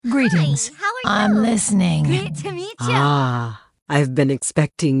Greetings. Hi, how are you? I'm listening. Great to meet you. Ah, I've been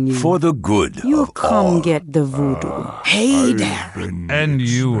expecting you. For the good You've of come all. get the voodoo. Hey there. And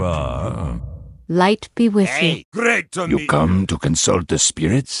you are? Light be with Hey, great to You meet come to consult the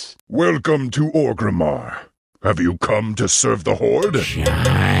spirits? Welcome to Orgrimmar. Have you come to serve the Horde?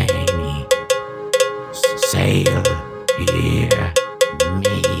 Shiny. Sail here,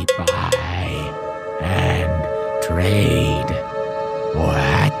 me buy and trade.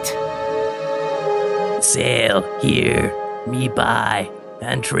 What? Sail here, me buy,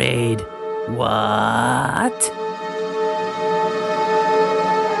 and trade. What?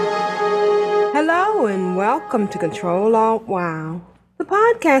 Hello and welcome to Ctrl Alt WoW, the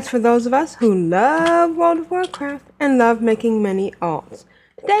podcast for those of us who love World of Warcraft and love making many alts.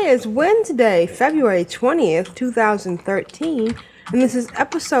 Today is Wednesday, February 20th, 2013, and this is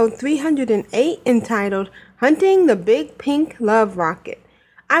episode 308 entitled Hunting the Big Pink Love Rocket.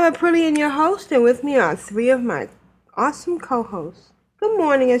 I'm Aprillian, your host, and with me are three of my awesome co-hosts. Good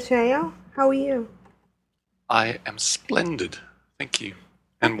morning, Ashayo. How are you? I am splendid, thank you,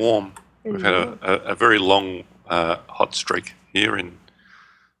 and warm. We've had a very long hot streak here in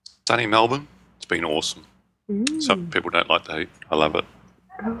sunny Melbourne. It's been awesome. Some people don't like the heat. I love it.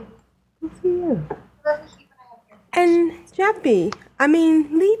 Oh, good for you. And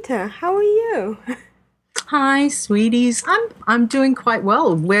Lita, how are you? Hi, sweeties. I'm doing quite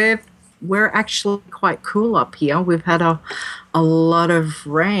well. We're actually quite cool up here. We've had a lot of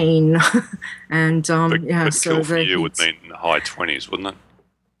rain, and But so cool for the you would heat's- mean high 20s, wouldn't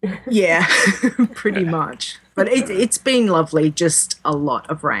it? yeah, pretty much. But it's been lovely. Just a lot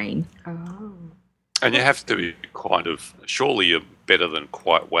of rain. Oh. And you have to be surely you're better than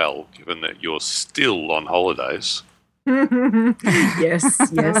quite well, given that you're still on holidays. yes, Oh,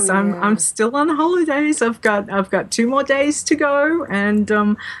 yeah. I'm still on holidays. I've got 2 more days to go, and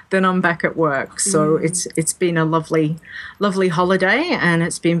then I'm back at work. So it's been a lovely holiday, and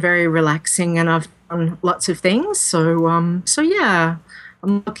it's been very relaxing, and I've done lots of things. So yeah. I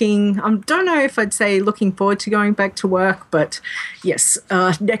don't know if I'd say looking forward to going back to work, but yes,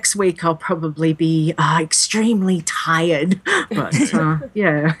 next week I'll probably be extremely tired. But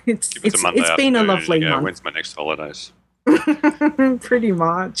yeah, it's Monday been a afternoon, lovely and you go, month. when's my next holidays? Pretty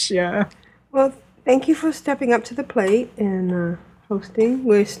much, yeah. Well, thank you for stepping up to the plate and hosting.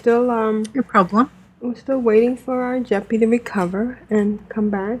 We're still No problem. we're still waiting for our Jeppy to recover and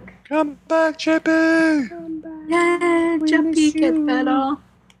come back. Come back, Chippy! Come back. Yeah, We Jeppy, miss get you. better.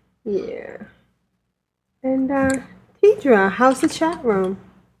 Yeah. And Tidra, how's the chat room?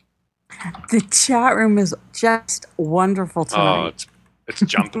 The chat room is just wonderful Oh, tonight. it's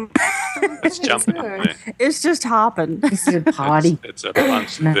jumping. It's jumping in there. It's just hopping. This is a party. It's a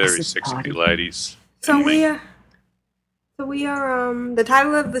bunch of very Massive sexy party. ladies. So and me. we are the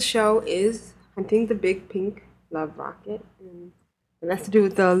title of the show is Hunting the Big Pink Love Rocket, and that's to do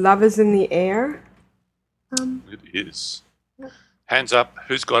with the lovers in the air. It is. Hands up.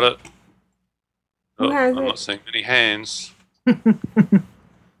 Who's got it? Who Oh, has I'm it? not seeing any hands.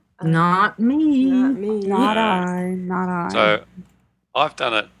 Not me. Not me. Not I. So I've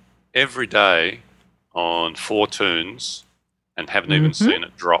done it every day on 4 tunes and haven't even seen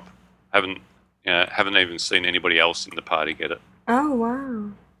it drop. Haven't even seen anybody else in the party get it. Oh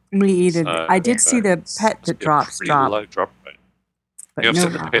wow. Me either. So, I did see the it's pet that a drops pretty drop. low drop rate. But I've no,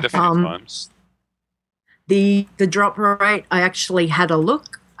 seen the pet a few times. The drop rate, I actually had a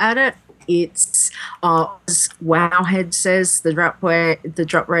look at it. It's as Wowhead says the drop rate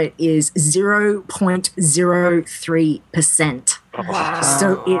is 0.03%. Wow.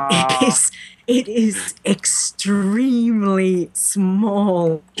 So it is extremely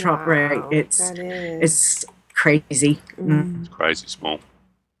small drop rate. It's that is. it's crazy. It's crazy small.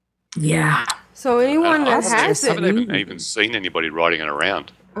 Yeah. So anyone that I has haven't it. even seen anybody riding it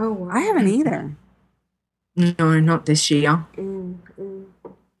around. Oh wow. I haven't either. No, not this year.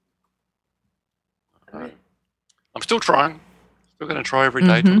 I'm still trying. Still going to try every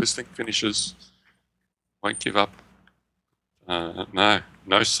day till this thing finishes. Won't give up. No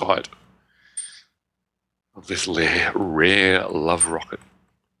sight of this rare love rocket.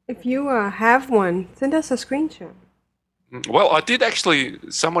 If you have one, send us a screenshot. Well, I did actually.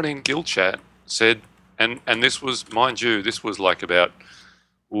 Someone in guild chat said, and this was, mind you, this was like about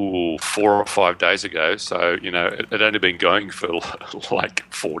 4 or 5 days ago. So it had only been going for like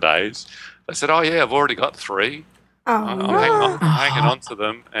 4 days. They said, "Oh yeah, I've already got 3. Oh I'm no. hanging on to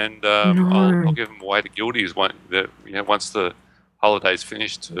them, and I'll give them away to guildies once the holidays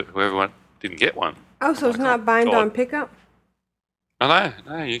finished to whoever didn't get one." Oh, so it's not bind God. on pickup? No,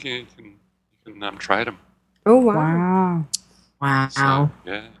 you can trade them. Oh wow. Wow. Wow. So,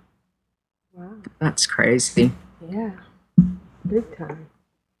 yeah. Wow. That's crazy. Yeah. Big time.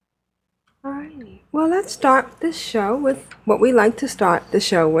 Alrighty. Well, let's start the show with what we like to start the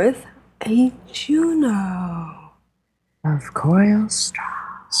show with. A Juno. Of coil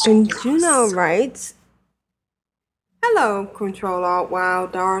straw. And Juno writes, Hello, Control Alt WoW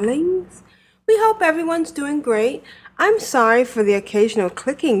darlings. We hope everyone's doing great. I'm sorry for the occasional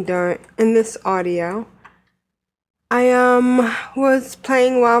clicking in this audio. I was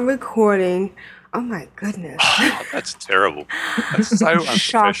playing while recording. Oh my goodness. Oh, that's terrible. That's so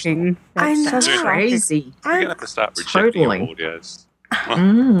unprofessional. Shocking. I know. That's crazy. We're going to have to start rejecting Totally. audios.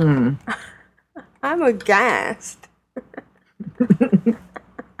 I'm aghast.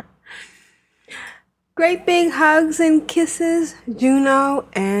 Great big hugs and kisses, Juno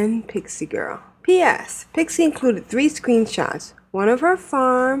and Pixie Girl. P.S. Pixie included 3 screenshots. One of her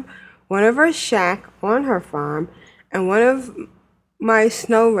farm, one of her shack on her farm, and one of my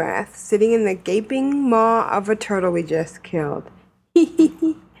snow wrath sitting in the gaping maw of a turtle we just killed.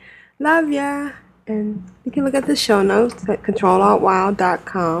 Love ya. And you can look at the show notes at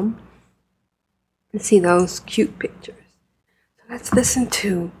controlaltwow.com and see those cute pictures. So let's listen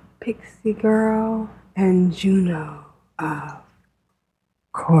to Pixie Girl and Juno of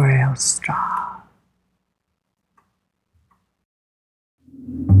Coil straw.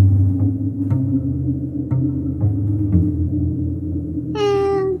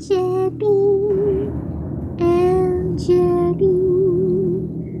 Where is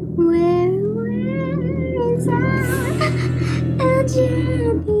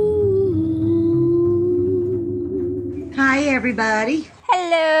Hi, everybody.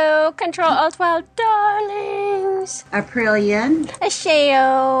 Hello, Control Alt WoW darlings. Aprillian,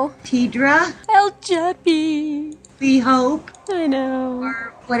 Asheo. Tidra, El Jeppy. We Hope, I know.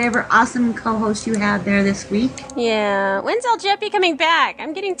 or whatever awesome co-host you had there this week. Yeah. When's El Jeppy coming back?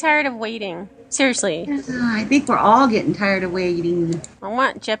 I'm getting tired of waiting. Seriously. I think we're all getting tired of waiting. I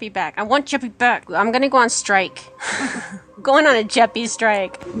want Jeppy back. I want Jeppy back. I'm gonna go on strike. Going on a Jeppy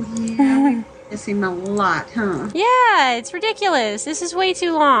strike. Yeah, miss him a lot, huh? Yeah, it's ridiculous. This is way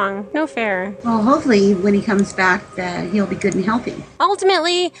too long. No fair. Well, hopefully when he comes back that he'll be good and healthy.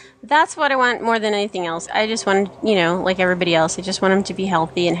 Ultimately, that's what I want more than anything else. I just want, like everybody else, I just want him to be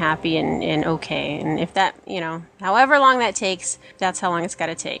healthy and happy and okay. And if that, however long that takes, that's how long it's got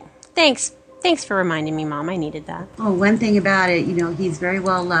to take. Thanks. Thanks for reminding me, Mom. I needed that. Oh, one thing about it, he's very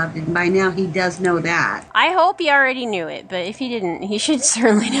well loved, and by now he does know that. I hope he already knew it, but if he didn't, he should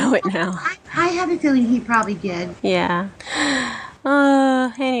certainly know it now. I have a feeling he probably did. Yeah.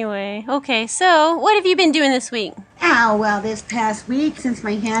 Anyway. Okay, so what have you been doing this week? Oh, well, this past week, since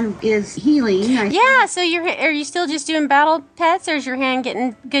my hand is healing... So are you still just doing battle pets, or is your hand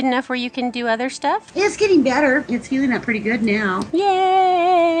getting good enough where you can do other stuff? It's getting better. It's healing up pretty good now.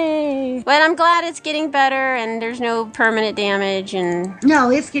 Yay! But I'm glad it's getting better, and there's no permanent damage, and... No,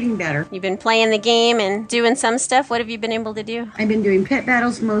 it's getting better. You've been playing the game and doing some stuff. What have you been able to do? I've been doing pet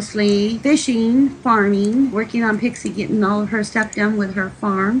battles mostly, fishing, farming, working on Pixie getting all of her stuff done with her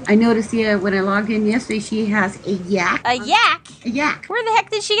farm. I noticed when I logged in yesterday, she has a yak. A yak? A yak. Where the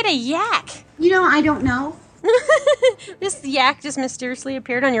heck did she get a yak? I don't know. This yak just mysteriously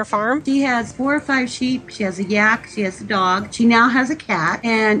appeared on your farm? She has 4 or 5 sheep. She has a yak. She has a dog. She now has a cat.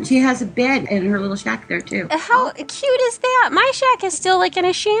 And she has a bed in her little shack there, too. How cute is that? My shack is still in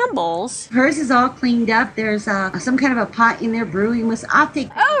a shambles. Hers is all cleaned up. There's some kind of a pot in there brewing with... Oh,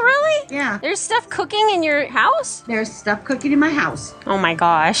 really? Yeah. There's stuff cooking in your house? There's stuff cooking in my house. Oh, my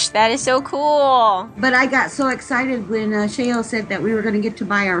gosh. That is so cool. But I got so excited when Sheo said that we were going to get to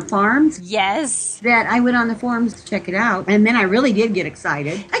buy our farms. Yes. That I went on the forums to check it out. And then I really did get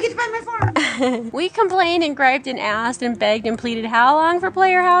excited. I get to buy my farm. We complained and griped and asked and begged and pleaded how long for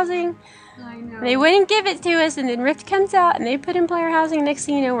player housing? I know. They wouldn't give it to us, and then Rift comes out, and they put in player housing. Next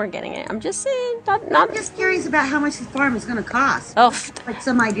thing you know, we're getting it. I'm just saying, I'm just curious about how much the farm is going to cost. Oh, like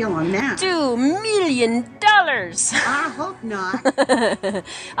some idea on that. $2 million. I hope not.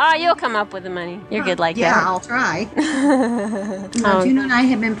 Oh, you'll come up with the money. You're good like that. Yeah, I'll try. Juno and I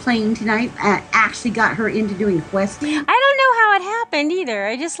have been playing tonight. Actually got her into doing questing. I don't know how it happened either.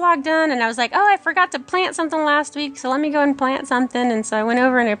 I just logged on, and I was like, oh, I forgot to plant something last week, so let me go and plant something. And so I went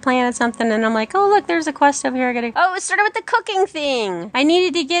over and I planted something, and I'm like, oh, look, there's a quest over here. It started with the cooking thing. I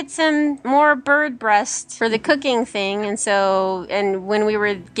needed to get some more bird breast for the cooking thing, and when we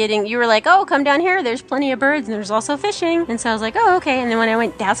were you were like, oh, come down here, there's plenty of birds, and there's also fishing. And so I was like, oh, okay. And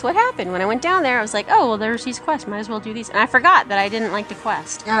then that's what happened. When I went down there, I was like, oh, well, there's these quests. Might as well do these. And I forgot that I didn't like the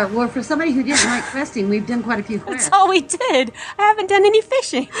quest. Well, for somebody who didn't like questing, we've done quite a few quests. That's all we did. I haven't done any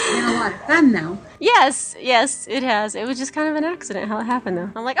fishing. It's been a lot of fun, though. Yes, it has. It was just kind of an accident how it happened, though.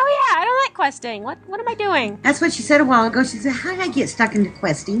 I'm like, oh yeah, I don't like questing. What am I doing? That's what she said a while ago. She said, how did I get stuck into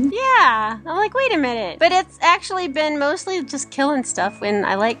questing? Yeah. I'm like, wait a minute. But it's actually been mostly just killing stuff when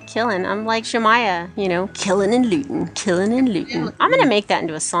I like killing. I'm like Shemaya, killing and looting, killing and looting. I'm going to make that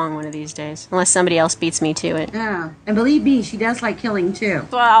into a song one of these days, unless somebody else beats me to it. Yeah. And believe me, she does like killing too.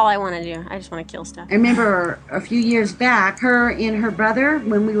 That's all I want to do. I just want to kill stuff. I remember a few years back, her and her brother,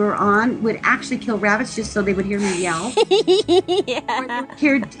 when we were on, would actually kill rabbits just so they would hear me yell. Yeah.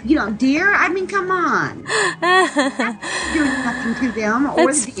 Hear, deer? I mean, come on. Doing nothing to them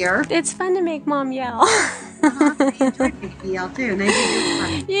or the deer. It's fun to make Mom yell. They enjoyed making me yell too. And they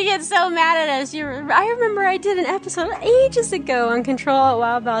did You get so mad at us. I remember I did an episode ages ago on Control Alt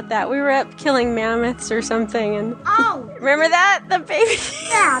WoW about that. We were up killing mammoths or something, and remember that, the baby?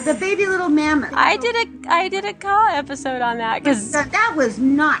 Yeah, the baby little mammoth. I did a call episode on that because that was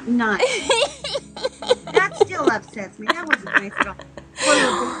not nice. That still upsets me. That wasn't nice at all. Poor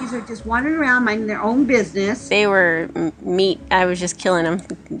little babies are just wandering around minding their own business. They were meat. I was just killing them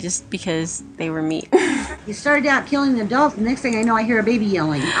just because they were meat. You started out killing the adults. The next thing I know, I hear a baby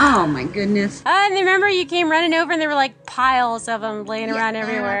yelling. Oh my goodness! And remember, you came running over, and there were like piles of them laying around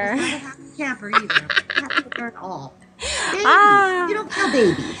everywhere. I was not a happy camper either. Happy at all. Babies. You don't kill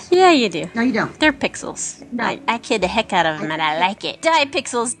babies. Yeah, you do. No, you don't. They're pixels. No. I kid the heck out of them, and I like it. Die,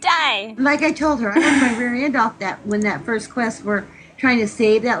 pixels, die! Like I told her, I had my rear end off that when that first quest were trying to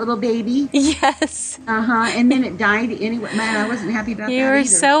save that little baby. Yes. And then it died anyway. Man, I wasn't happy about that You were either.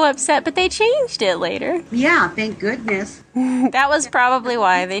 so upset, but they changed it later. Yeah, thank goodness. That was probably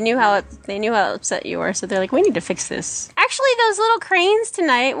why they knew how upset you were. So they're like, we need to fix this. Actually, those little cranes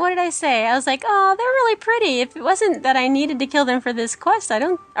tonight. What did I say? I was like, oh, they're really pretty. If it wasn't that I needed to kill them for this quest,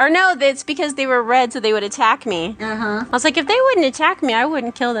 it's because they were red, so they would attack me. I was like, if they wouldn't attack me, I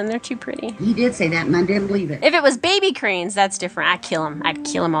wouldn't kill them. They're too pretty. You did say that, and I didn't believe it. If it was baby cranes, that's different. I'd kill them. I'd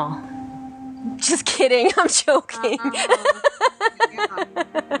kill them all. Just kidding. I'm joking.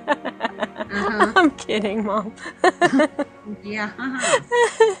 I'm kidding, Mom. Yeah.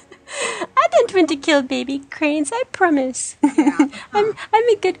 I don't want to kill baby cranes, I promise. Yeah. I'm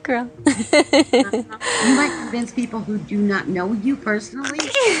a good girl. You might convince people who do not know you personally,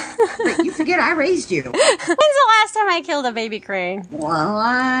 but you forget I raised you. When's the last time I killed a baby crane? Well,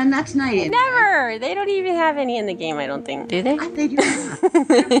 not tonight. Anyway. Never. They don't even have any in the game, I don't think. Do they? They do not.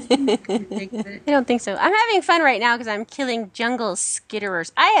 I don't think so. I'm having fun right now because I'm killing jungle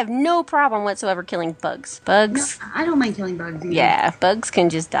skitterers. I have no problem whatsoever killing bugs. Bugs? No, I don't mind killing bugs either. Yeah, bugs can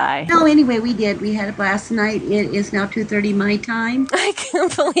just die. No, anyway, we did. We had a blast tonight. It is now 2:30 my time. I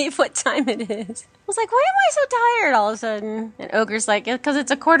can't believe what time it is. I was like, why am I so tired all of a sudden? And Ogre's like, because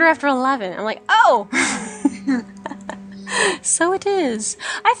it's 11:15. I'm like, oh! So it is.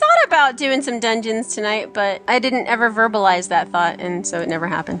 I thought about doing some dungeons tonight, but I didn't ever verbalize that thought, and so it never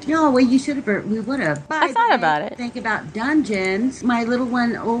happened. No, well, you should have. We would have. I thought about it. Think about dungeons. My little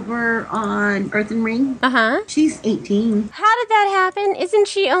one over on Earthen Ring. She's 18. How did that happen? Isn't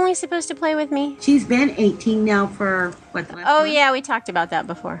she only supposed to play with me? She's been 18 now for what? The last month? Yeah, we talked about that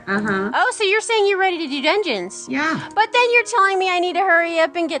before. Uh-huh. Oh, so you're saying you're ready to do dungeons? Yeah. But then you're telling me I need to hurry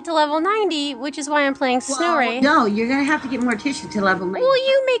up and get to level 90, which is why I'm playing Snow Wraith. No, you're gonna have to get Morticia to level 90. Will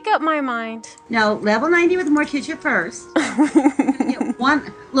you make up my mind? No, level 90 with Morticia first. Get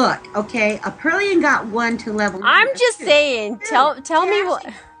one. Look, okay, Aprillian got 1 to level 90. I'm just saying. Tell me what.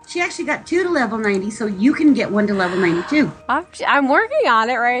 She actually got 2 to level 90, so you can get 1 to level 92. I'm working on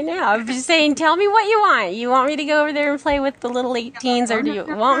it right now. I'm just saying, tell me what you want. You want me to go over there and play with the little 18s, or do you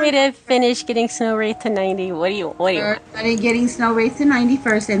want me to finish getting Snow Wraith to 90? What do you want? I'm getting Snow Wraith to 90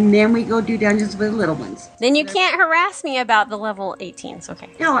 first, and then we go do dungeons with little ones. Then you can't harass me about the level 18s, okay?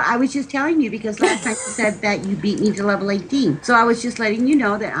 No, I was just telling you because last time you said that you beat me to level 18. So I was just letting you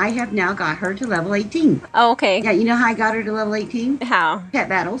know that I have now got her to level 18. Oh, okay. Yeah, you know how I got her to level 18? How? Pet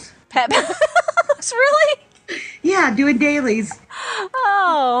battles. Pet battles? Really? Yeah, doing dailies.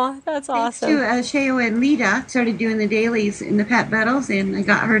 Oh, that's awesome. Thanks to Sheo and Lita started doing the dailies in the pet battles, and I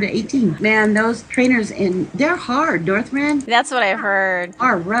got her to 18. Man, those trainers, and they're hard, Northrend. That's what I've heard.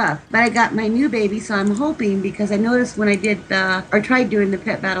 Are rough. But I got my new baby, so I'm hoping, because I noticed when I did tried doing the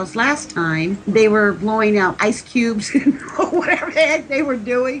pet battles last time, they were blowing out ice cubes and whatever the heck they were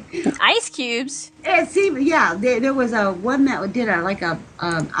doing. Ice cubes? It seemed, yeah, there was one that did a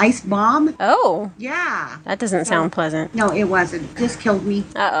ice bomb. Oh. Yeah. That doesn't sound pleasant. No, it wasn't. Just killed me.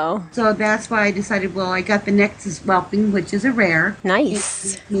 Uh-oh. So that's why I decided, well, I got the Nexus Whelping, which is a rare.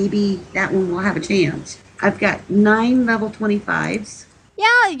 Nice. Maybe that one will have a chance. I've got 9 level 25s.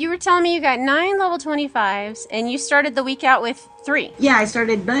 Yeah, you were telling me you got 9 level 25s, and you started the week out with 3. Yeah, I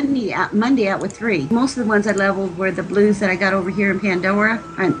started Monday out with 3. Most of the ones I leveled were the blues that I got over here in Pandora,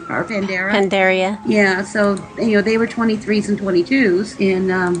 or Pandera. Pandaria. Yeah, so, they were 23s and 22s.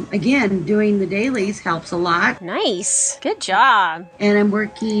 And, again, doing the dailies helps a lot. Nice. Good job. And I'm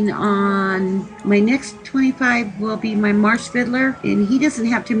working on my next 25 will be my Marsh Fiddler, and he doesn't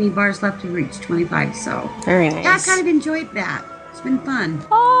have too many bars left to reach 25, so. Very nice. Yeah, I've kind of enjoyed that. It's been fun.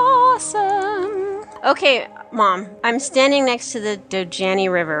 Awesome. Okay, Mom, I'm standing next to the Dojani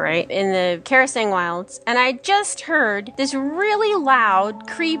River, right, in the Karasang Wilds, and I just heard this really loud,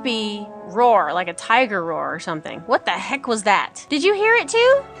 creepy roar, like a tiger roar or something. What the heck was that? Did you hear it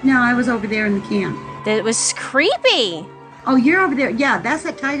too? No, I was over there in the camp. It was creepy. Oh, you're over there. Yeah, that's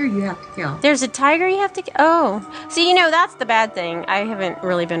that tiger you have to kill. There's a tiger you have to kill? Oh. See, that's the bad thing. I haven't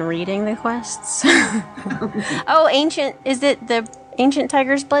really been reading the quests. Oh, ancient. Is it the ancient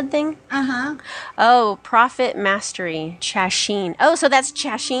tiger's blood thing? Uh-huh. Oh, prophet mastery. Chashin. Oh, so that's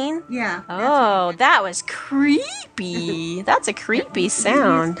Chashin? Yeah. Oh, that was creepy. That's a creepy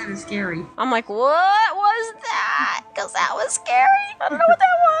sound. It's kind of scary. I'm like, what was that? Because that was scary. I don't know what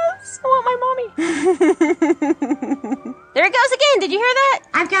that was. I want my mommy. There it goes again. Did you hear that?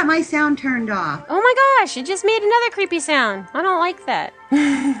 I've got my sound turned off. Oh my gosh, it just made another creepy sound. I don't like that.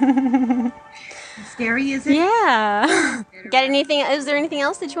 Scary, is it? Yeah. Got anything? Is there anything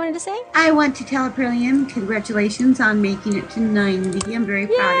else that you wanted to say? I want to tell Aprillian congratulations on making it to 90. I'm very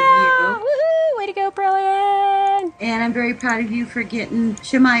proud of you. Woohoo! Way to go, Brilliant! And I'm very proud of you for getting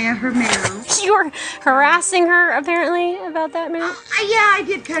Shemaya her mount. You were harassing her, apparently, about that mount? Yeah, I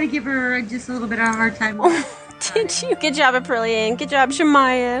did kind of give her just a little bit of a hard time. Did you? Good job, Aprillian. Good job,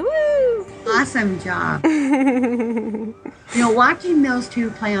 Shemaya. Woo! Awesome job. Watching those two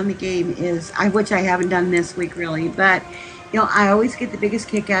play on the game which I haven't done this week really, but I always get the biggest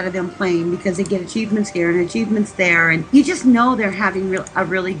kick out of them playing because they get achievements here and achievements there, and you just know they're having a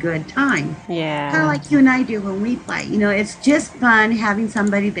really good time. Yeah. Kind of like you and I do when we play. It's just fun having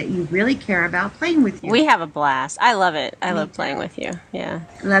somebody that you really care about playing with you. We have a blast. I love it. I love playing with you. Yeah.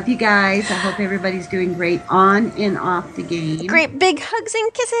 Love you guys. I hope everybody's doing great on and off the game. Great big hugs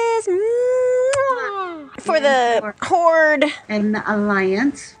and kisses. Mwah! For the Horde. And the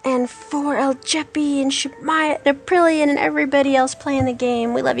Alliance. And for El Jeppy and Shemaya and Aprillian and everybody else playing the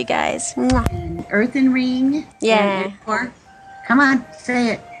game. We love you guys. Mwah. And Earthen Ring. Yeah. Come on, say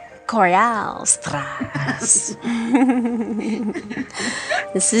it. Corialstras.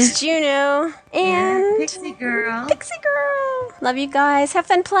 This is Juno. And Pixie Girl. Pixie Girl. Love you guys. Have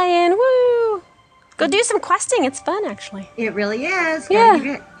fun playing. Woo! Go do some questing. It's fun, actually. It really is.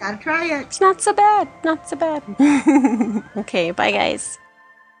 Yeah. Gotta try it. It's not so bad. Not so bad. Okay, bye, guys.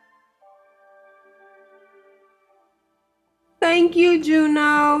 Thank you,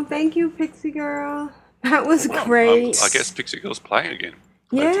 Juno. Thank you, Pixie Girl. That was great. I guess Pixie Girl's playing again.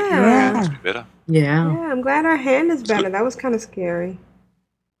 Yeah. Must be better. Yeah. I'm glad our hand is better. That was kind of scary.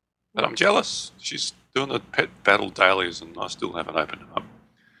 But I'm jealous. She's doing the pet battle dailies and I still haven't opened them up.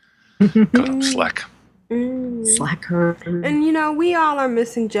 God, I'm slack. Slacker. And we all are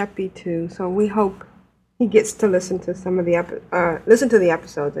missing Jeppy too, so we hope he gets to listen to some of the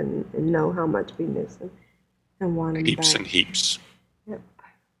episodes and know how much we miss him and want him Heaps back. and heaps. Yep.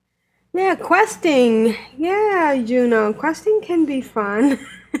 Yeah, questing. Yeah, Juno, questing can be fun.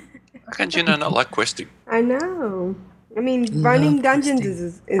 How can Juno not like questing? I know. I mean, running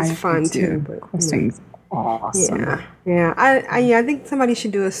dungeons is fun too. But questing's awesome. Yeah. I think somebody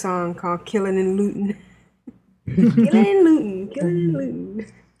should do a song called "Killing and Looting." Killing and looting, killing and looting.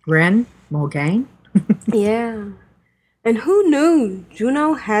 Ren, Morgaine. Yeah. And who knew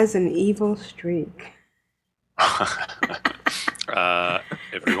Juno has an evil streak?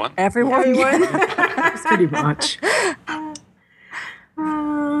 Everyone. Everyone. Pretty much.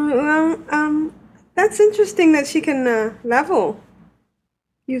 That's interesting that she can level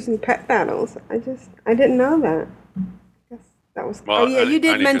using pet battles. I didn't know that. I guess that was. Well, you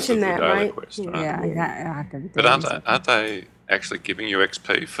did only mention because of that, the daily right? quest, right? Yeah. But aren't they actually giving you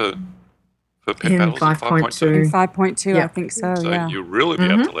XP for pet In battles? 5.2. 5.2, Yeah. I think so. So Yeah. you'll really be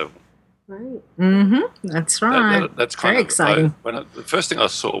able to level. Right. That's right. That's kind very of exciting. The first thing I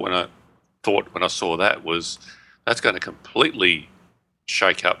saw when I saw that was that's going to completely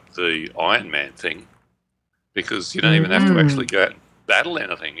shake up the Iron Man thing because you don't even have to actually go out and battle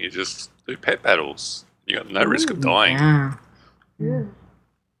anything. You just do pet battles. You got no risk of dying. Yeah.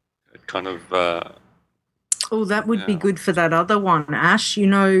 It kind of Oh, that would be good for that other one, Ash.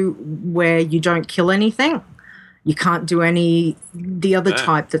 Where you don't kill anything. You can't do the other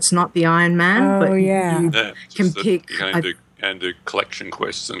type that's not the Iron Man, but you can just that pick you can only do and do collection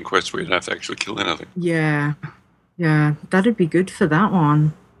quests and quests where you don't have to actually kill anything. Yeah. Yeah, that'd be good for that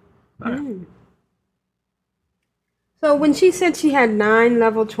one. Mm. So when she said she had 9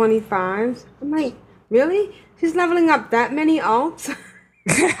 level 25s, I'm like, really? She's leveling up that many alts?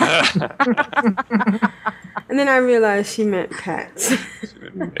 And then I realized she meant pets.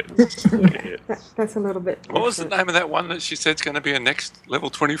 Yeah, that's a little bit different. What was the name of that one that she said's going to be a next level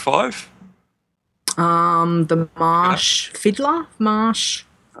 25? The Marsh Fiddler? Marsh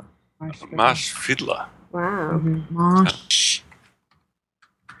Fiddler. Wow. Marsh.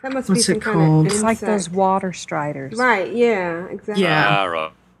 That must What's be some it kind called? of It's like those insect. water striders. Right, yeah, exactly. Yeah.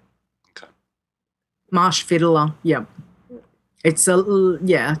 Right. Marsh Fiddler. Yep. It's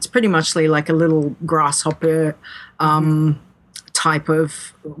it's pretty much like a little grasshopper type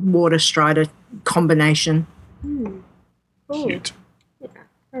of water strider combination. Cool. Cute. Yeah,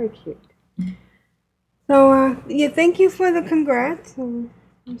 very cute. So, thank you for the congrats. I'm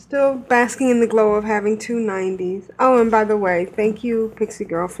still basking in the glow of having 2 90s. Oh, and by the way, thank you, Pixie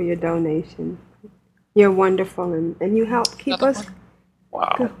Girl, for your donation. You're wonderful, and you help keep us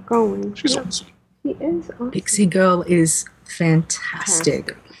going. She's awesome. She is awesome. Pixie Girl is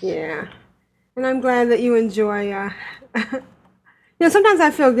fantastic. Yeah. And I'm glad that you enjoy, sometimes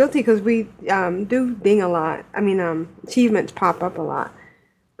I feel guilty because we do ding a lot. I mean, achievements pop up a lot.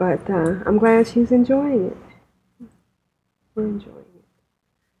 But I'm glad she's enjoying it. We're enjoying it.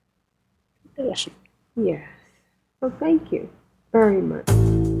 Awesome. Yes. So thank you very much.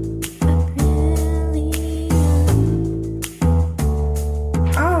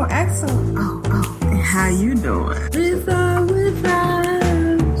 Oh, excellent. Oh. How you doing? Without you.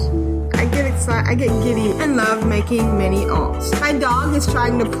 I get excited. I get giddy and love making mini alts. My dog is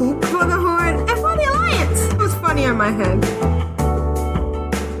trying to poop for the Horde and for the Alliance. It was funny on my head.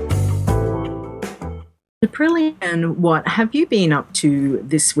 Aprillian, what have you been up to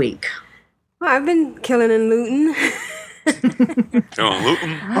this week? Well, I've been killing and looting. Killing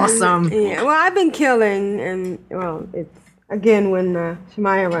looting. Awesome. Yeah, well, I've been killing, and, well, it's, again, when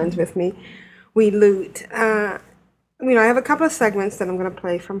Shemaya runs with me, we loot. I have a couple of segments that I'm going to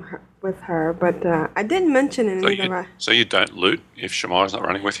play with her, but I didn't mention any of the... So you don't loot if Shemaya's not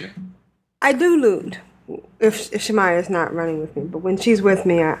running with you? I do loot if Shemaya is not running with me, but when she's with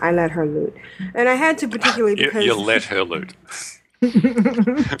me, I let her loot. And I had to particularly because... You let her loot.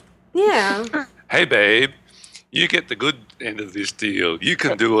 Yeah. Hey, babe, you get the good end of this deal. You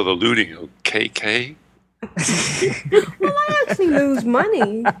can do all the looting, KK. Well, I actually lose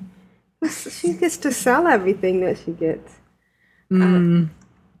money. She gets to sell everything that she gets. And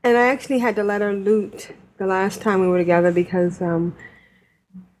I actually had to let her loot the last time we were together because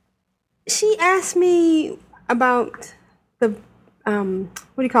she asked me about the,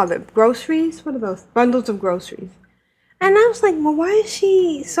 what do you call it, groceries? What are those? Bundles of groceries. And I was like, well, why is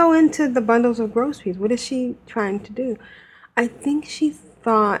she so into the bundles of groceries? What is she trying to do? I think she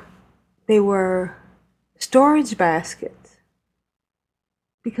thought they were storage baskets.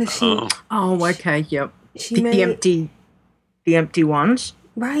 Because she... Oh, okay, yep. She made... The empty ones?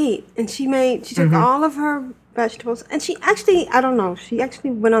 Right. And she took all of her vegetables, and she actually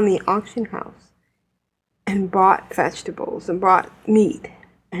went on the auction house and bought vegetables and bought meat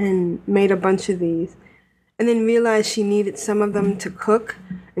and made a bunch of these. And then realized she needed some of them to cook.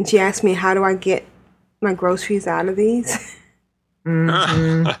 And she asked me, how do I get my groceries out of these? Oh,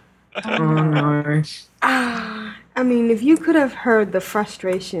 no. I mean, if you could have heard the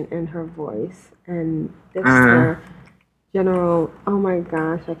frustration in her voice and just the general, oh my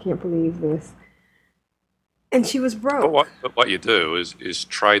gosh, I can't believe this. And she was broke. But what you do is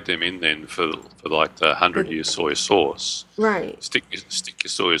trade them in then for like the 100-year soy sauce. Right. Stick your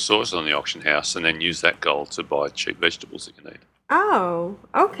soy sauce on the auction house and then use that gold to buy cheap vegetables that you need. Oh,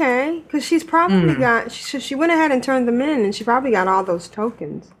 okay. Because she's probably got, she went ahead and turned them in, and she probably got all those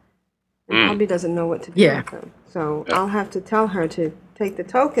tokens. And probably doesn't know what to do with them. So I'll have to tell her to take the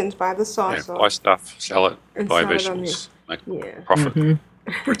tokens, buy the sauce. Buy stuff, sell it, and buy sell it vegetables, make profit.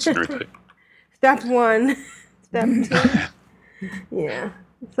 Rinse and repeat. Step 1. Step 2. Yeah.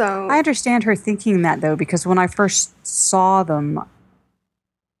 So I understand her thinking that, though, because when I first saw them,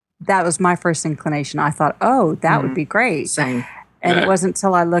 that was my first inclination. I thought, oh, that would be great. Same. And it wasn't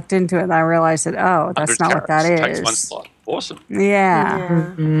until I looked into it that I realized that, oh, that's not what that is. Takes one slot. Awesome.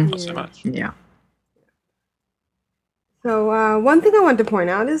 Yeah. Not so much. Yeah. So one thing I wanted to point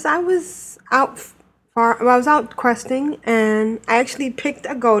out is I was out questing, and I actually picked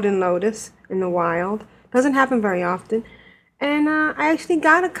a golden lotus in the wild. Doesn't happen very often. And I actually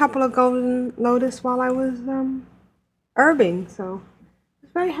got a couple of golden lotus while I was herbing, so I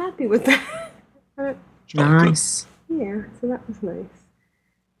was very happy with that. Nice. yeah, so that was nice.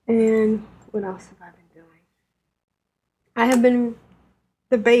 And what else have I been doing? I have been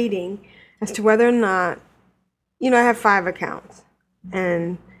debating as to whether or not, I have 5 accounts.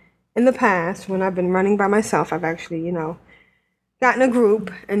 And in the past, when I've been running by myself, I've actually, gotten a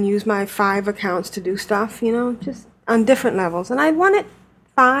group and used my 5 accounts to do stuff, just on different levels. And I wanted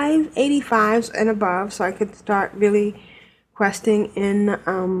 5 85s and above so I could start really questing in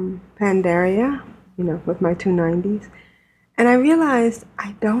Pandaria, with my 290s. And I realized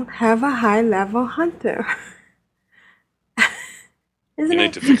I don't have a high-level hunter. You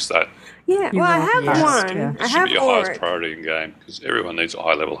need to fix that. Yeah, well, I have one. Yeah. I It should have be your highest Auric. priority in game because everyone needs a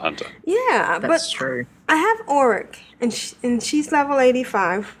high-level hunter. Yeah, That's but true. I have Auric, and she's level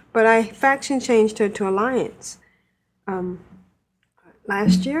 85, but I faction changed her to Alliance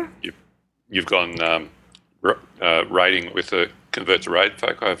last year. You've gone raiding with the convert to raid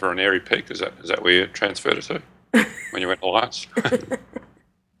folk over on Airy Peak. Is that where you transferred it to when you went Alliance?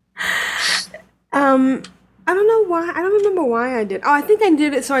 I don't know why. I don't remember why I did. Oh, I think I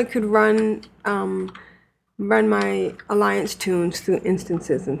did it so I could run my Alliance tunes through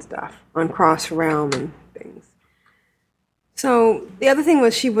instances and stuff on Cross Realm and things. So the other thing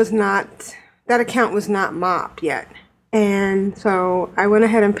was that account was not mopped yet. And so I went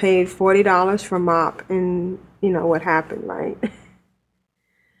ahead and paid $40 for mop, and what happened, right?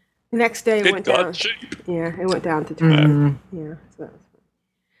 The next day it went down. Cheap. Yeah, it went down to 20. Yeah, so that was fun.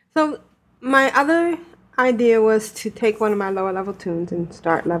 So my other idea was to take one of my lower level tunes and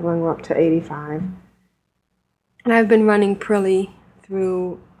start leveling up to 85. And I've been running Prilly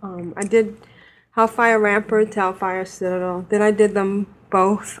through, I did Hellfire Rampart, Hellfire Citadel. Then I did them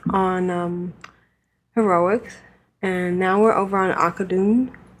both on Heroics. And now we're over on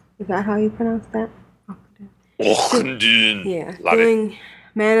Akadun. Is that how you pronounce that? Akadun. Yeah, Love doing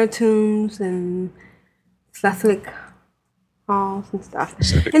mana tunes and Slethwick halls and stuff.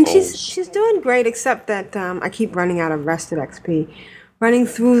 And she's doing great, except that I keep running out of rested XP. Running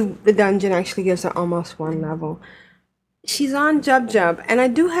through the dungeon actually gives her almost 1 level. She's on Jub, and I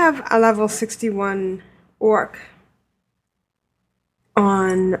do have a level 61 orc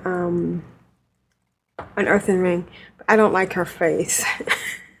on Earthen Ring, but I don't like her face.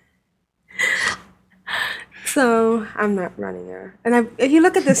 So I'm not running her. And if you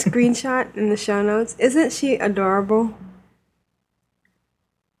look at the screenshot in the show notes, isn't she adorable?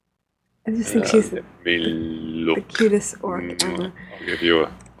 I just think she's the cutest orc ever. I'll give you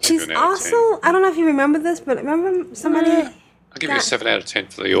She's an out of also, 10. I don't know if you remember this, but remember somebody... I'll give you a 7 out of 10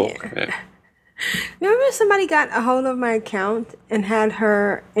 for the orc. Yeah. Remember somebody got a hold of my account and had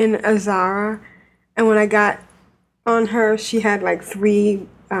her in Azara, and when I got on her, she had like 3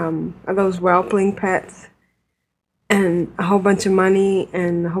 of those whelpling pets and a whole bunch of money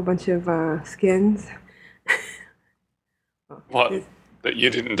and a whole bunch of skins. What? That you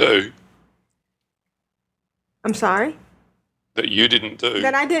didn't do? I'm sorry? That you didn't do?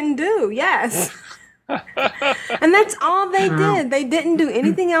 That I didn't do, yes. And that's all they did. They didn't do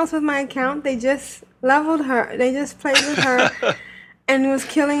anything else with my account. They just leveled her. They just played with her and was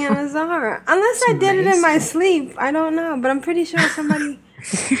killing an Azara. Unless I did it in my sleep. I don't know. But I'm pretty sure somebody...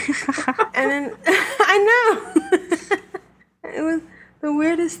 And then... I know. It was the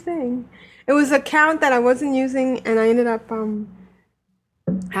weirdest thing. It was an account that I wasn't using, and I ended up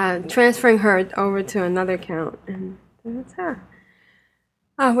transferring her over to another account. And that's her.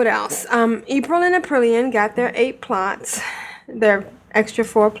 What else? April and Aprillian got their 8 plots, their extra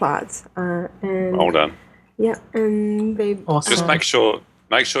 4 plots. And Well done. yeah, and they Awesome. Just make sure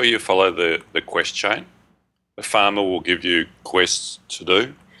you follow the quest chain. The farmer will give you quests to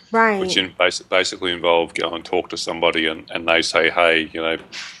do, right. which basically involve go and talk to somebody, and they say, hey,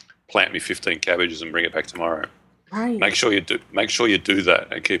 plant me 15 cabbages and bring it back tomorrow. Right. Make sure you do that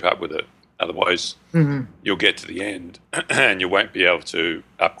and keep up with it. Otherwise, you'll get to the end and you won't be able to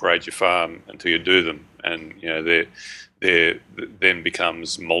upgrade your farm until you do them. And there then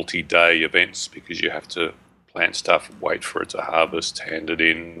becomes multi-day events because you have to plant stuff, wait for it to harvest, hand it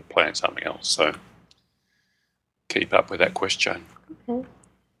in, plant something else. So keep up with that quest chain. Okay.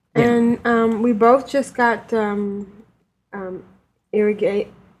 And we both just got irrigation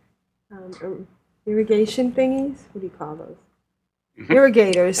thingies. What do you call those?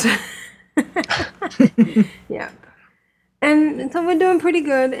 Irrigators. Yep. And so we're doing pretty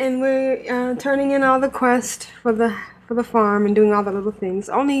good, and we're turning in all the quests for the farm and doing all the little things.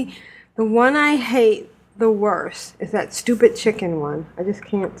 Only the one I hate the worst is that stupid chicken one. I just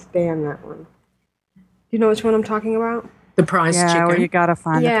can't stand that one. Do you know which one I'm talking about? The prize chicken. Yeah, where you gotta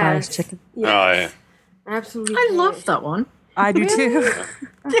find Yes. the prize chicken. Yes. Oh, yeah. Absolutely. I hate love it. that one. I do too.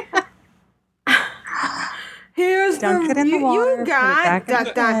 Here's Dunk it in the water, put you it got back in the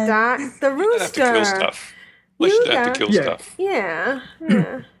bin. the You don't have to kill rooster. stuff. At least you don't have to kill Yeah. stuff. Yeah.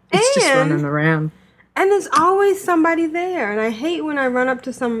 It's just running And around. there's always somebody there, and I hate when I run up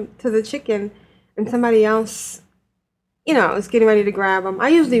to the chicken, and somebody else, is getting ready to grab them. I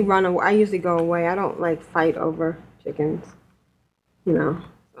usually run away. I usually go away. I don't like fight over chickens. So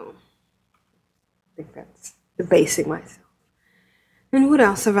I think that's debasing myself. And what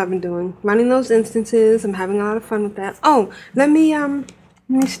else have I been doing? Running those instances. I'm having a lot of fun with that. Oh, let me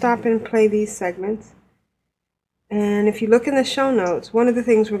stop and play these segments. And if you look in the show notes, one of the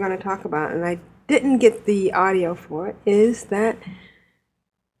things we're going to talk about, and I didn't get the audio for it, is that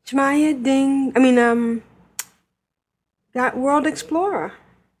Jemaya got World Explorer.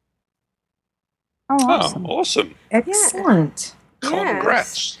 Oh, Oh, awesome. awesome. Excellent.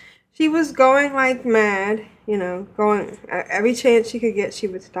 Congrats. She was going like mad, going every chance she could get, she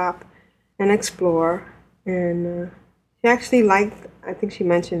would stop and explore. And she actually I think she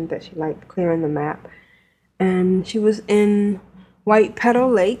mentioned that she liked clearing the map. And she was in White Petal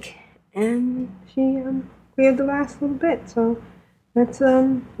Lake, and she cleared the last little bit. So let's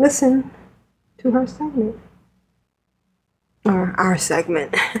listen to her segment. Or our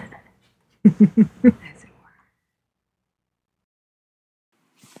segment.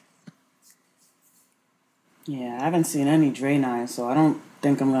 Yeah, I haven't seen any Draenei, so I don't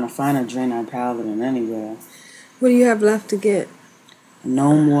think I'm going to find a Draenei Paladin anywhere. What do you have left to get? A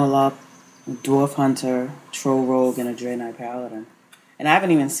Gnome Warlock, a Dwarf Hunter, Troll Rogue, and a Draenei Paladin. And I haven't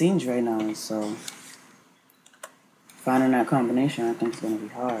even seen Draenei, so finding that combination I think is going to be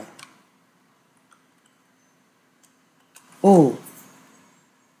hard. Oh,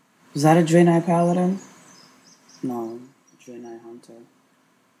 is that a Draenei Paladin? No, a Draenei Hunter.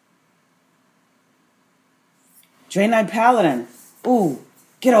 Draenei Paladin. Ooh,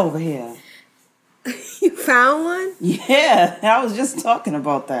 get over here. You found one? Yeah, I was just talking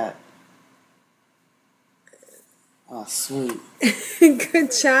about that. Oh, sweet.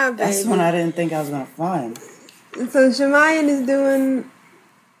 Good job, baby. That's one I didn't think I was going to find. So Jemayan is doing,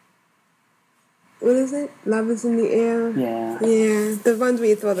 what is it? Love is in the air? Yeah. Yeah, the ones where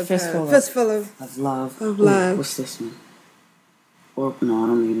you throw the fistful of love. Of love. Ooh, what's this one? Oh, no, I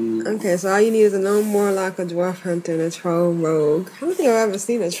don't need any. Okay, so all you need is a Gnome Warlock, a Dwarf Hunter, and a Troll Rogue. I don't think I've ever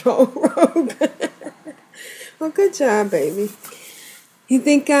seen a Troll Rogue. Well, good job, baby. You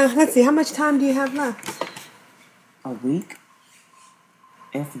think, let's see, how much time do you have left? A week?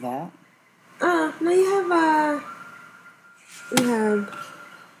 If that? No, you have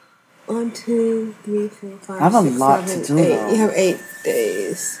 1, 2, 3, 4, 5, I have a 6, lot 7, to do, 8. though. You have 8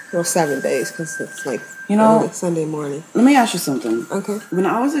 days. Well, 7 days, because it's like Sunday morning. Let me ask you something. Okay. When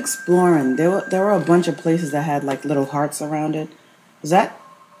I was exploring, there were a bunch of places that had like little hearts around it. Is that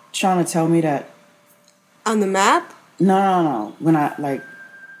trying to tell me that? On the map? No. When I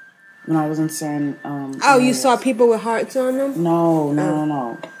was in certain You saw people with hearts on them? No.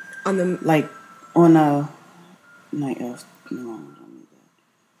 On the on a night elf. No, I don't need that.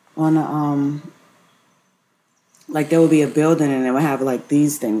 On a there would be a building and it would have like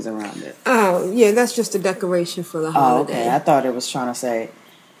these things around it. Oh, yeah, that's just a decoration for the holiday. Oh, okay. I thought it was trying to say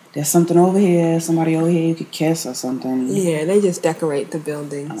there's something over here, somebody over here you could kiss or something. Yeah, they just decorate the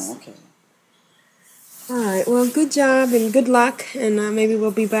buildings. Oh, okay. All right. Well, good job and good luck, and maybe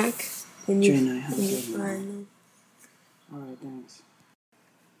we'll be back. All right, thanks.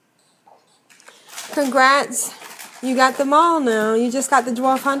 Congrats. You got them all now. You just got the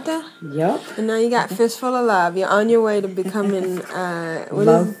Dwarf Hunter? Yep. And now you got Fistful of Love. You're on your way to becoming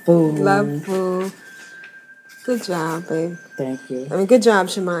Love Boo. Love Boo. Good job, babe. Thank you. Good job,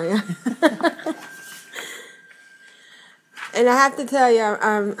 Jemaya. And I have to tell you,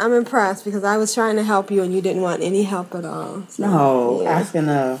 I'm impressed because I was trying to help you and you didn't want any help at all. So, No, yeah. asking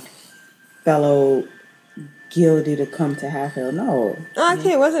a fellow guildie to come to Half Hill. No.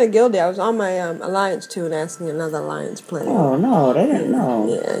 Actually, it wasn't a guildie. I was on my Alliance 2 and asking another Alliance player. Oh, no, they didn't know.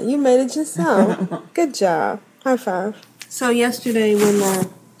 Yeah, you made it yourself. Good job. High five. So yesterday when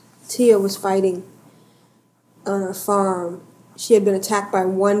Tia was fighting on her farm, she had been attacked by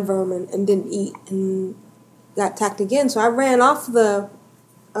one vermin and didn't eat and got attacked again. So I ran out of the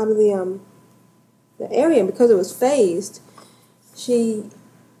area because it was phased. She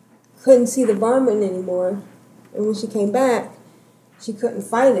couldn't see the vermin anymore. And when she came back, she couldn't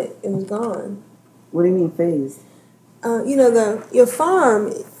fight it. It was gone. What do you mean phased? Your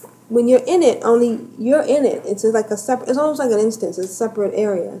farm, when you're in it, only you're in it. It's like a separate. It's almost like an instance. It's a separate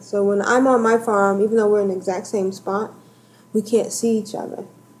area. So when I'm on my farm, even though we're in the exact same spot, we can't see each other.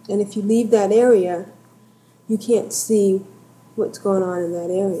 And if you leave that area, you can't see what's going on in that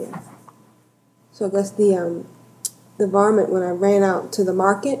area. So I guess the varmint, when I ran out to the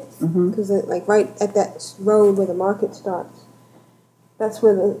market, because like right at that road where the market starts, that's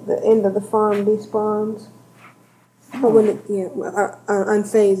where the end of the farm despawns. But when it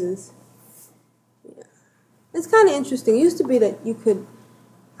unphases. Yeah. It's kind of interesting. It used to be that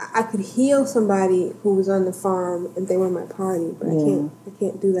I could heal somebody who was on the farm if they were my party, but I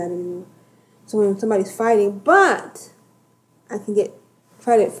can't do that anymore. So when somebody's fighting, but I can get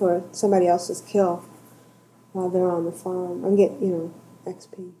credit for somebody else's kill while they're on the farm. I can get,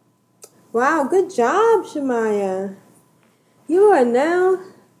 XP. Wow, good job, Shemaya. You are now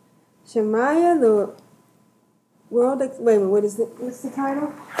Shemaya, the World... Wait a minute, what is it? What's the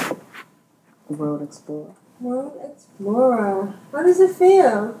title? World Explorer. World Explorer. How does it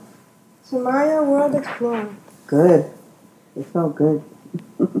feel? Shemaya, World Explorer. Good. It felt good.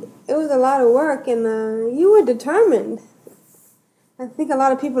 It was a lot of work, and you were determined. I think a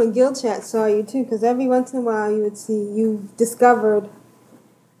lot of people in guild chat saw you too, because every once in a while you would see you discovered,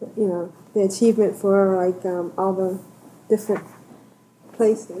 the achievement for like all the different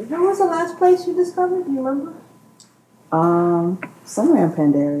places. What was the last place you discovered? Do you remember? Somewhere in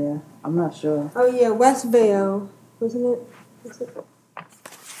Pandaria. I'm not sure. Oh yeah, West Vale, wasn't it? I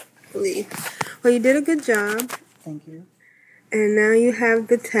believe. Well, you did a good job. Thank you. And now you have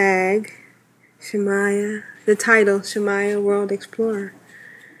the tag, Shemaya, the title, Shemaya World Explorer.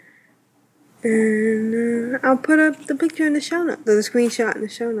 And I'll put up the picture in the show notes, the screenshot in the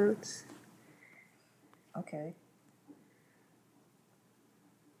show notes. Okay.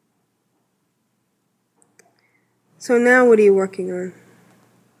 So now what are you working on?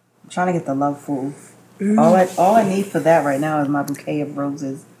 I'm trying to get the love food. All I need for that right now is my bouquet of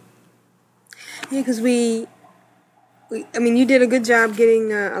roses. Yeah, because you did a good job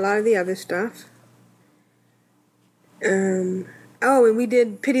getting a lot of the other stuff. And we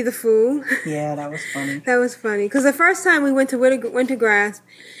did Pity the Fool. Yeah, that was funny. That was funny. Because the first time we went to Wintergrass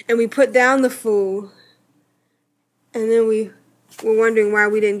and we put down the Fool, and then we were wondering why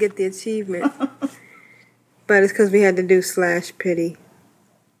we didn't get the achievement. But it's because we had to do /pity.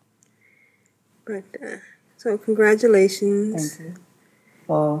 But, so congratulations. Thank you.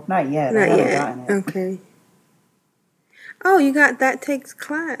 Well, not yet. Not I haven't yet. gotten it. Okay. Oh, you got That Takes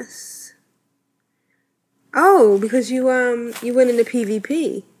Class. Oh, because you went into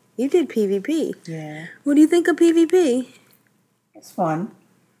PvP. You did PvP. Yeah. What do you think of PvP? It's fun.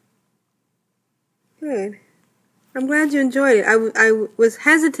 Good. I'm glad you enjoyed it. I was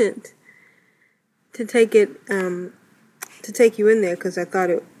hesitant to take you in there because I thought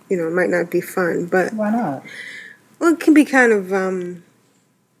it might not be fun. But why not? Well, it can be kind of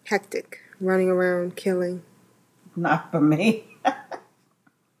hectic, running around killing. Not for me.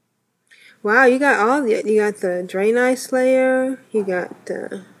 Wow, you got the Draenei Slayer, you got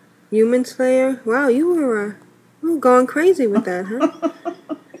Human Slayer. Wow, you were going crazy with that, huh?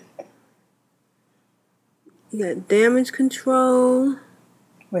 You got Damage Control.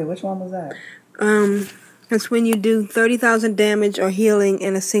 Wait, which one was that? That's when you do 30,000 damage or healing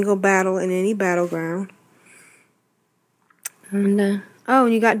in a single battle in any battleground. And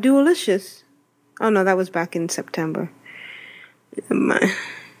and you got Dualicious. Oh no, that was back in September.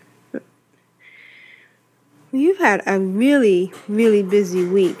 You've had a really, really busy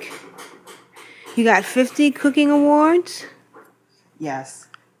week. You got 50 cooking awards? Yes.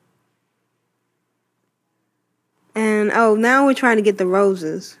 And now we're trying to get the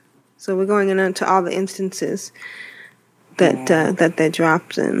roses. So we're going into all the instances that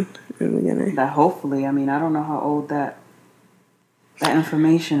drops in. And we're gonna... That hopefully, I don't know how old that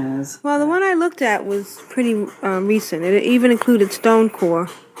information is. Well, the one I looked at was pretty recent. It even included Stonecore.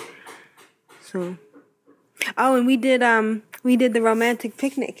 So... Oh, and we did the romantic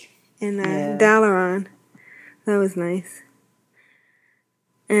picnic in Dalaran. That was nice.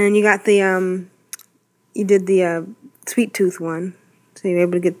 And you got you did the sweet tooth one, so you were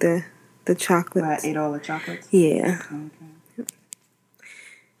able to get the chocolates. I ate all the chocolates. Yeah. Okay.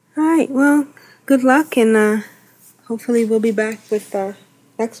 All right. Well, good luck, and hopefully we'll be back with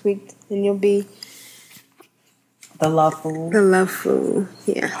next week, and you'll be the love fool. The love fool.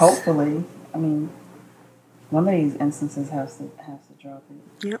 Yeah. Hopefully, one of these instances has to drop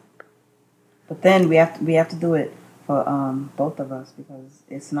it. Yep. But then we have to do it for both of us because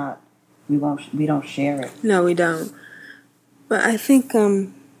it's not we don't share it. No, we don't. But I think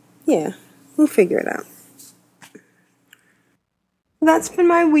we'll figure it out. That's been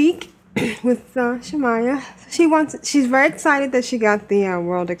my week with Shemaya. She's very excited that she got the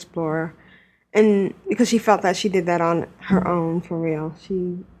World Explorer, and because she felt that she did that on her own for real.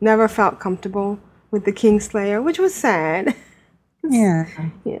 She never felt comfortable with the Kingslayer, which was sad. Yeah.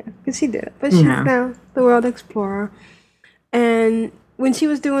 Yeah, because she did it. But she's now the world explorer. And when she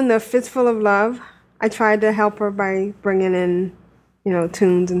was doing the Fistful of Love, I tried to help her by bringing in,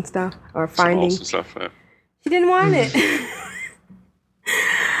 tunes and stuff or finding. Symbols and stuff. Yeah. She didn't want it.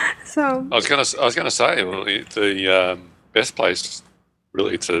 So I was gonna say, well, the best place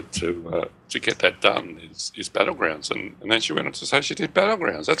really to get that done is Battlegrounds, and then she went on to say she did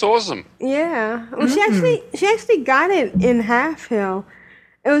Battlegrounds. That's awesome. yeah, well, she actually got it in Half Hill.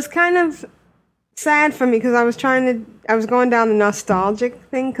 It was kind of sad for me because I was going down the nostalgic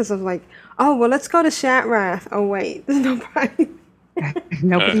thing because I was like, oh well, let's go to Shatrath. Oh wait, there's nobody.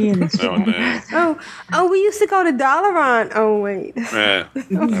 Nobody in it. No one there. Oh, we used to go to Dalaran. Oh wait. Yeah,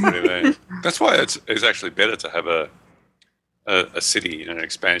 nobody there. That's why it's actually better to have a city and an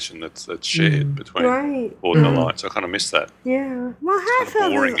expansion that's shared between Board and Alliance. I kind of miss that. Yeah. Well, Half Kind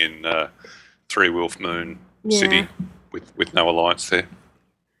of Hill boring in Three Wolf Moon City with no alliance there.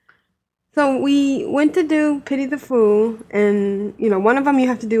 So we went to do Pity the Fool, and one of them you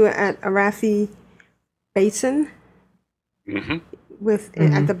have to do it at Arathi Basin. Mm-hmm.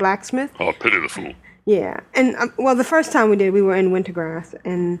 At the blacksmith. Oh, Pity the Fool. Yeah, and the first time we were in Wintergrass,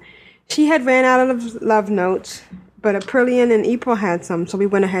 and she had ran out of love notes, but Aprillian and April had some, so we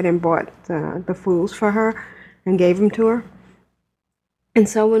went ahead and bought the Fools for her and gave them to her. And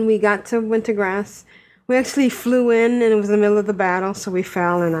so when we got to Wintergrass, we actually flew in, and it was in the middle of the battle, so we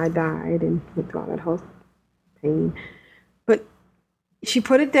fell, and I died, and with all that whole pain. But she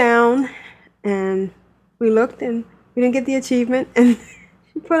put it down, and we looked, and we didn't get the achievement, and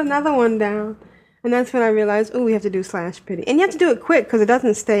she put another one down. And that's when I realized, we have to do /pity. And you have to do it quick because it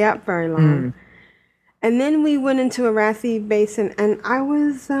doesn't stay up very long. And then we went into Arathi Basin, and I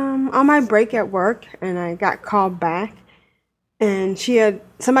was on my break at work, and I got called back. And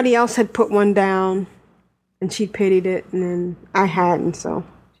somebody else had put one down, and she pitied it, and then I hadn't, so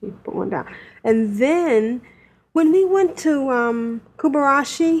she put one down. And then when we went to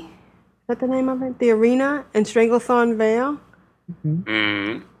Kubarashi, is that the name of it? The arena in Stranglethorn Vale.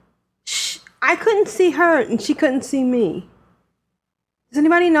 Mm-hmm. I couldn't see her, and she couldn't see me. Does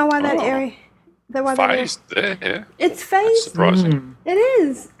anybody know why that area? Phased there, yeah. It's phased. That's surprising. It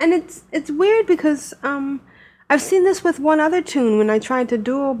is, and it's weird because I've seen this with one other tune when I tried to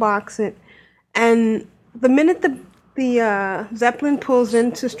dual box it, and the minute the Zeppelin pulls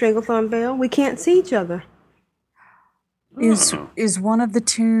into Stranglethorn Vale, we can't see each other. Is one of the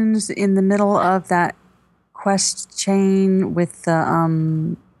tunes in the middle of that quest chain with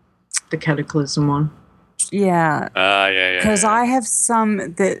the Cataclysm one? Yeah. Yeah. Because I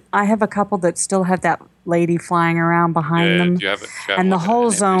have a couple that still have that lady flying around behind them, do you have and the like whole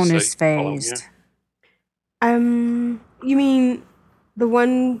an zone NPC is following you? phased. You mean the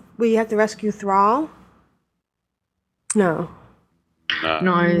one where you have to rescue Thrall? No.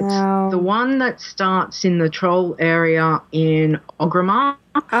 No, it's the one that starts in the troll area in Ogrimmar.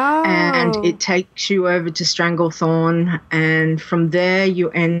 Oh. And it takes you over to Stranglethorn, and from there you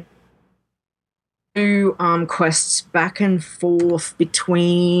end do quests back and forth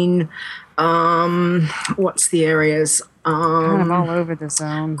between what's the areas? Kind of all over the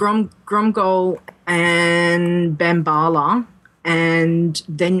zone. Gromgol and Bambala, and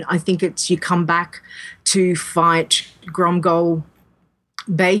then I think it's you come back to fight Gromgol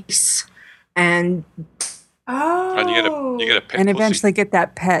base, and And you get a pet and pussy. eventually get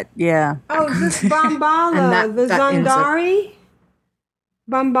that pet. Yeah. Oh, is this Bambala, the Zandari?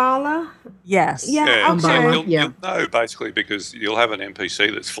 Bambala? Yes. Yeah, okay. You'll know basically because you'll have an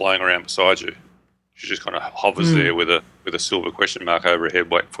NPC that's flying around beside you. She just kind of hovers there with a silver question mark over her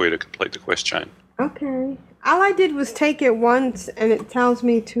head, waiting for you to complete the quest chain. Okay. All I did was take it once, and it tells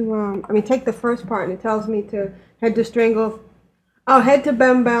me to, take the first part, and it tells me to head to head to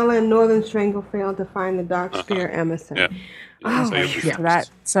Bambala and Northern Stranglefell to find the Darkspear emissary. Yeah.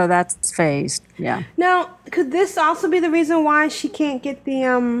 So that's phased. Yeah. Now, could this also be the reason why she can't get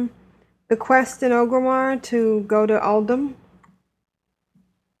the quest in Ogrimmar to go to Uldum?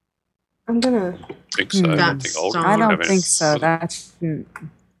 I'm gonna. I think so. I don't think so.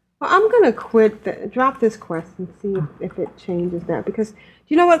 Well, I'm gonna drop this quest and see if it changes that. Because do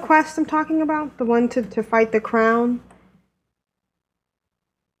you know what quest I'm talking about? The one to fight the crown.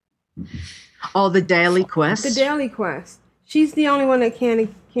 Oh, the daily quest. The daily quest. She's the only one that can't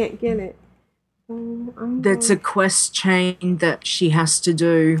get it. That's a quest chain that she has to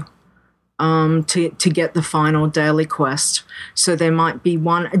do to get the final daily quest. So there might be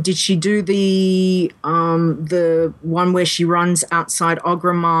one. Did she do the one where she runs outside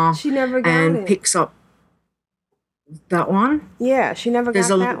Ogrimmar? She never got and it. Picks up that one? Yeah, she never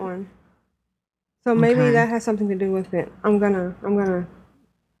got that one. So maybe Okay. that has something to do with it. I'm gonna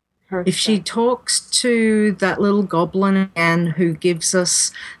If she talks to that little goblin again who gives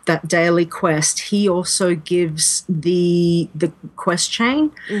us that daily quest, he also gives the quest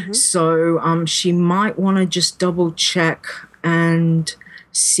chain. So she might want to just double check and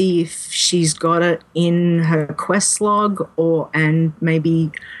see if she's got it in her quest log, and maybe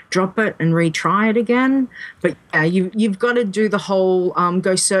drop it and retry it again. But yeah, you've got to do the whole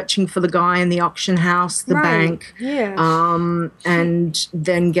go searching for the guy in the auction house, the bank, and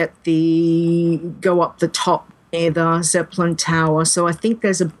then go up the top near the Zeppelin Tower. So I think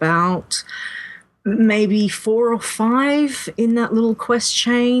there's about maybe 4 or 5 in that little quest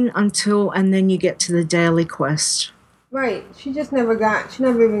chain and then you get to the daily quest. Right. She never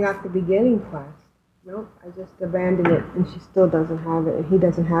even got the beginning quest. Nope. I just abandoned it, and she still doesn't have it, and he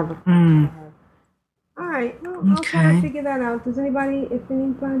doesn't have it. All right. Well, I'll try to figure that out. If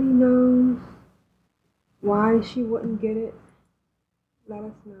anybody knows why she wouldn't get it, let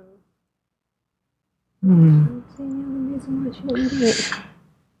us know. I don't see any other reason why she wouldn't get it.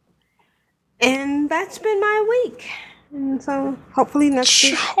 And that's been my week. And so hopefully next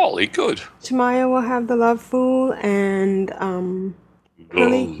week, Jolly good. Shemaya will have the love fool, and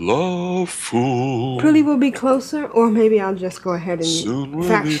The love fool. Prilly will be closer, or maybe I'll just go ahead and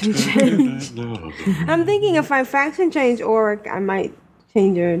faction change. I'm thinking if I faction change Auric, I might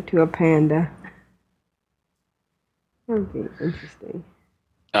change her to a panda. That would be interesting.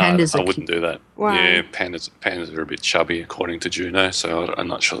 I wouldn't do that. Why? Yeah, pandas are a bit chubby according to Juno, so I'm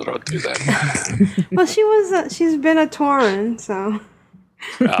not sure that I'd do that. Well, she's been a Tauran, so.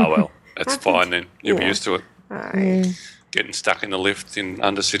 Well, that's fine then. You'll be used to it. All right. Getting stuck in the lift in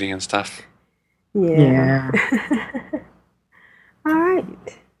Undercity and stuff. Yeah. All right.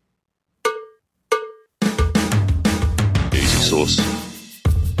 Easy sauce.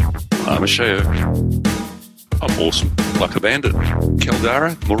 I'm a Sheo. I'm awesome. Like a Bandit,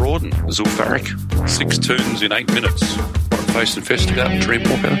 Keldara, Maraudon, Zul'Farrak, 6 tunes in 8 minutes. Whiteface Investigator,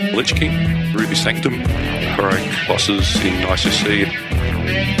 Dreamwalker, Lich King, Ruby Sanctum, Heroic Bosses in ICC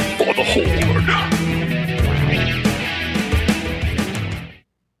for the Horde.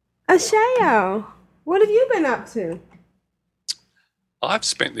 Asheo, what have you been up to? I've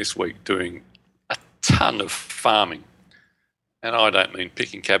spent this week doing a ton of farming. And I don't mean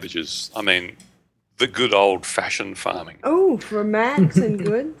picking cabbages. I mean the good old-fashioned farming. Oh, for Max and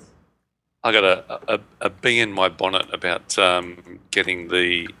goods? I got a bee in my bonnet about getting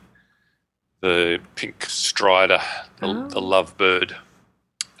the pink strider, the lovebird,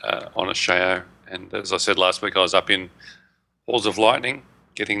 on a Sheo. And as I said last week, I was up in Halls of Lightning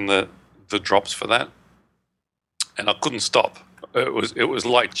getting the drops for that, and I couldn't stop. It was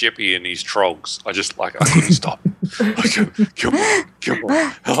like Jeppy and his trogs. I couldn't stop. Come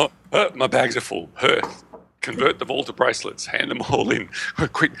on. My bags are full. Convert them all to bracelets. Hand them all in.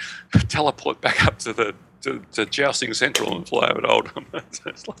 Quick, teleport back up to Jousting Central and fly over to Oldham.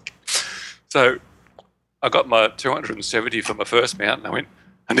 So I got my 270 for my first mount, and I went,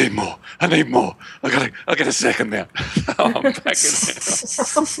 I need more. I got a second mount. I'm back in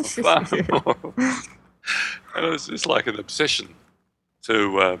there. And it was just like an obsession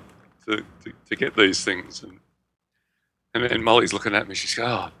to get these things. And then Molly's looking at me. She goes,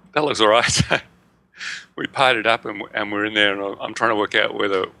 "Oh, that looks all right." We paid it up, and we're in there, and I'm trying to work out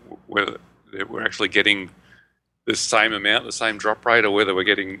whether we're actually getting the same amount, the same drop rate, or whether we're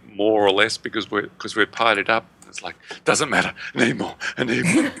getting more or less because we're paid it up. It's like, doesn't matter. I need more.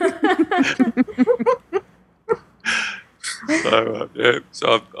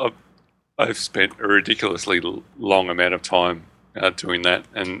 So I've spent a ridiculously long amount of time doing that,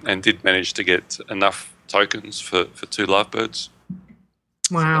 and did manage to get enough tokens for 2 lovebirds.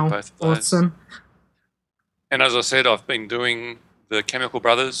 Wow, both of those. awesome. And as I said, I've been doing the Chemical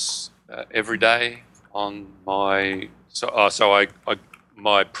Brothers every day on my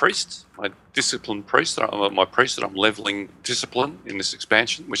my priest, my discipline priest, my priest that I'm leveling discipline in this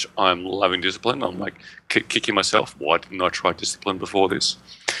expansion, which I'm loving discipline. I'm like kicking myself. Why didn't I try discipline before this?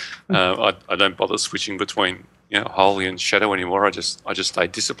 I don't bother switching between holy and shadow anymore. I just stay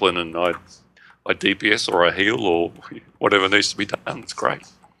discipline, and I DPS or I heal or whatever needs to be done. It's great.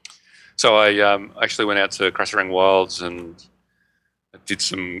 So I actually went out to Krasarang Wilds and did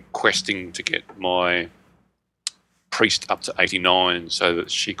some questing to get my priest up to 89 so that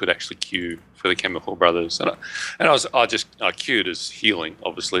she could actually queue for the Chemical Brothers. And I queued as healing,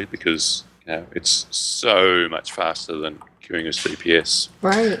 obviously, because it's so much faster than queuing as DPS.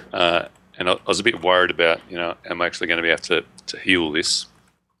 Right. And I was a bit worried about, am I actually going to be able to heal this?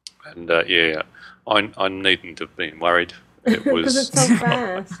 And I needn't have been worried. It Because was. it's so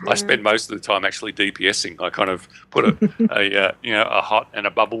fast. I spend most of the time actually DPSing. I kind of put a hot and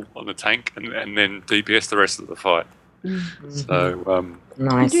a bubble on the tank, and then DPS the rest of the fight. So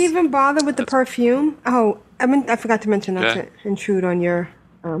Nice. Did you even bother with the perfume? Oh, I forgot to mention not Yeah. to intrude on your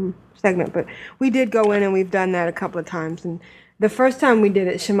segment, but we did go in and we've done that a couple of times. And the first time we did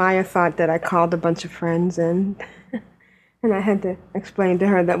it, Shemaya thought that I called a bunch of friends and I had to explain to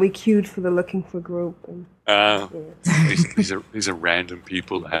her that we queued for the looking for group. And, these are random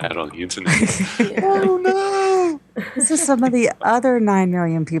people I had on the internet. Oh no! This is some of the other 9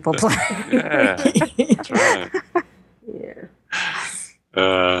 million people playing. Yeah, that's right. Yeah.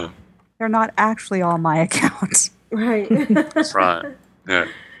 They're not actually all my accounts. Right. That's right. Yeah.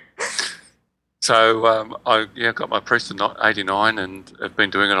 So I got my priest at 89, and I've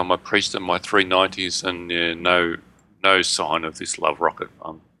been doing it on my priest and my 390s, and no sign of this love rocket.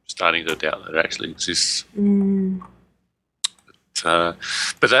 I'm starting to doubt that it actually exists. But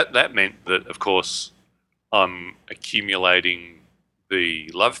that meant that, of course, I'm accumulating the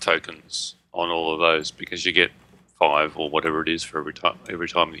love tokens on all of those because you get 5 or whatever it is for every time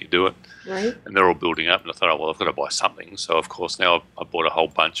that you do it. Right. And they're all building up, and I thought, I've got to buy something. So, of course, now I bought a whole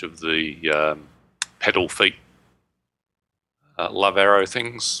bunch of the pedal feet love arrow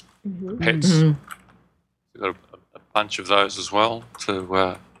things, the pets. We've got a bunch of those as well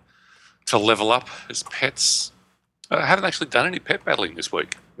to level up as pets. I haven't actually done any pet battling this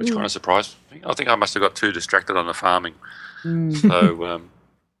week, which kind of surprised me. I think I must have got too distracted on the farming. So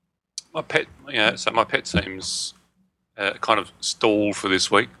my pet seems kind of stalled for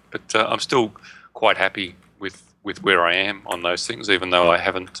this week, but I'm still quite happy with where I am on those things, even though I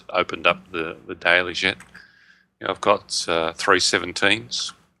haven't opened up the dailies yet. I've got 3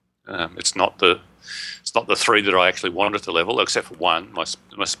 17s. It's not the 3 that I actually wanted to level, except for one. My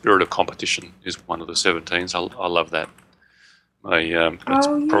spirit of competition is one of the 17s. I love that. It's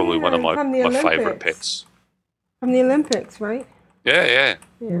probably one of my favourite pets. From the Olympics, right? Yeah.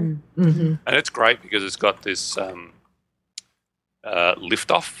 Yeah. And it's great because it's got this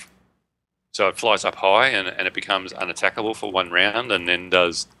lift off. So it flies up high and it becomes unattackable for 1 round and then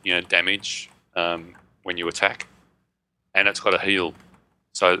does damage when you attack. And it's got a heal.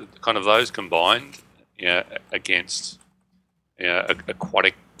 So kind of those combined against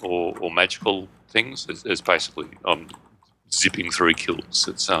aquatic or magical things is basically zipping through kills.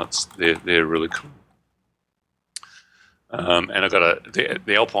 They're really cool. And I've got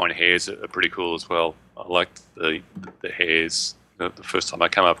the alpine hares are pretty cool as well. I liked the hares. The first time I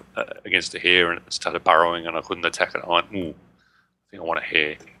came up against a hare and it started burrowing and I couldn't attack it, I went, ooh, I think I want a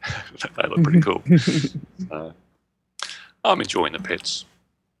hare. They look pretty cool. I'm enjoying the pets.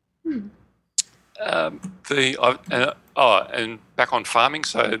 And back on farming.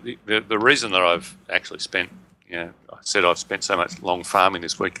 So the reason that I've actually spent, I said I've spent so much long farming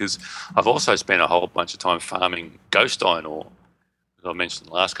this week is I've also spent a whole bunch of time farming ghost iron ore. As I mentioned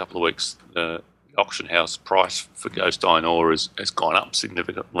the last couple of weeks, the auction house price for ghost iron ore has gone up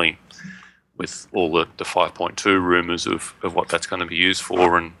significantly with all the 5.2 rumours of what that's going to be used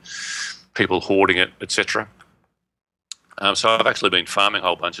for and people hoarding it, etc. So I've actually been farming a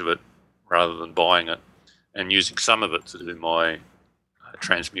whole bunch of it rather than buying it and using some of it to do my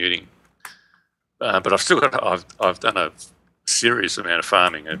transmuting. But I've done a serious amount of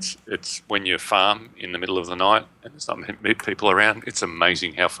farming. It's when you farm in the middle of the night and there's not many people around, it's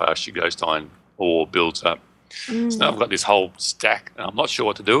amazing how fast your ghost iron ore builds up. So now I've got this whole stack and I'm not sure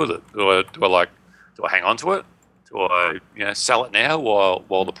what to do with it. Do I hang on to it? Do I sell it now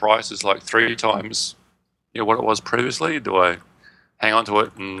while the price is like 3 times what it was previously? Do I hang on to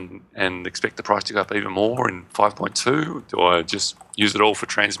it and expect the price to go up even more in 5.2? Do I just use it all for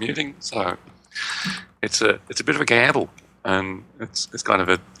transmuting? So it's a bit of a gamble, and it's kind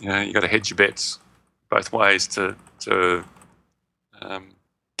of you got to hedge your bets both ways to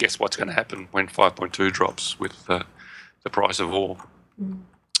guess what's going to happen when 5.2 drops with the price of ore.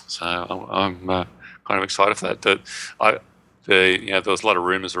 So I'm kind of excited for that. There was a lot of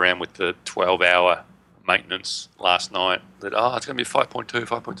rumours around with the 12-hour maintenance last night that it's going to be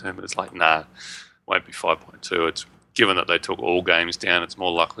 5.2, but it's like it won't be 5.2. It's given that they took all games down, it's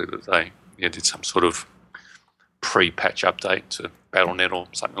more likely that they did some sort of pre-patch update to BattleNet or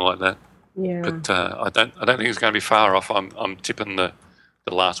something like that. Yeah. But I don't think it's going to be far off. I'm tipping the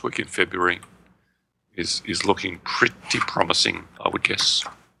last week in February is looking pretty promising, I would guess.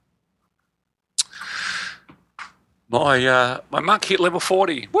 My monk hit level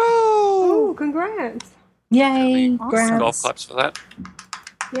 40. Woo! Oh, congrats. Yay. Golf claps for that.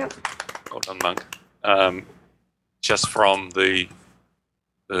 Yep. Well done, monk. Just from the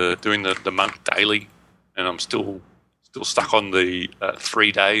doing the monk daily, and I'm still still stuck on the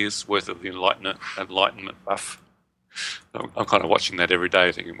 3 days worth of the enlightenment buff. I'm kind of watching that every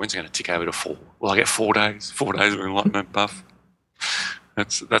day, thinking, when's it going to tick over to 4? Will I get 4 days? 4 days of enlightenment buff?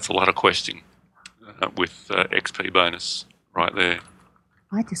 That's a lot of questing with XP bonus right there.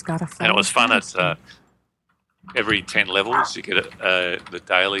 I just got a phone. And it was fun at every 10 levels, you get the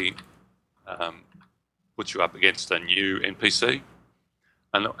daily puts you up against a new NPC.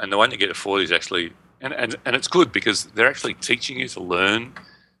 And the one you get at 40 is actually, and it's good because they're actually teaching you to learn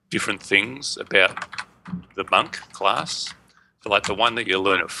different things about the monk class. So like the one that you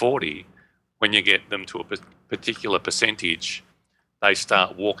learn at 40, when you get them to a particular percentage, they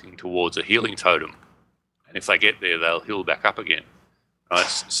start walking towards a healing totem. And if they get there, they'll heal back up again. Right?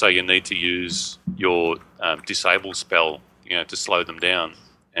 So you need to use your disable spell, to slow them down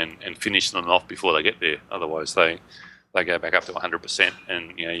and finish them off before they get there. Otherwise, they go back up to 100%,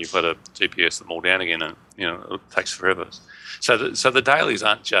 and you've got to DPS them all down again, and it takes forever. So the dailies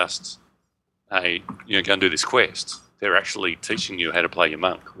aren't just go and do this quest. They're actually teaching you how to play your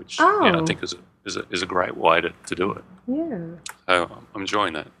monk, which I think is a great way to do it. Yeah. So I'm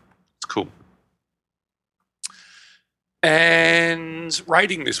enjoying that. It's cool. And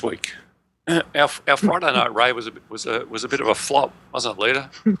raiding this week. Our Friday night raid was a bit of a flop, wasn't it, Lita?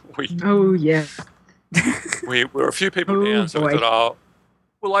 Oh yeah. We were a few people down, so we thought,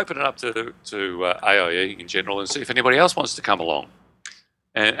 we'll open it up to AIE in general and see if anybody else wants to come along.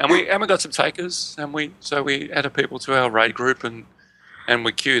 And we got some takers, and so we added people to our raid group, and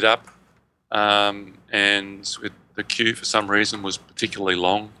we queued up, and the queue for some reason was particularly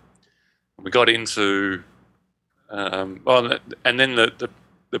long. We got into, and then the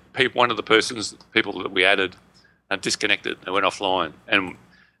people, one of the people that we added, disconnected. They went offline, and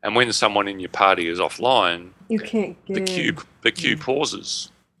when someone in your party is offline, you can't get the queue pauses.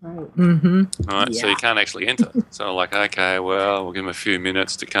 Right. Mm-hmm. Right, yeah. So you can't actually enter. So like, okay, well, we'll give them a few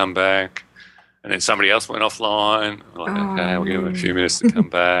minutes to come back, and then somebody else went offline. We're like, okay, we'll give them a few minutes to come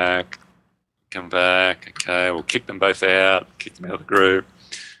back. Okay, we'll kick them both out. Kick them out of the group.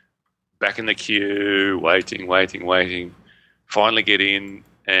 Back in the queue, waiting. Finally get in,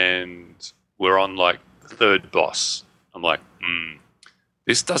 and we're on like the third boss. I'm like,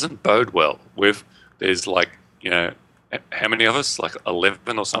 this doesn't bode well. There's like, how many of us? Like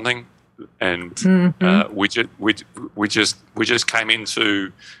 11 or something, and we just came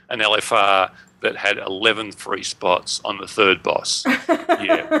into an LFR that had 11 free spots on the third boss.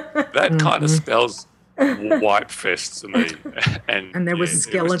 That kind of spells wipe fest to me. And there was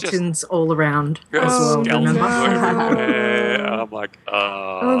skeletons all around as well. Skeletons Remember? everywhere. I'm like,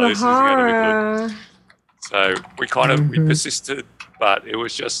 the this is going to horror. be good. So we kind of we persisted, but it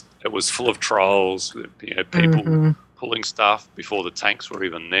was full of trolls. People pulling stuff before the tanks were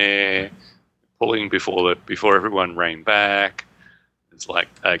even there, pulling before everyone ran back. It's like,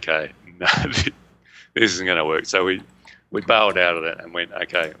 okay, no, this isn't going to work. So we bailed out of it and went,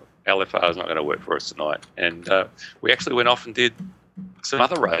 okay, LFR is not going to work for us tonight. And we actually went off and did some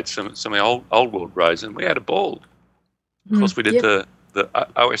other raids, some of the old world raids, and we had a ball. Of course, we did the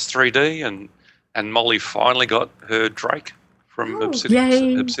OS 3D, and Molly finally got her Drake from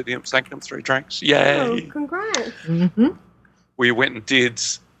Obsidian Sanctum 3 Drakes. Yay! Oh, congrats. Mm-hmm. We went and did,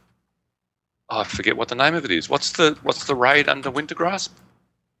 I forget what the name of it is. What's the raid under Wintergrasp?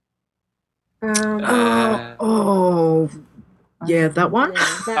 Yeah, that one.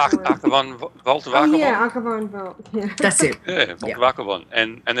 Archivon Vault of Archivon? Yeah, Archivon Vault. Yeah. That's it. Yeah, Vault of Archivon.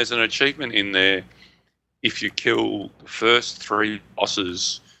 And there's an achievement in there if you kill the first 3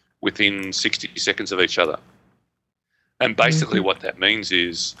 bosses within 60 seconds of each other. And basically what that means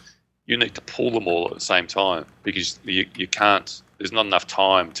is you need to pull them all at the same time, because you can't, there's not enough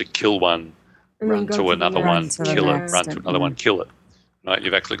time to kill one, run to another one, kill it, run to another one, kill it. Right?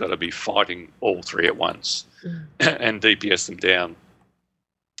 You've actually got to be fighting all 3 at once and DPS them down.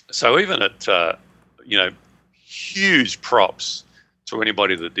 So even at, huge props to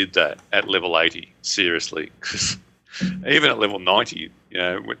anybody that did that at level 80, seriously, because even at level 90,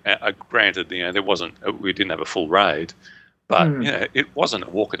 granted, we didn't have a full raid, but it wasn't a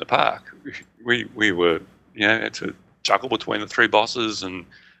walk in the park. We were, had to juggle between the 3 bosses, and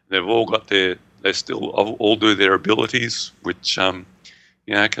they've all got they still all do their abilities, which can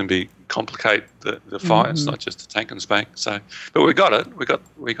complicate the fight. It's not just a tank and spank. So, but we got it.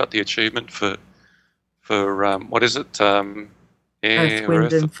 We got the achievement for what is it? Earth,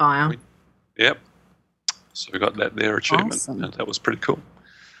 Wind, and Fire. Yep. So we got their achievement, Awesome. and that was pretty cool.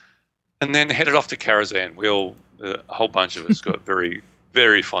 And then headed off to Karazhan. A whole bunch of us got very,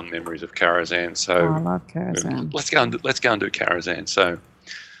 very fond memories of Karazhan. So I love Karazhan. let's go and do Karazhan. So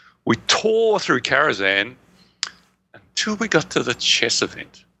we tore through Karazhan, and till we got to the chess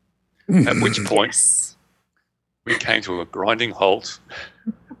event, at which point we came to a grinding halt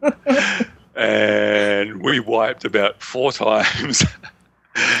and we wiped about 4 times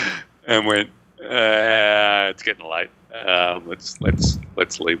and went, it's getting late.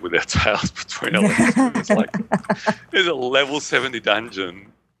 Let's leave with our tails between our legs. It's like there's a level 70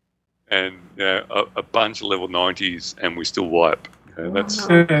 dungeon and a bunch of level 90s, and we still wipe. That's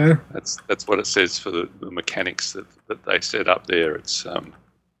what it says for the mechanics that they set up there. It's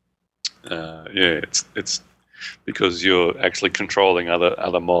it's because you're actually controlling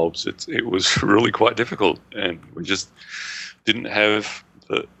other mobs. It was really quite difficult, and we just didn't have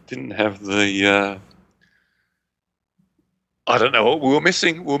the I don't know what we were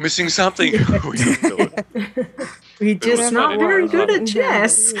missing. We were missing something. We couldn't do it. We're just not very good at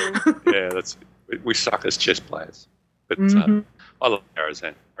chess. We suck as chess players. But I love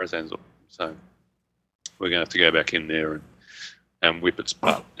Karazhan. Karazhan's awesome. So we're going to have to go back in there and whip its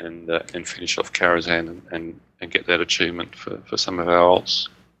butt and finish off Karazhan and get that achievement for some of our alts.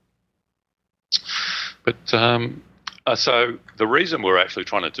 But so the reason we're actually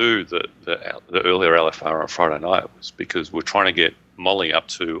trying to do the earlier LFR on Friday night was because we're trying to get Molly up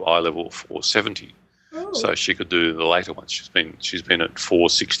to eye level 470, so she could do the later ones. She's been at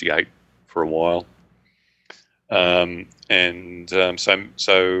 468 for a while,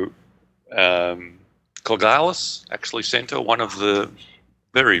 Clogalis actually sent her one of the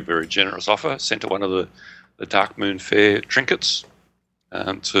very, very generous offer. Sent her one of the Dark Moon Fair trinkets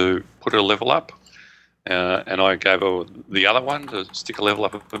to put her level up. And I gave her the other one to stick a level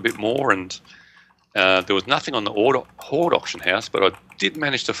up a bit more, and there was nothing on the Horde auction house, but I did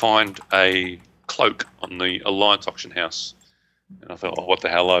manage to find a cloak on the Alliance auction house. And I thought, oh, what the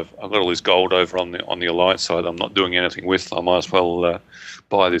hell, I've got all this gold over on the Alliance side I'm not doing anything with. I might as well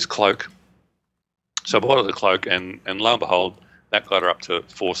buy this cloak. So I bought her the cloak, and lo and behold, that got her up to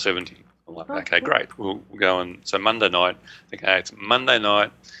 470. I'm like, okay, great. We'll go on. So Monday night, okay, it's Monday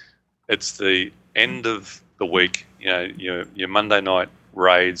night. It's the end of the week. Your Monday night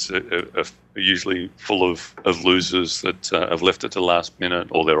raids are usually full of losers that have left it to the last minute,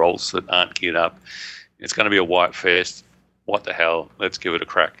 or their alts that aren't geared up. It's going to be a white fest. What the hell? Let's give it a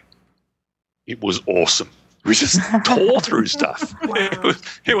crack. It was awesome. We just tore through stuff. Wow.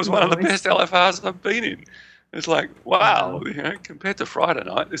 It was one of the best LFRs I've been in. It's like, wow, compared to Friday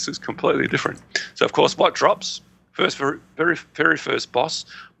night, this is completely different. So, of course, what drops? Very first boss,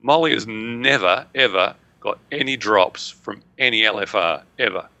 Molly has never, ever got any drops from any LFR,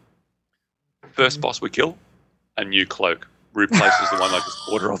 ever. First boss we kill, a new cloak. Replaces the one I just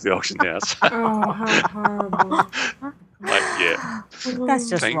bought her off the auction house. Oh, how horrible. That's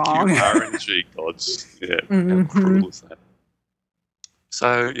just Thank wrong. you, RNG gods. Yeah, how cruel is that?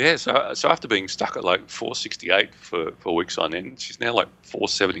 So, so after being stuck at like 468 for weeks on end, she's now like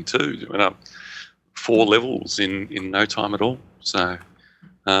 472. She went up 4 levels in no time at all. So,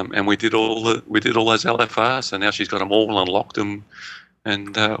 and we did all those LFRs. So now she's got them all unlocked, and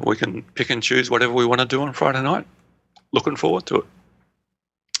we can pick and choose whatever we want to do on Friday night. Looking forward to it.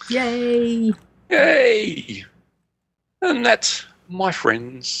 Yay! Yay! And that, my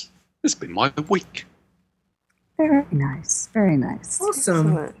friends, has been my week. Very nice. Very nice.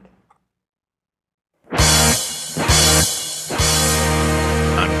 Awesome. Excellent.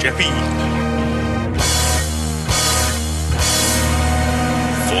 I'm Jeffy.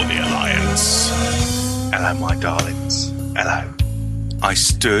 For the Alliance. Hello, my darlings. Hello. I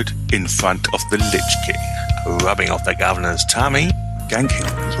stood in front of the Lich King, rubbing off the governor's tummy, ganking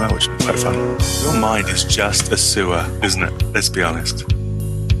as well, which is quite fun. Your mind is just a sewer, isn't it? Let's be honest.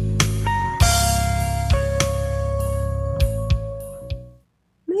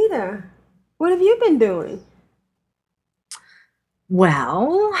 Lita, what have you been doing?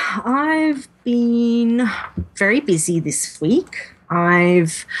 Well, I've been very busy this week.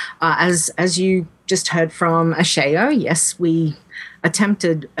 I've, as you just heard from Asheo, yes, we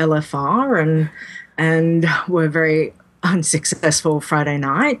attempted LFR and were very unsuccessful Friday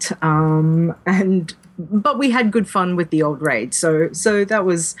night. But we had good fun with the old raid, so that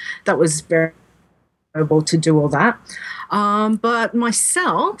was very able to do all that. But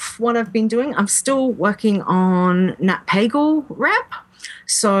myself, what I've been doing, I'm still working on Nat Pagel rep.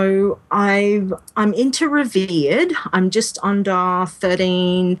 So I'm into Revered. I'm just under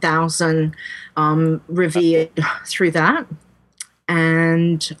 13,000 Revered through that.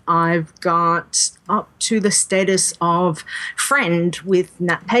 And I've got up to the status of friend with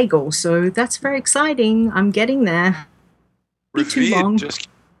Nat Pagel. So that's very exciting. I'm getting there. Be too long. Just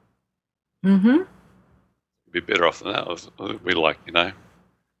be better off than that. We're like,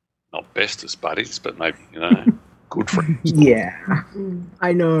 not bestest buddies, but maybe, good friends. Yeah,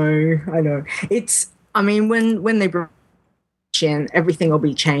 I know. I mean, when they bring in, everything will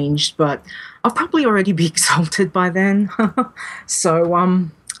be changed, but I'll probably already be exalted by then. So,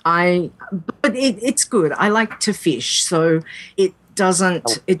 but it's good. I like to fish, so it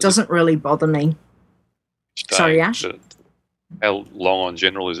doesn't really bother me. Sorry, Ash? How long on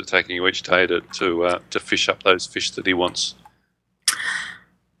general is it taking you each day to fish up those fish that he wants?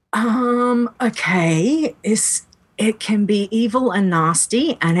 Okay. It can be evil and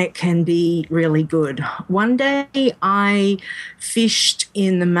nasty, and it can be really good. One day I fished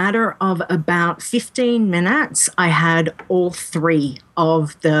in the matter of about 15 minutes. I had all 3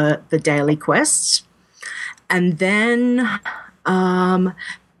 of the daily quests. And then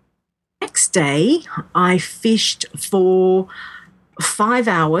next day I fished for 5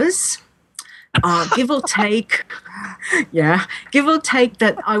 hours. Give or take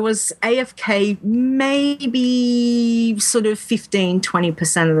that I was AFK maybe sort of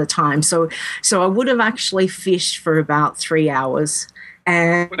 15-20% of the time. So I would have actually fished for about 3 hours.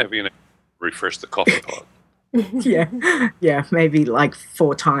 And Whenever you refresh the coffee pot. yeah, maybe like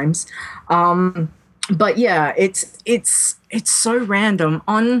 4 times. But yeah, it's so random.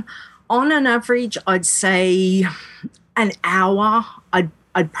 On an average, I'd say an hour,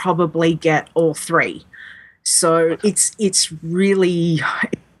 I'd probably get all 3. So it's really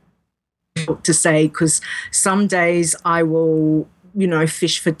difficult to say, because some days I will,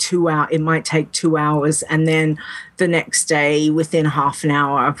 fish for 2 hours. It might take 2 hours, and then the next day within half an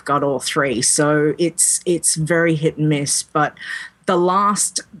hour I've got all 3. So it's very hit and miss. But the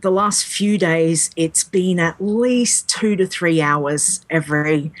last few days it's been at least 2 to 3 hours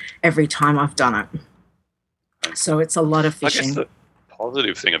every time I've done it. So it's a lot of fishing. I guess the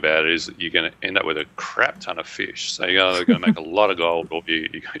positive thing about it is that you're going to end up with a crap ton of fish. So you're going to make a lot of gold, or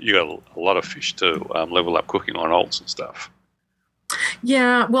you got a lot of fish to level up cooking on alts and stuff.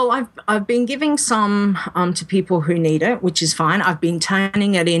 Yeah, well, I've been giving some to people who need it, which is fine. I've been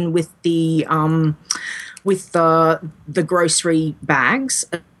turning it in with the grocery bags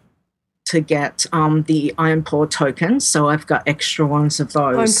to get the Iron Paw tokens. So I've got extra ones of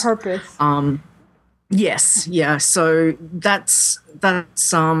those. On purpose. Yes, yeah. So that's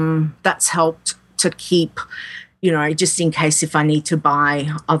helped to keep, just in case if I need to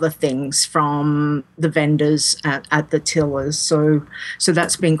buy other things from the vendors at the tillers. So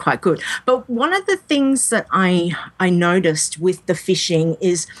that's been quite good. But one of the things that I noticed with the fishing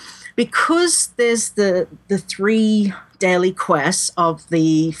is, because there's the 3 daily quests of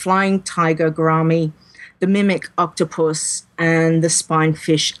the flying tiger gourami, the mimic octopus, and the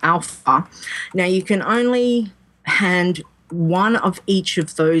spinefish alpha. Now you can only hand one of each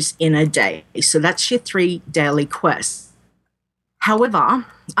of those in a day. So that's your 3 daily quests. However,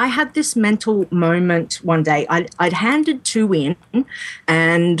 I had this mental moment one day. I'd handed 2 in,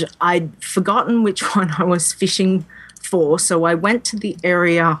 and I'd forgotten which one I was fishing for. So I went to the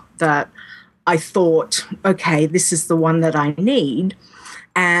area that I thought, okay, this is the one that I need.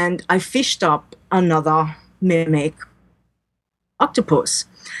 And I fished up another mimic octopus.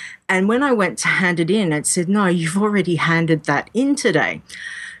 And when I went to hand it in, it said, no, you've already handed that in today.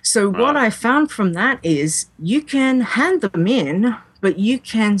 So what I found from that is you can hand them in, but you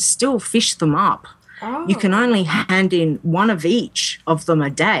can still fish them up. Oh. You can only hand in one of each of them a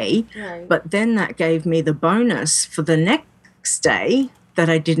day, Right. but then that gave me the bonus for the next day that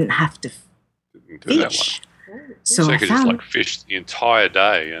I didn't have to fish. So you I could found, just fish the entire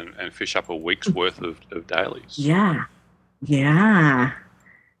day and fish up a week's worth of dailies. Yeah.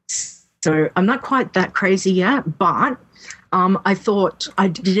 So I'm not quite that crazy yet, but I thought, I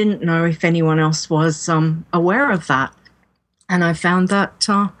didn't know if anyone else was aware of that. And I found that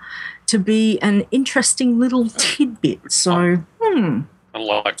to be an interesting little tidbit. So,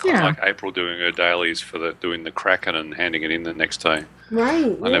 Unlike April doing her dailies for doing the Kraken and handing it in the next day.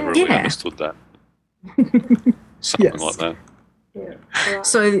 Right. I never really understood that. Something like that. Yeah.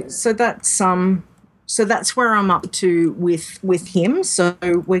 So that's where I'm up to with him. So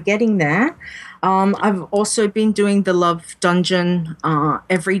we're getting there. I've also been doing the Love Dungeon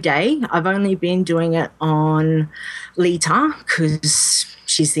every day. I've only been doing it on Lita because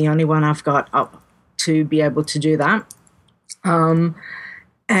she's the only one I've got up to be able to do that.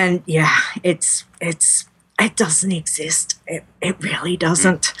 And yeah, it doesn't exist. It really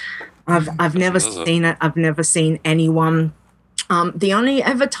doesn't. I've never seen it. I've never seen anyone. The only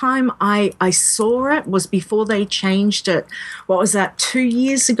ever time I saw it was before they changed it. What was that, 2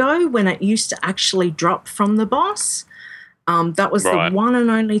 years ago, when it used to actually drop from the boss? That was the one and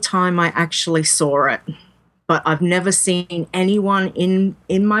only time I actually saw it. But I've never seen anyone in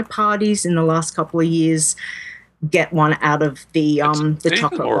my parties in the last couple of years get one out of the even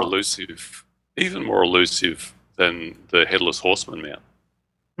chocolate more box. elusive, even more elusive than the headless horseman mount.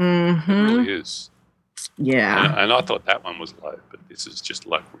 Mm-hmm. It really is. Yeah, and I thought that one was low, but this is just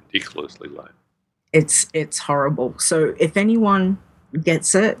like ridiculously low. it's horrible. So if anyone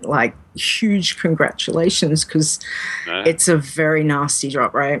gets it, like, huge congratulations, because it's a very nasty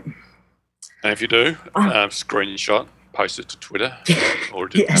drop rate. And if you do, screenshot, post it to Twitter, or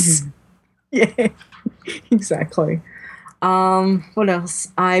it Yes. Yeah, exactly. What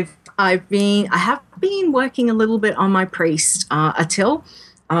else? I have been working a little bit on my priest, Atil.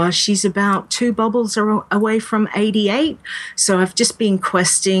 She's about 2 bubbles away from 88. So I've just been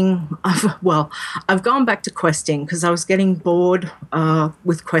questing. I've gone back to questing because I was getting bored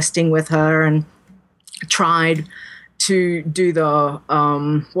with questing with her, and tried to do the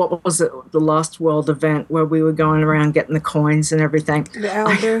what was it, the last world event where we were going around getting the coins and everything. The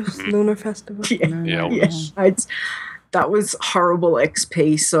Elders Lunar Festival. That was horrible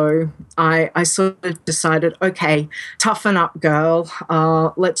XP. So I sort of decided, okay, toughen up, girl.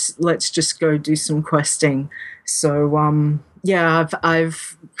 Let's just go do some questing. So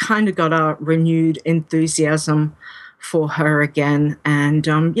I've kind of got a renewed enthusiasm for her again. And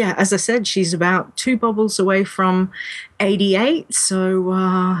as I said, she's about 2 bubbles away from 88. So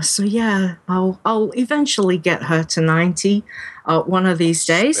I'll eventually get her to 90 one of these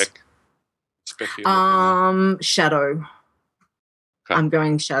days. Shadow. Okay. I'm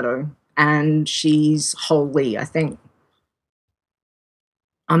going Shadow, and she's holy, I think.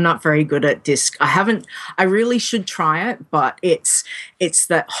 I'm not very good at disc. I really should try it, but it's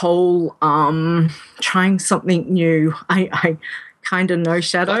that whole trying something new. I kind of know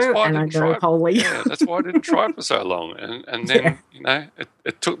Shadow, and I know holy. Yeah, that's why I didn't try it for so long. And then,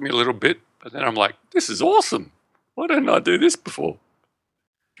 it took me a little bit, but then I'm like, this is awesome. Why didn't I do this before?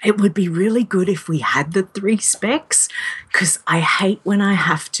 It would be really good if we had the 3 specs, because I hate when I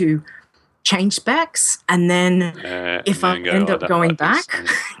have to change specs, and then if I end up going back,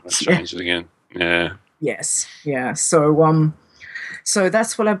 let's change it again. Yeah. Yes. Yeah. So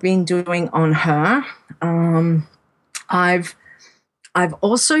that's what I've been doing on her. I've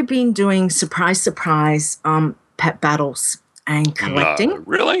also been doing surprise pet battles and collecting. No,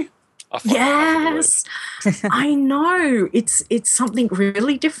 really? Yes, I know. It's something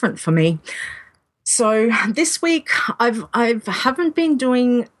really different for me. So this week I haven't been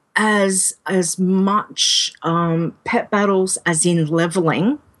doing as much pet battles as in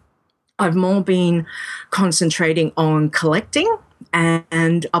leveling. I've more been concentrating on collecting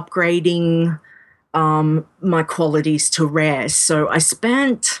and upgrading my qualities to rare. So I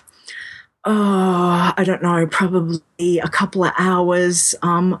spent I don't know, probably a couple of hours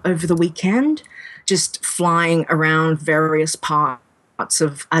over the weekend just flying around various parts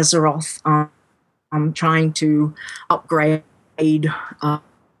of Azeroth, trying to upgrade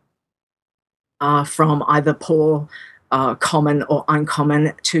from either poor, common or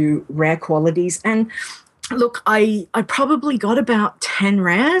uncommon to rare qualities. And look, I probably got about 10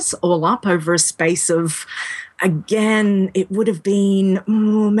 rares all up over a space of, again, it would have been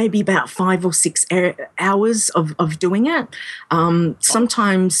maybe about 5 or 6 hours of doing it.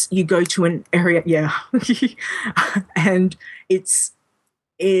 Sometimes you go to an area, and it's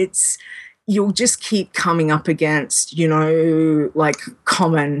you'll just keep coming up against, like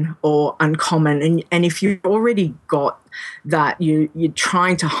common or uncommon. And if you've already got that, you're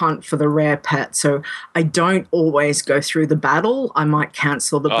trying to hunt for the rare pet. So I don't always go through the battle. I might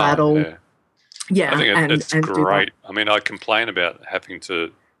cancel the battle. Yeah. Yeah, I think it's great. I mean, I complain about having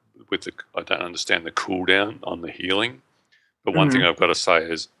to, I don't understand the cooldown on the healing. But one thing I've got to say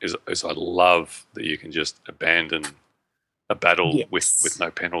is I love that you can just abandon a battle with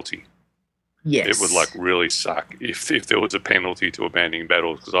no penalty. Yes. It would really suck if there was a penalty to abandoning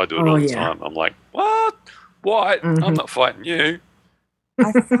battles, because I do it all the time. I'm like, what? What? I'm not fighting you.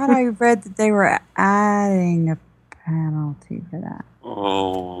 I thought I read that they were adding a penalty for that.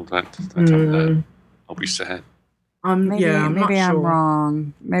 Oh, don't tell me that. I'll be sad. Maybe I'm not sure.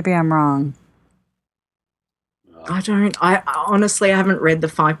 wrong. Maybe I'm wrong. I honestly haven't read the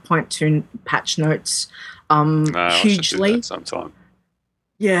 5.2 patch notes hugely. I should do that sometime.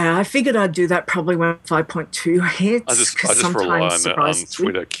 Yeah, I figured I'd do that probably when 5.2 hits. I just rely on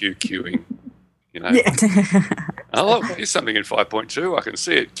Twitter QQing, Yeah. Oh, look, here's something in 5.2. I can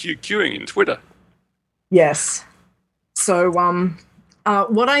see it QQing in Twitter. Yes. So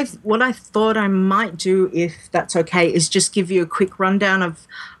what I thought I might do, if that's okay, is just give you a quick rundown of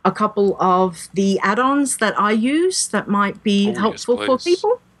a couple of the add-ons that I use that might be helpful for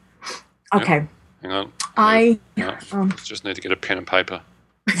people. Okay. Hang on. I just need to get a pen and paper.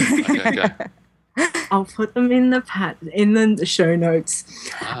 Okay, go. I'll put them in the show notes.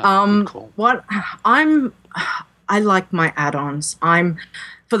 Cool. I like my add-ons.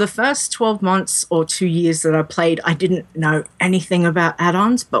 For the first 12 months or 2 years that I played, I didn't know anything about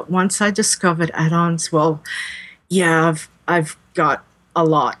add-ons, but once I discovered add-ons, well, yeah, I've got a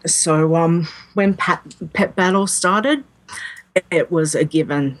lot. So when Pet Battle started, it was a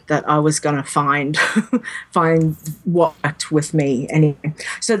given that I was going to find what worked with me. Anyway,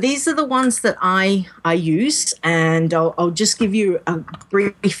 so these are the ones that I use, and I'll just give you a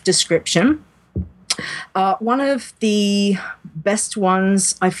brief description. One of the best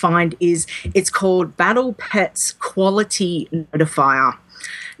ones I find it's called Battle Pets Quality Notifier.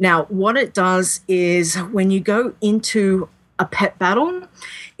 Now, what it does is when you go into a pet battle,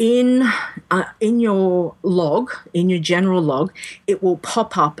 in your log, in your general log, it will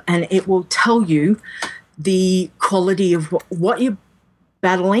pop up and it will tell you the quality of what you're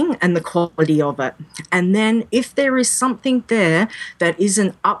battling and the quality of it. And then if there is something there that is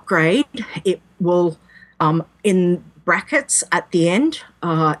an upgrade, it will, in brackets at the end,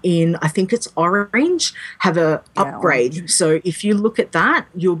 I think it's orange, have a upgrade. Orange. So if you look at that,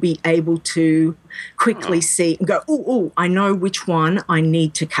 you'll be able to quickly see and go, oh, I know which one I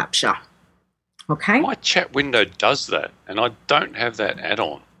need to capture. Okay? My chat window does that, and I don't have that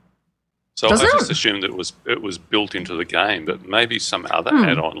add-on. So I just assumed it was built into the game, but maybe some other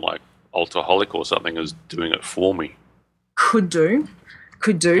add-on like Altaholic or something is doing it for me. Could do.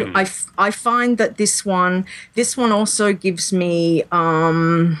 I find that this one also gives me,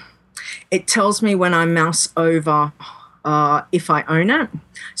 it tells me when I mouse over if I own it.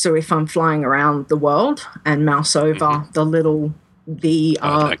 So if I'm flying around the world and mouse over the little,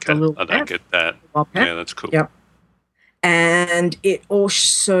 I don't get that. Yeah, that's cool. Yep. And it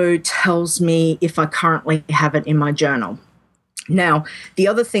also tells me if I currently have it in my journal. Now, the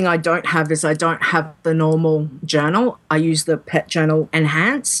other thing I don't have is I don't have the normal journal. I use the Pet Journal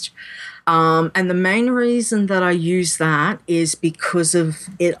Enhanced. And the main reason that I use that is because of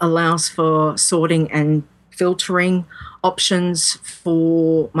it allows for sorting and filtering options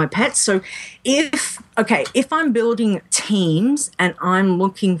for my pets. So if I'm building teams and I'm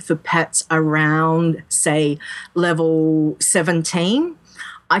looking for pets around, say, level 17,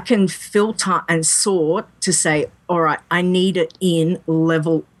 I can filter and sort to say, all right, I need it in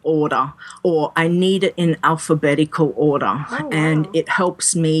level order, or I need it in alphabetical order. Oh, wow. And it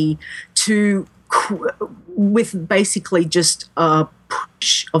helps me to, with basically just a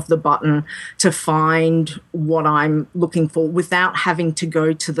push of the button, to find what I'm looking for without having to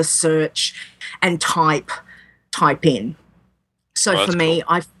go to the search and type in. So for me,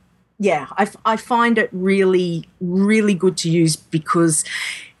 cool. I find it really, really good to use because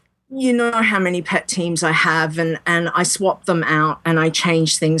you know how many pet teams I have, and I swap them out and I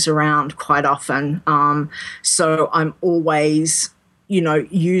change things around quite often. So I'm always,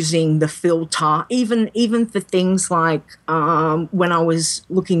 using the filter, even for things like when I was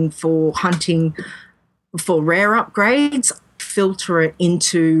looking for hunting for rare upgrades, filter it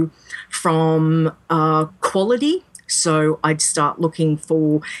from quality. So I'd start looking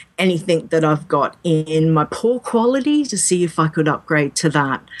for anything that I've got in my poor quality to see if I could upgrade to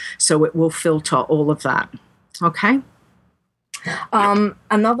that. So it will filter all of that. Okay.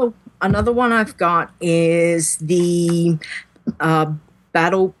 Another one I've got is the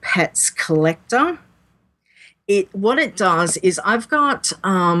Battle Pets Collector. What it does is I've got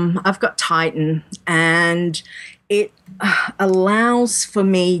Titan, and it allows for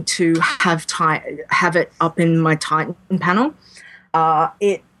me to have it up in my Titan panel.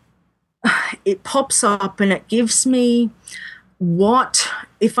 It pops up and it gives me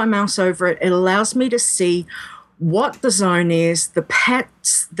if I mouse over it, it allows me to see what the zone is, the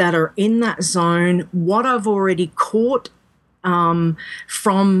pets that are in that zone, what I've already caught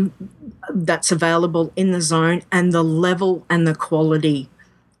from that's available in the zone, and the level and the quality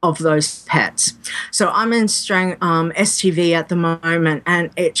of those pets. So I'm in STV at the moment,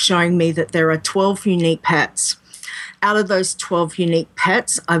 and it's showing me that there are 12 unique pets. Out of those 12 unique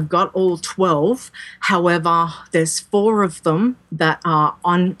pets, I've got all 12. However, there's 4 of them that are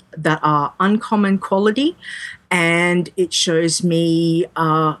uncommon quality, and it shows me,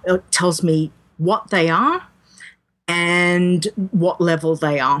 it tells me what they are and what level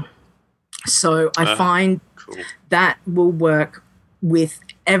they are. So I find that will work with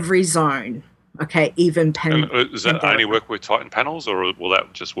every zone. Okay, even pen. Does that only work with Titan panels, or will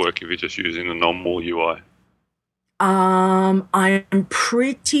that just work if you're just using the normal UI? I'm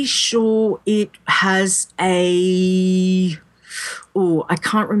pretty sure it has I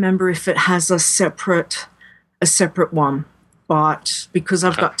can't remember if it has a separate one. but because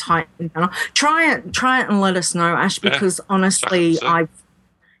I've got Titan panel, try it and let us know, Ash. Because honestly, I've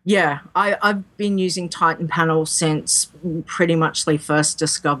been using Titan panel since pretty much they first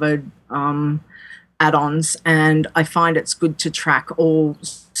discovered add-ons, and I find it's good to track all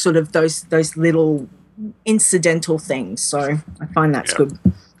sort of those little incidental things. So I find that's good.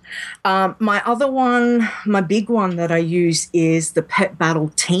 My other one, my big one that I use is the Pet Battle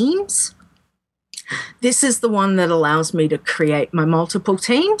Teams. This is the one that allows me to create my multiple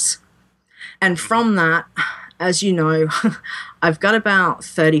teams. And from that, as you know, I've got about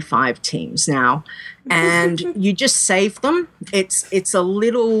 35 teams now, and you just save them. It's a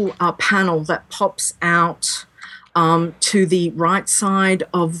little panel that pops out to the right side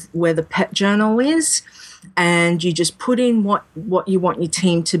of where the pet journal is, and you just put in what you want your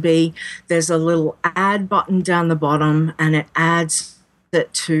team to be. There's a little add button down the bottom, and it adds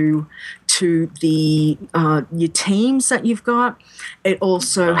it to the your teams that you've got. It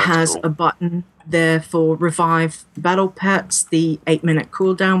also has a button there for revive battle pets, the 8-minute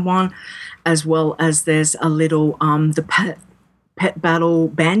cooldown one, as well as there's a little the pet battle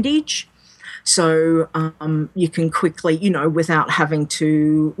bandage. So you can quickly, without having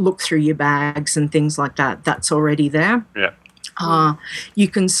to look through your bags and things like that, that's already there. Yeah. You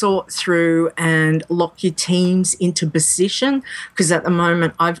can sort through and lock your teams into position, because at the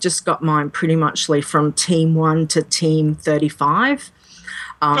moment I've just got mine pretty much from team 1 to team 35.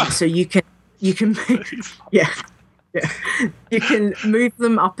 So you can you can move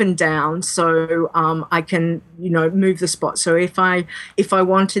them up and down. So I can move the spot. So if I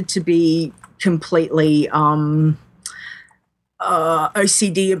wanted to be completely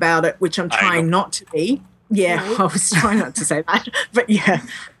OCD about it, which I'm trying not to be. Yeah, I was trying not to say that, but yeah,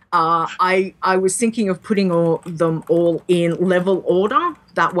 I was thinking of putting them all in level order.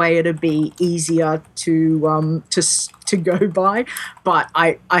 That way, it'd be easier to go by. But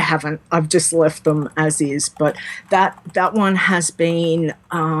I haven't. I've just left them as is. But that one has been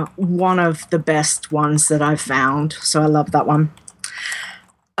one of the best ones that I've found. So I love that one.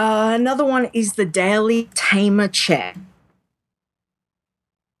 Another one is the Daily Tamer Check.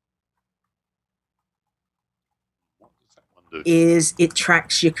 Is it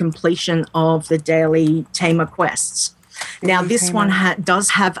tracks your completion of the daily tamer quests. Now this one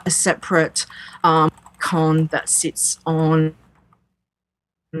does have a separate icon that sits on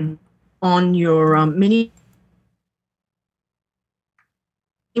your mini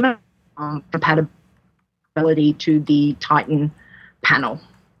compatibility to the Titan panel.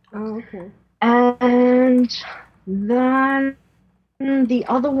 Oh, okay. And then the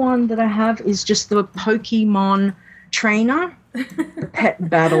other one that I have is just the Pokemon Trainer. The Pet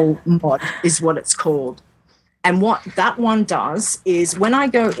Battle mod is what it's called. And what that one does is when I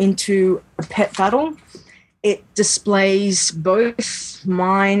go into a pet battle, it displays both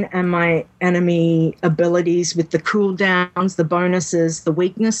mine and my enemy abilities with the cooldowns, the bonuses, the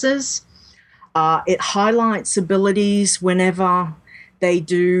weaknesses. It highlights abilities whenever they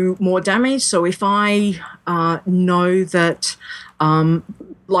do more damage. So if I know that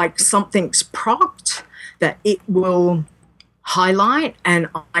something's procced, that it will highlight and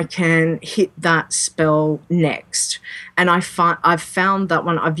I can hit that spell next. And I've found that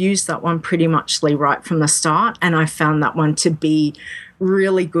one, I've used that one pretty much right from the start, and I found that one to be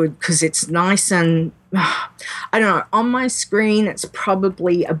really good because it's nice and, I don't know, on my screen it's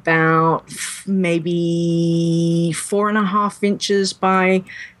probably about maybe 4.5 inches by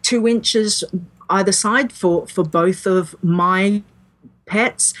 2 inches either side for both of my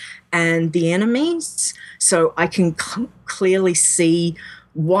pets and the enemies, so I can clearly see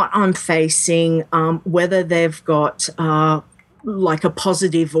what I'm facing, whether they've got a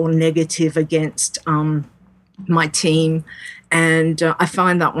positive or negative against my team, and I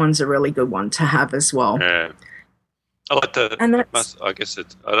find that one's a really good one to have as well. Yeah, I like the. I guess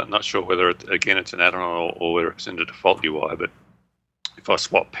I'm not sure whether it's an add-on or whether it's in the default UI, but if I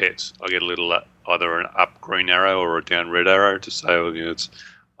swap pets, I get a little either an up green arrow or a down red arrow to say,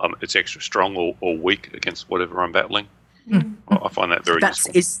 it's extra strong or weak against whatever I'm battling. Mm. I find that very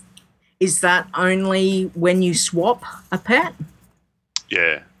useful. Is that only when you swap a pet?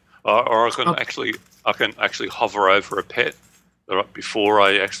 Yeah, or I can actually hover over a pet before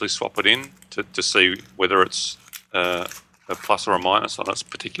I actually swap it in to see whether it's a plus or a minus on its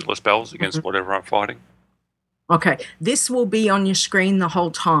particular spells against whatever I'm fighting. Okay, this will be on your screen the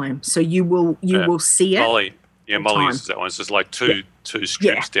whole time, so you will see it. Molly uses that one. It's just like two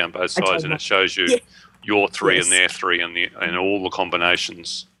strips down both sides, and it shows you your 3 and their 3 and all the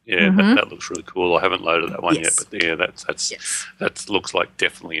combinations. Yeah, that looks really cool. I haven't loaded that one yet, but yeah, that looks like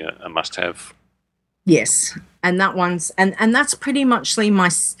definitely a must-have. Yes, and that one's and that's pretty much my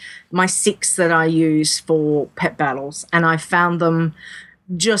 6 that I use for pet battles, and I found them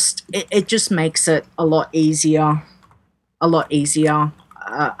it just makes it a lot easier.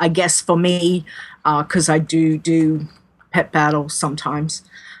 I guess for me, because I do pet battles sometimes.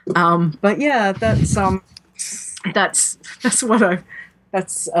 But yeah, that's what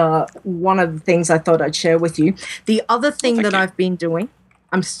that's one of the things I thought I'd share with you. The other thing that I've been doing,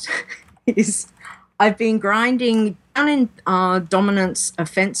 is I've been grinding down in Dominance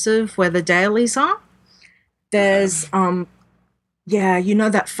Offensive where the dailies are. There's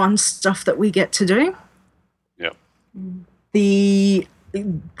that fun stuff that we get to do. Yep. The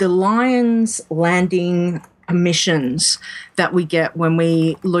Lions Landing missions that we get when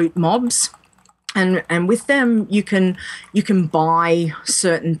we loot mobs, and with them you can buy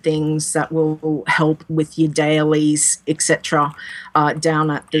certain things that will help with your dailies, etc.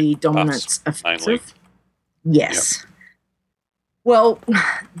 Down at the Dominance Offensive. Yes. Yep. Well,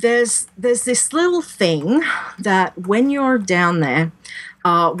 there's this little thing that when you're down there,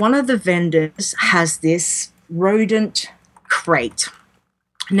 one of the vendors has this rodent crate.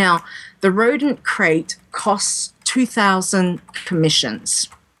 Now, the rodent crate costs 2,000 commissions.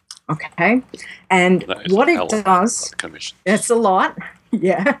 Okay, and what it does, it's a lot.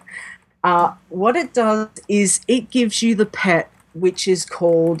 Yeah. What it does is it gives you the pet, which is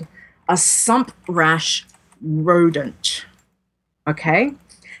called a sump rash rodent. Okay.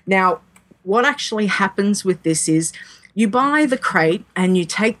 Now, what actually happens with this is you buy the crate and you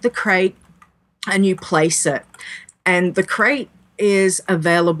take the crate and you place it. And the crate is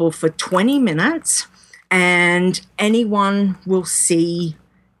available for 20 minutes and anyone will see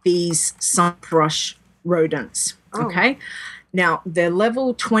these sump rush rodents. Okay. Now, they're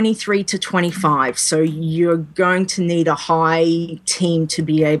level 23 to 25, so you're going to need a high team to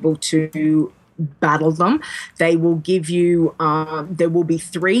be able to battle them. They will give you, there will be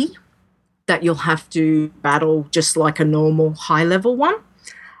 3 that you'll have to battle just like a normal high-level one.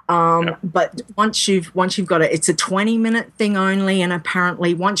 But once you've got it, it's a 20-minute thing only, and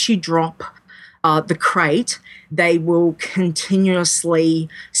apparently once you drop the crate, they will continuously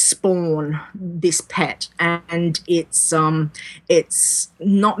spawn this pet, and it's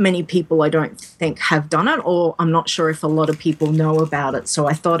not many people, I don't think, have done it, or I'm not sure if a lot of people know about it. So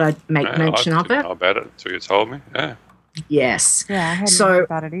I thought I'd make mention of it. I didn't know about it until you told me. Yeah. Yes. Yeah, I hadn't heard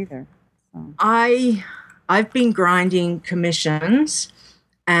about it either. So. I've been grinding commissions,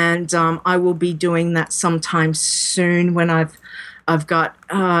 and I will be doing that sometime soon when I've got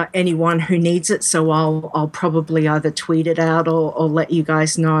anyone who needs it, so I'll probably either tweet it out or let you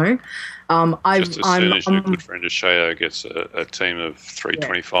guys know. Just as soon as your good friend Asheo gets a team of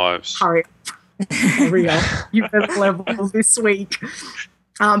 325s. Hurry up. You better level this week.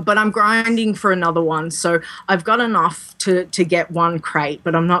 But I'm grinding for another one, so I've got enough to get one crate,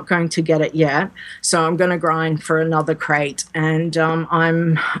 but I'm not going to get it yet. So I'm going to grind for another crate, and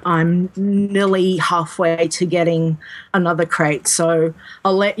I'm nearly halfway to getting another crate. So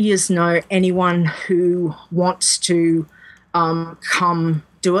I'll let you know, anyone who wants to come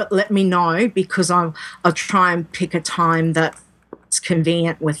do it, let me know, because I'll try and pick a time that's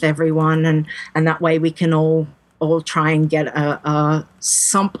convenient with everyone, and that way we can all try and get a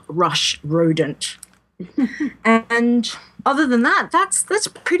sump rush rodent. And other than that, that's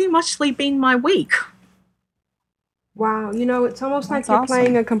pretty much been my week. Wow, it's almost like you're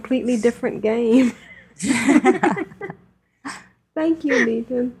playing a completely different game. Thank you,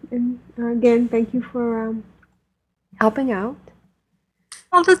 Nathan. And again, thank you for helping out.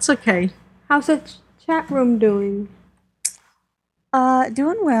 Oh, that's okay. How's the chat room doing?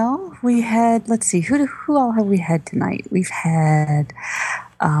 Doing well. We had, let's see, who all have we had tonight? We've had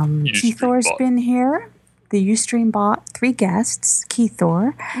Keithor's been here, the Ustream bot, 3 guests,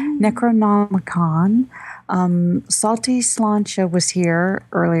 Keithor, Necronomicon, Salty Slancha was here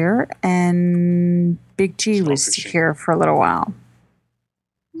earlier, and Big G was here for a little while.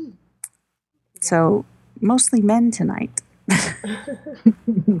 So, mostly men tonight.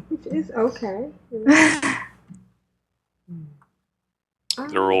 Which is okay.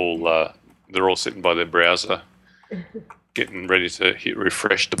 They're all sitting by their browser, getting ready to hit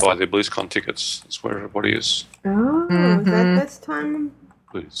refresh to buy their BlizzCon tickets. That's where everybody is. Oh, that's time.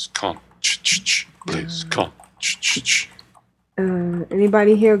 BlizzCon, BlizzCon.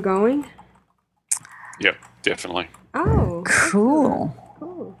 Anybody here going? Yep, definitely. Oh, cool.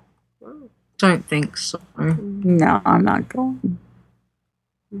 Cool. Wow. Don't think so. No, I'm not going.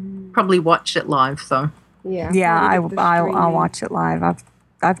 Probably watch it live though. Yeah, I'll watch it live.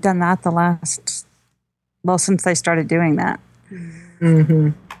 I've done that since they started doing that. Mm-hmm.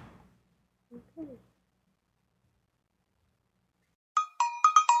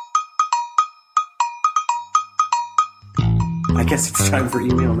 guess it's time for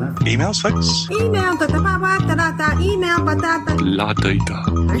email now. Emails, folks? Email, email, La data.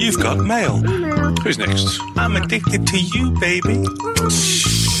 You've got mail. Email. Who's next? I'm addicted to you, baby.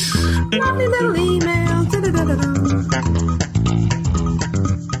 Lovely little email.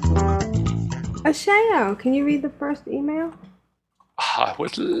 Asheo, can you read the first email? I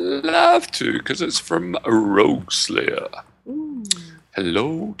would love to, because it's from Rogue Slayer.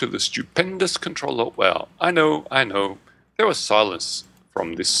 Hello to the stupendous controller. Well, I know. There was silence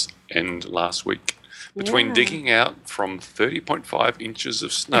from this end last week. Between digging out from 30.5 inches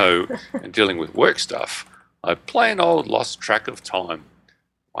of snow and dealing with work stuff, I plain old lost track of time.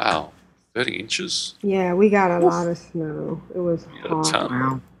 Wow, 30 inches? Yeah, we got a lot of snow. It was hot.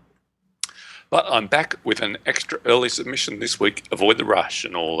 Wow. But I'm back with an extra early submission this week. Avoid the rush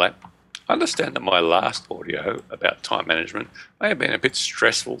and all that. I understand that my last audio about time management may have been a bit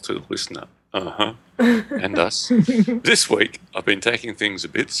stressful to the listener. And us. This week, I've been taking things a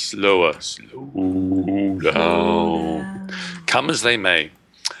bit slower. Slow down. Come as they may.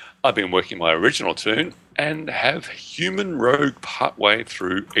 I've been working my original tune and have Human Rogue partway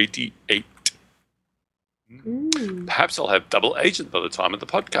through 88. Perhaps I'll have Double Agent by the time of the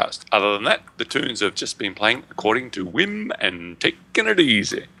podcast. Other than that, the tunes have just been playing according to whim and taking it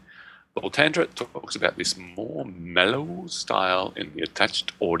easy. Voltandra talks about this more mellow style in the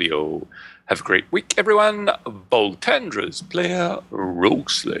attached audio. Have a great week, everyone. Voltandra's player, Rogue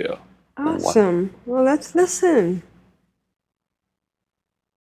Slayer. Awesome. Well, let's listen.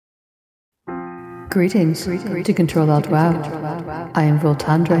 Greetings to Control Alt WoW. I am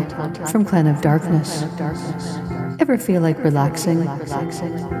Voltandra from Clan of Darkness. Ever feel like relaxing? Have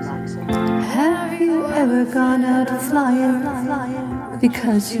you ever gone out flying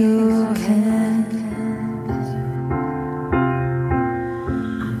because you can?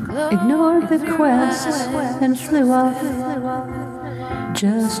 Ignored the quest and flew off,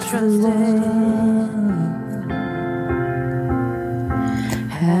 just flew off.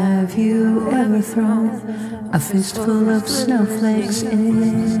 Have you ever thrown a fistful of snowflakes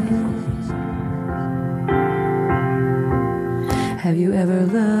in? Have you ever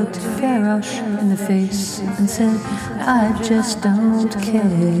looked Farosh in the face and said, I just don't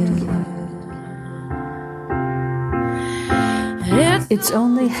care? It's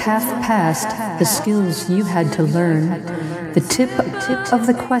only half past the skills you had to learn, the tip of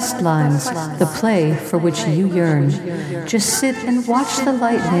the quest lines, the play for which you yearn. Just sit and watch the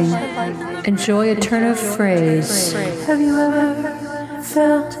lightning, enjoy a turn of phrase. Have you ever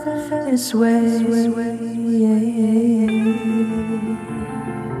felt this way?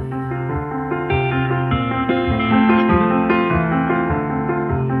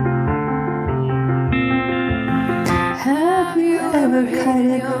 Have you ever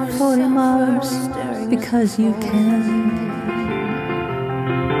kited 40 miles because you can?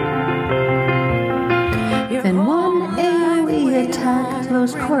 Then one AoE attack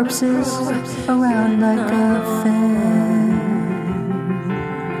blows corpses around like a fan.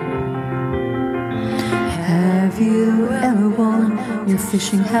 Have you ever worn your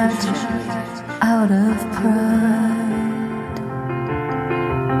fishing hat out of pride?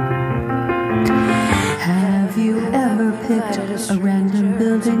 Have you ever picked a random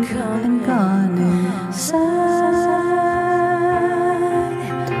building and gone inside?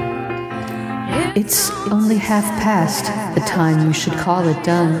 It's only half past the time you should call it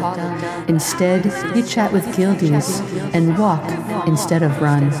done. Instead, you chat with guildies and walk instead of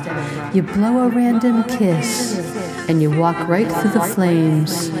run. You blow a random kiss and you walk right through the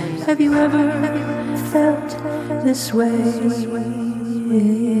flames. Have you ever felt this way?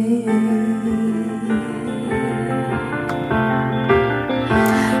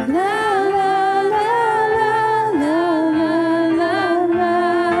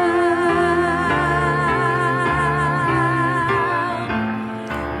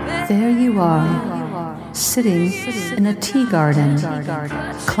 There you are, sitting in a tea garden,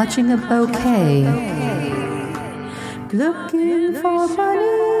 clutching a bouquet, looking for bunnies.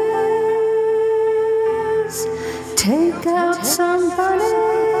 Take out some bunnies.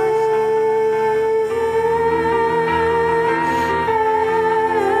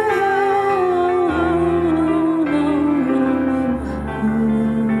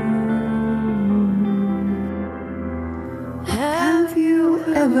 Have you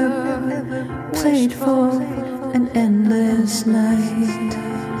ever played for an endless night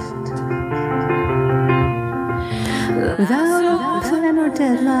without a plan or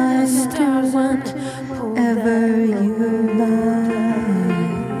deadline? Do whatever you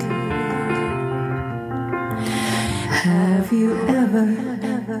like. Have you ever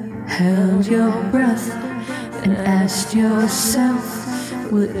held your breath and asked yourself,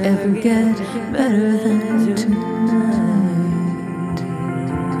 will it ever get better than tonight?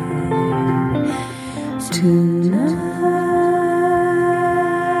 Tonight.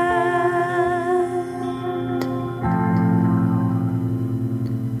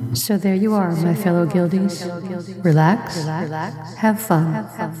 So there you are, my fellow guildies. Relax, have fun,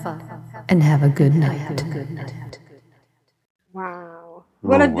 and have a good night. Wow.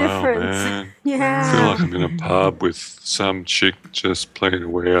 What a difference. Man. Yeah. I feel like I'm in a pub with some chick just playing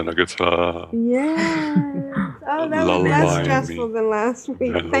away on a guitar. Yeah. Oh, that was less Lullabying stressful me. than last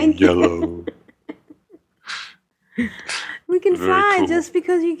week. Yellow, Thank you. yellow. We can Very fly cool. just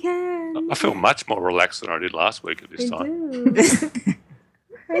because you can. I feel much more relaxed than I did last week at this I time. do.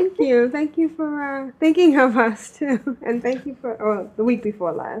 Thank you. Thank you for thinking of us, too. And thank you for, the week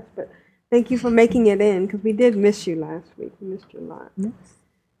before last, but thank you for making it in, because we did miss you last week. We missed you a lot. Yes.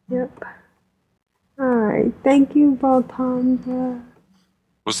 Yep. All right. Thank you, Baltandra.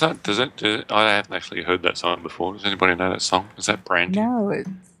 Was that, I haven't actually heard that song before. Does anybody know that song? Is that brand new? No, it's.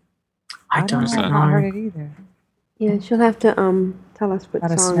 I don't know. know. I've not heard it either. Yeah, she'll have to tell us what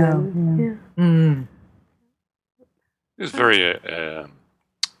Let us song know. that is. Yeah. Mm. It's very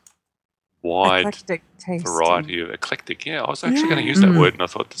wide Eclectic taste. variety of eclectic. Yeah, I was actually going to use that word, and I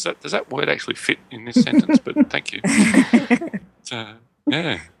thought, does that word actually fit in this sentence? But thank you. Yeah.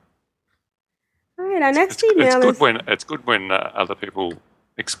 All right, our next It's email good is... when other people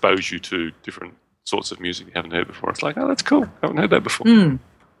expose you to different sorts of music you haven't heard before. It's like, oh, that's cool. I haven't heard that before. Mm.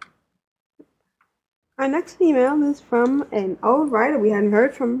 Our next email is from an old writer we hadn't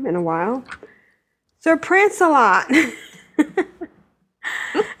heard from in a while, Sir Prancelot.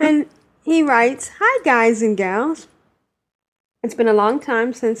 And he writes, "Hi guys and gals. It's been a long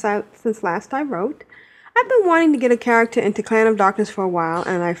time since last I wrote. I've been wanting to get a character into Clan of Darkness for a while,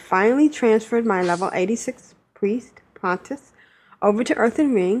 and I finally transferred my level 86 priest, Pontus, over to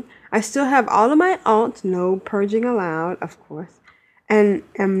Earthen Ring. I still have all of my alts, no purging allowed, of course, and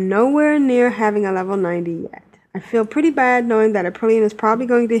am nowhere near having a level 90 yet. I feel pretty bad knowing that Aprillian is probably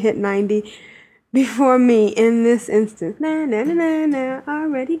going to hit 90 before me in this instance. Nah,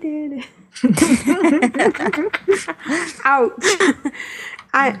 already did it. Ouch.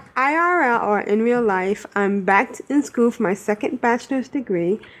 IRL, or in real life, I'm back in school for my second bachelor's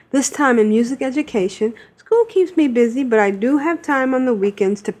degree, this time in music education. School keeps me busy, but I do have time on the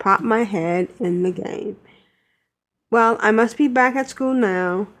weekends to pop my head in the game. Well, I must be back at school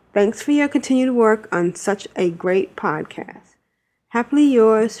now. Thanks for your continued work on such a great podcast. Happily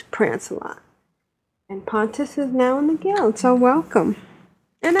yours, Prancelot." And Pontus is now in the guild, so welcome.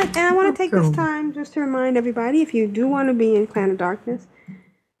 And I want to take this time just to remind everybody, if you do want to be in Clan of Darkness,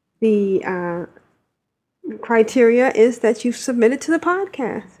 the criteria is that you've submitted to the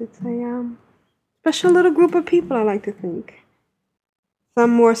podcast. It's a special little group of people, I like to think. Some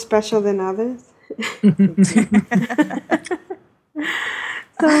more special than others.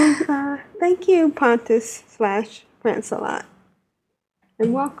 So, thank you, Pontus/Prancelot.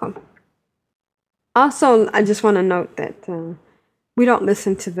 And welcome. Also, I just want to note that we don't read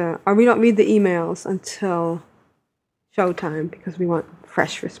the emails until showtime because we want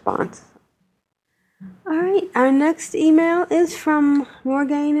fresh response. All right, our next email is from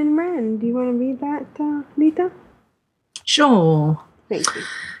Morgane and Ren. Do you want to read that, Lita? Sure. Thank you.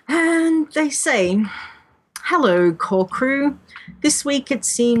 And they say, "Hello, core crew. This week it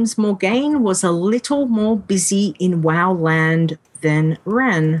seems Morgane was a little more busy in WoW land than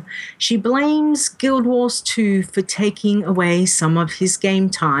Ren. She blames Guild Wars 2 for taking away some of his game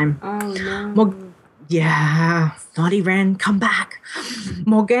time." Oh, no. Yeah, naughty Ren, come back.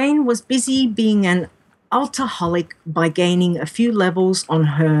 Morgane was busy being an altaholic by gaining a few levels on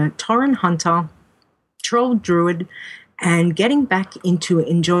her Tauren Hunter, Troll Druid, and getting back into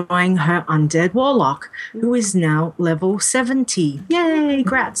enjoying her Undead Warlock, who is now level 70. Yay,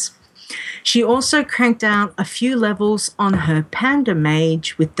 grats. She also cranked out a few levels on her Panda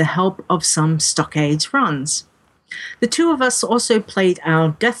Mage with the help of some Stockades runs. The two of us also played our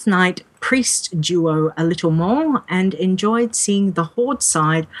Death Knight Priest duo a little more and enjoyed seeing the Horde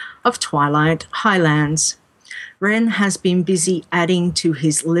side of Twilight Highlands. Ren has been busy adding to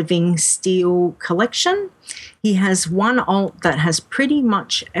his Living Steel collection. He has one alt that has pretty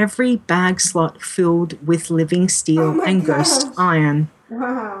much every bag slot filled with Living Steel and Ghost Iron.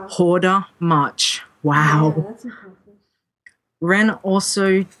 Wow. Hoarder much. Wow. Yeah, that's impressive. Ren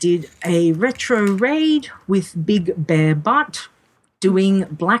also did a retro raid with Big Bear Butt, doing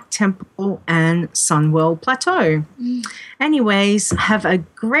Black Temple and Sunwell Plateau. Anyways, have a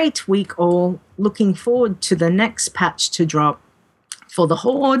great week all. Looking forward to the next patch to drop. for the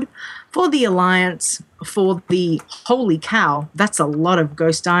Horde, for the Alliance, for the holy cow. That's a lot of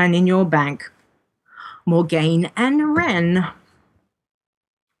ghost iron in your bank. Morgaine and Ren.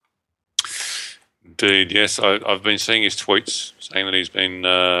 Indeed, yes. I've been seeing his tweets saying that he's been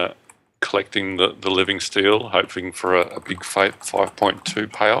collecting the living steel, hoping for a big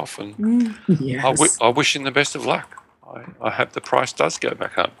 5.2 payoff. And Yes. I wish him the best of luck. I hope the price does go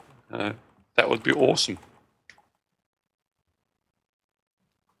back up. That would be awesome.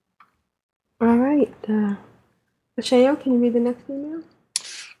 All right. Asheo, can you read the next email?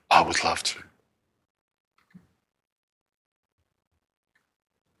 I would love to.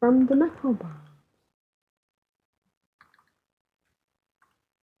 From the Necrobot.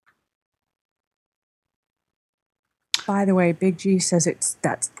 By the way, Big G says it's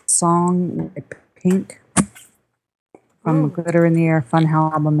that song Pink from Glitter in the Air Fun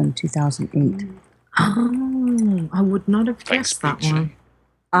album in 2008. Oh, I would not have guessed that one.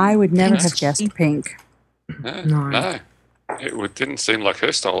 I would never have guessed Pink. No. It didn't seem like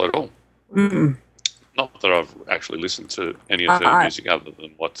her style at all. Mm-mm. Not that I've actually listened to any of her music other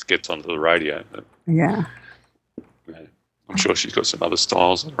than what gets onto the radio. But, Yeah. I'm sure she's got some other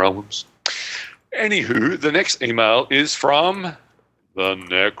styles in her albums. Anywho, the next email is from the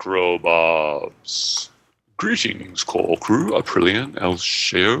Necrobobs. Greetings, call crew, Aprillian, El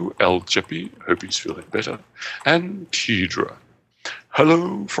Sheo, El Jeppy, hope he's feeling better, and Tidra.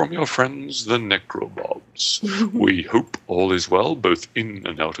 Hello from your friends, the Necrobobs. We hope all is well, both in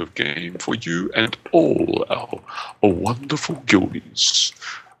and out of game, for you and all our wonderful guildies.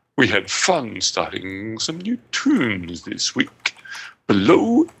 We had fun starting some new tunes this week.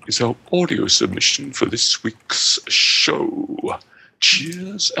 Below is our audio submission for this week's show.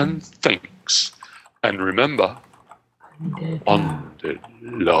 Cheers and thanks. And remember, undead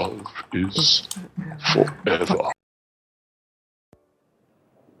love is forever.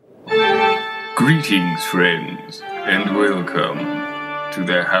 Greetings, friends, and welcome to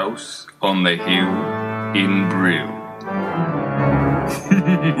the house on the hill in Brill.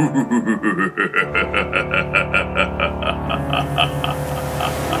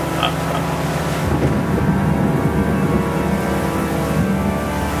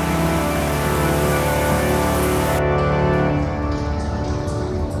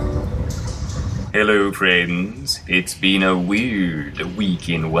 Hello, friends. It's been a weird week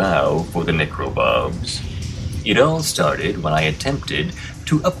in WoW for the Necrobobs. It all started when I attempted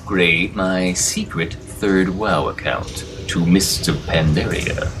to upgrade my secret third WoW account to Mists of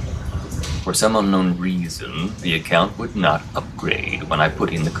Pandaria. For some unknown reason, the account would not upgrade when I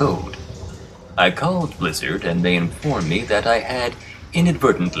put in the code. I called Blizzard and they informed me that I had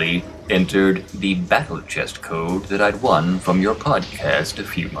inadvertently entered the battle chest code that I'd won from your podcast a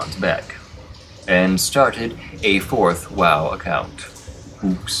few months back, and started a fourth WoW account.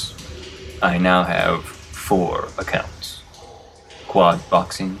 Oops. I now have 4 accounts. Quad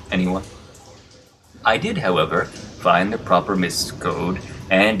boxing, anyone? I did, however, find the proper Mist code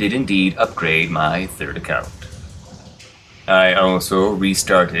and did indeed upgrade my third account. I also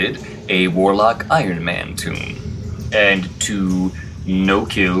restarted a Warlock Iron Man tune and 2 No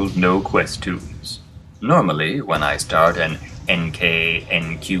Kill, No Quest tunes. Normally, when I start an NK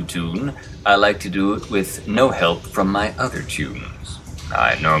NQ tune, I like to do it with no help from my other tunes.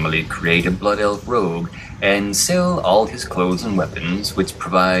 I normally create a Blood Elf rogue and sell all his clothes and weapons, which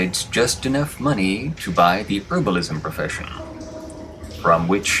provides just enough money to buy the herbalism profession, from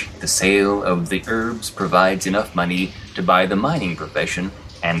which the sale of the herbs provides enough money to buy the mining profession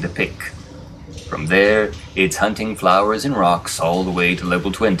and the pick. From there, it's hunting flowers and rocks all the way to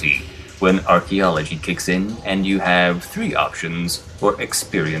level 20, when archaeology kicks in and you have 3 options for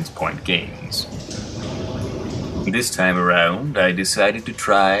experience point gains. This time around, I decided to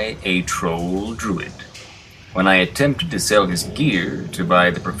try a troll druid. When I attempted to sell his gear to buy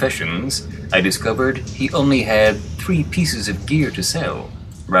the professions, I discovered he only had 3 pieces of gear to sell,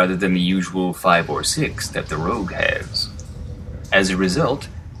 rather than the usual 5 or 6 that the rogue has. As a result,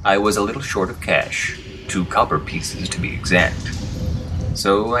 I was a little short of cash, 2 copper pieces to be exact.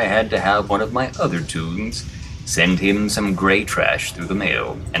 So I had to have one of my other tunes send him some gray trash through the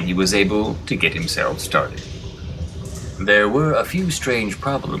mail, and he was able to get himself started. There were a few strange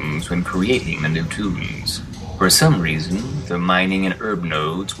problems when creating the new tunes. For some reason, the mining and herb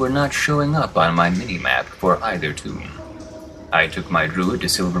nodes were not showing up on my minimap for either tune. I took my druid to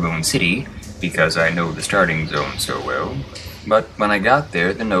Silvermoon City, because I know the starting zone so well, but when I got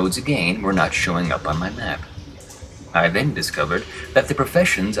there, the nodes again were not showing up on my map. I then discovered that the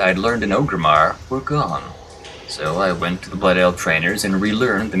professions I'd learned in Orgrimmar were gone, so I went to the Blood Elf trainers and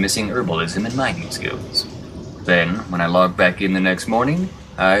relearned the missing herbalism and mining skills. Then, when I logged back in the next morning,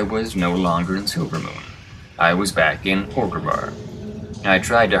 I was no longer in Silvermoon. I was back in Orgrimmar. I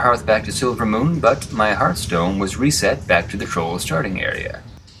tried to hearth back to Silvermoon, but my Hearthstone was reset back to the Troll starting area.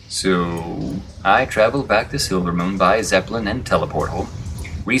 So, I traveled back to Silvermoon by Zeppelin and Teleportal,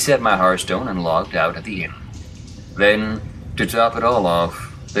 reset my Hearthstone, and logged out at the inn. Then, to top it all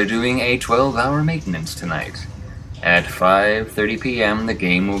off, they're doing a 12-hour maintenance tonight. At 5:30 p.m., the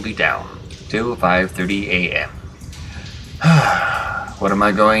game will be down, till 5:30 a.m. What am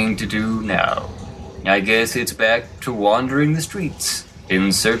I going to do now? I guess it's back to wandering the streets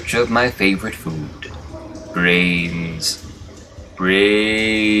in search of my favorite food. Brains.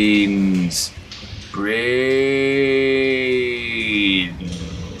 Brains. Brains.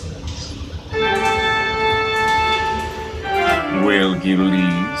 Well,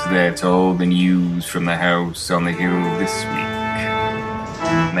 Guildies, that's all the news from the house on the hill this week.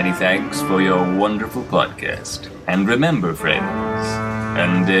 Many thanks for your wonderful podcast. And remember, friends,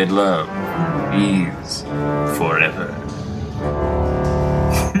 undead love is forever.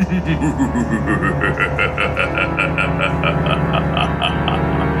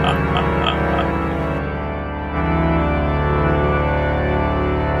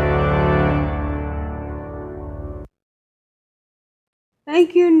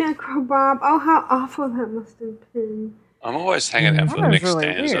 Thank you, Necrobob. Oh, how awful that must have been. I'm always hanging out for the That was next really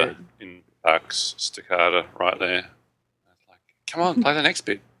stanza weird. in Buck's staccato right there. Like, come on, play the next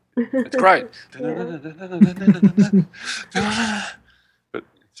bit. It's great. But it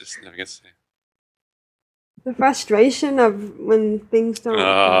just never gets there. The frustration of when things don't.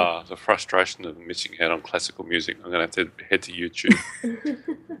 The frustration of missing out on classical music. I'm going to have to head to YouTube.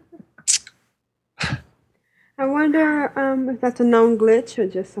 I wonder if that's a known glitch or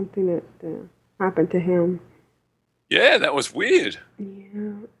just something that happened to him. Yeah, that was weird.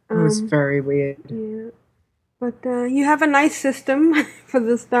 Yeah. It was very weird. Yeah. But you have a nice system for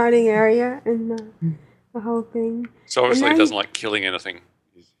the starting area and the whole thing. So obviously And he now doesn't like killing anything.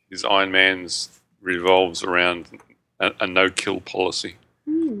 His Iron Man's revolves around a no-kill policy.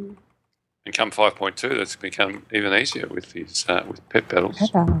 Hmm. And come 5.2, that's become even easier with his with pet battles.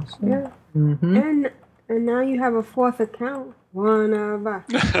 Yeah. Mm-hmm. And now you have a fourth account. One of us.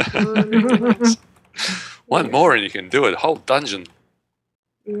 One more and you can do it. Whole dungeon.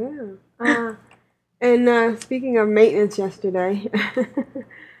 Yeah. And speaking of maintenance yesterday,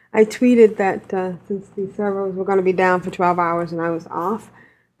 I tweeted that since the servers were going to be down for 12 hours and I was off,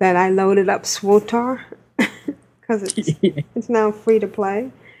 that I loaded up Swotar because it's now free to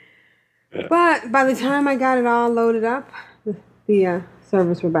play. Yeah. But by the time I got it all loaded up, the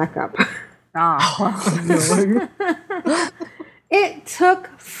servers were back up. It took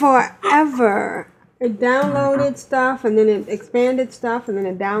forever. It downloaded stuff and then it expanded stuff and then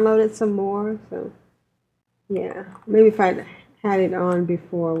it downloaded some more. So, yeah, maybe if I'd had it on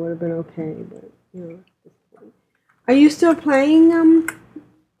before, it would have been okay. But are you still playing,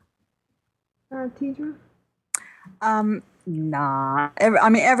 Tidra? Nah.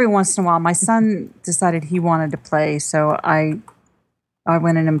 Every once in a while, my son decided he wanted to play, so I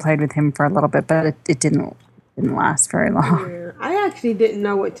went in and played with him for a little bit, but it didn't last very long. Yeah, I actually didn't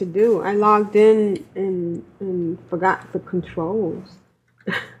know what to do. I logged in and forgot the controls.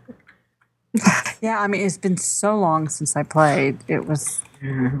 Yeah, it's been so long since I played. It was.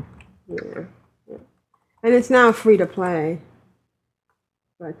 Yeah. And it's now free to play.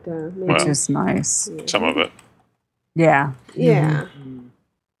 But maybe, Which is nice. Yeah. Some of it. Yeah. Yeah.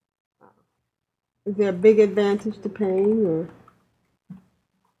 Is there a big advantage to paying? Or?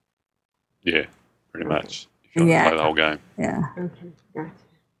 Yeah, pretty much. If you want to play the whole game. Yeah. Okay, gotcha.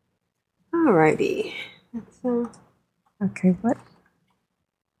 Alrighty. Let's Okay, what?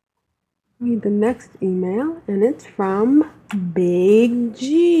 read the next email, and it's from Big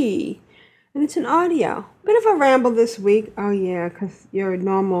G. And it's an audio. Bit of a ramble this week. Oh, yeah, because your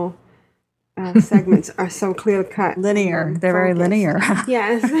normal segments are so clear cut. Linear. They're very linear.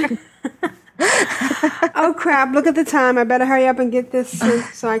 Yes. Oh, crap. Look at the time. I better hurry up and get this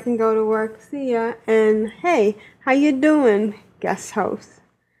so I can go to work. See ya. And, hey, how you doing, guest host?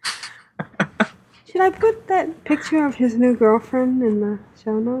 Should I put that picture of his new girlfriend in the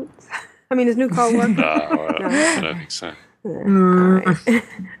show notes? I mean, his new co-worker? No, I don't think so. All right.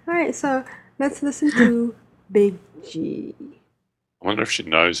 All right, so let's listen to Big G. I wonder if she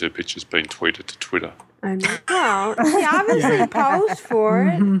knows her picture's been tweeted to Twitter. I know. Well, he obviously posed for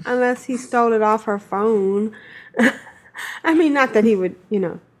it, unless he stole it off her phone. I mean, not that he would,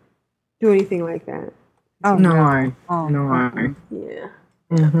 do anything like that. Oh, no. Oh, no. Yeah.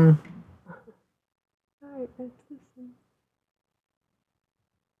 Mm-hmm. All right, let's listen.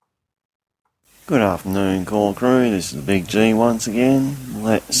 Good afternoon, Core Crew. This is Big G once again.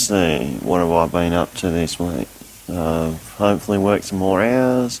 Let's see, what have I been up to this week? Hopefully worked some more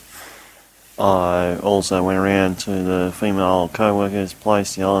hours. I also went around to the female co-worker's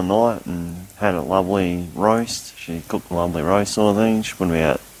place the other night and had a lovely roast. She cooked a lovely roast sort of thing. She put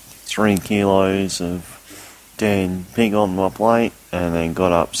about 3 kilos of dead pig on my plate and then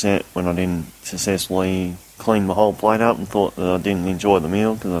got upset when I didn't successfully clean the whole plate up and thought that I didn't enjoy the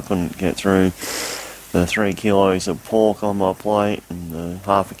meal because I couldn't get through the 3 kilos of pork on my plate and the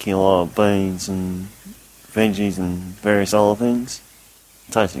half a kilo of beans and veggies and various other things.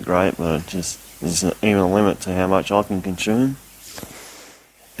 It tasted great, but there's even a limit to how much I can consume.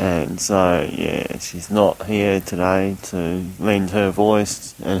 And so, yeah, she's not here today to lend her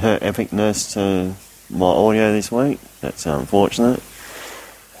voice and her epicness to my audio this week. That's unfortunate.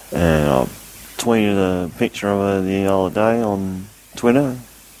 And I tweeted a picture of her the other day on Twitter,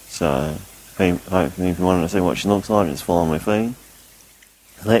 so hopefully if you wanted to see what she looks like, just follow my feed.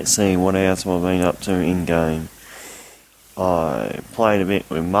 Let's see what else I've been up to in game. I played a bit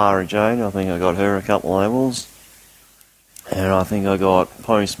with Mara Jade. I think I got her a couple levels, and I think I got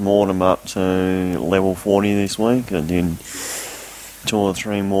post-mortem up to level 40 this week. I did 2 or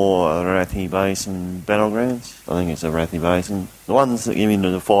 3 more Arathi Basin battlegrounds. I think it's Arathi Basin. The ones that give you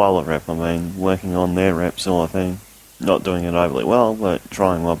the Defiler rep, I've been working on their rep sort of thing. Not doing it overly well, but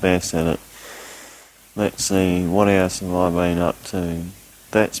trying my best at it. Let's see, what else have I been up to?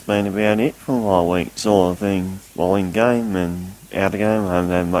 That's been about it for my week sort of thing. While in game and out of game, I haven't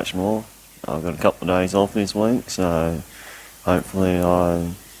had much more. I've got a couple of days off this week, so hopefully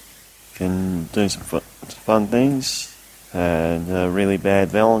I can do some fun things. Had a really bad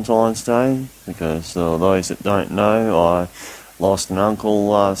Valentine's Day, because those that don't know, I lost an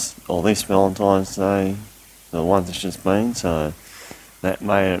uncle this Valentine's Day, the one that's just been, so that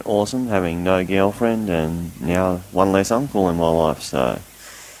made it awesome, having no girlfriend and now one less uncle in my life, so.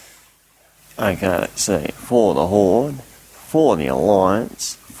 Okay, let's see, for the Horde, for the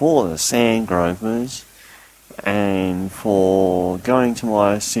Alliance, for the Sandgropers, and for going to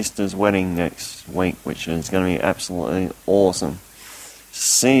my sister's wedding next week, which is going to be absolutely awesome.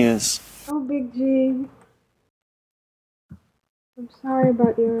 See us. Oh, Big G. I'm sorry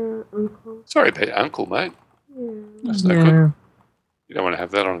about your uncle. Sorry about your uncle, mate. Yeah. That's no good. You don't want to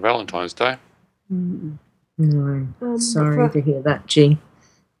have that on Valentine's Day. No. Sorry to hear that, G.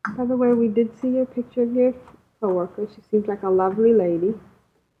 By the way, we did see your picture of your coworker. She seems like a lovely lady.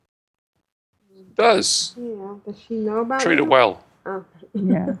 Does. Yeah. Does she know about Treat you? her well. Okay.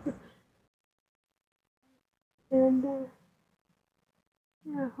 Yeah. And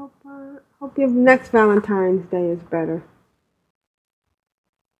yeah, hope your next Valentine's Day is better.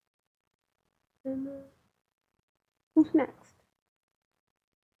 And who's next?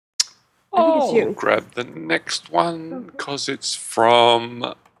 I think it's you. Grab the next one because it's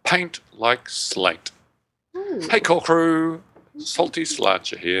from Paint Like Slate. Hey, Core Crew. Salty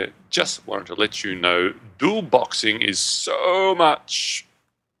Slarcher here. Just wanted to let you know dual boxing is so much.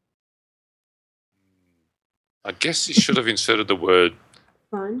 I guess he should have inserted the word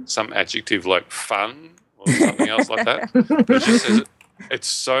fun, some adjective like fun or something else like that. But it just says it's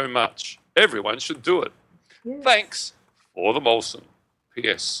so much. Everyone should do it. Yes. Thanks for the Molson.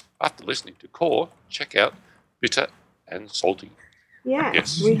 P.S. After listening to Core, check out Bitter and Salty.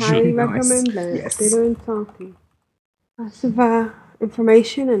 Yes, we highly recommend that. Yes. Bitter and salty. Lots of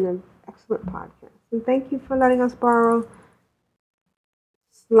information and an excellent podcast. And thank you for letting us borrow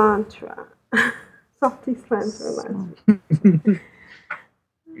Slantra. Salty Slantra last week.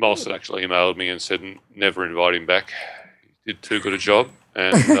 Molson actually emailed me and said never invite him back. He did too good a job,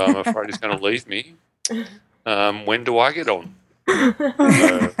 and I'm afraid he's going to leave me. When do I get on?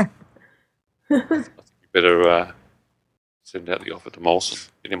 I think we better send out the offer to Molson.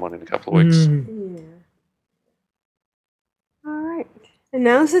 Get him on in a couple of weeks. Yeah. All right. And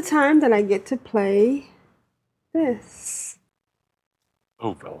now's the time that I get to play this.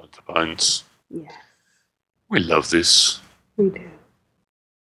 Oh, Valentine's. Yes. We love this. We do.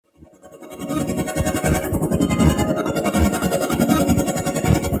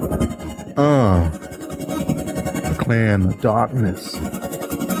 The clan of darkness.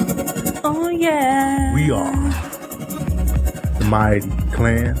 Oh, yeah. We are the mighty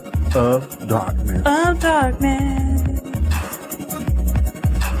clan of darkness. Of darkness.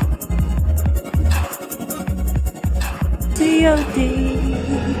 D.O.D.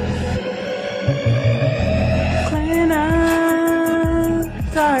 Clan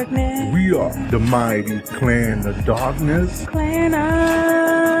of darkness. We are the mighty clan of darkness. Clan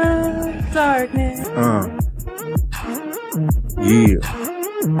of darkness. Yeah.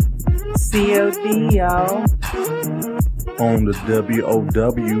 COD, y'all. On the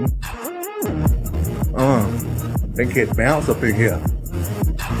WOW. They get bounce up in here.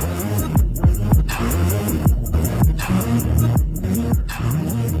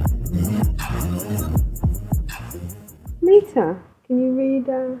 Lisa, can you read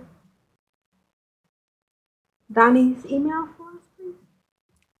Donnie's email for us, please?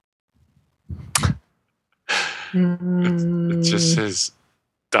 It just says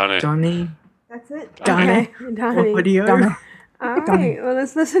Donnie. Donnie. That's it? Donnie. Okay, Donnie. Audio. All right, well,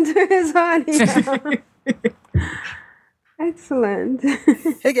 let's listen to his audio. Excellent.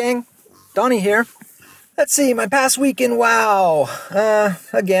 Hey gang, Donnie here. Let's see, my past week in WoW.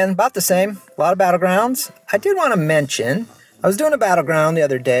 Again, about the same. A lot of battlegrounds. I did want to mention, I was doing a battleground the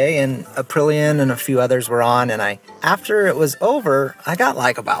other day, and Aprillian and a few others were on, and after it was over, I got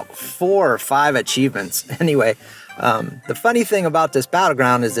like about 4 or 5 achievements. Anyway, the funny thing about this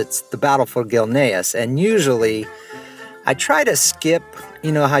battleground is it's the battle for Gilneas, and usually I try to skip,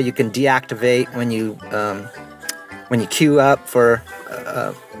 you know how you can deactivate when you queue up for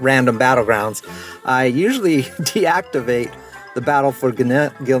random battlegrounds. I usually deactivate the battle for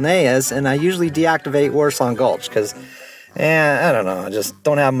Gilneas, and I usually deactivate Warsong Gulch, because, I don't know, I just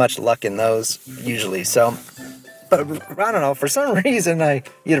don't have much luck in those usually, so, but I don't know, for some reason I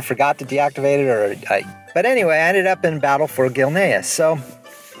either forgot to deactivate it, or but anyway, I ended up in battle for Gilneas, so,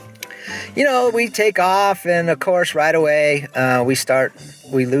 you know, we take off, and of course, right away, we start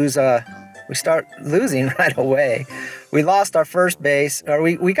losing right away. We lost our first base, or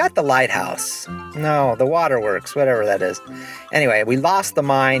we got the lighthouse. No, the waterworks, whatever that is. Anyway, we lost the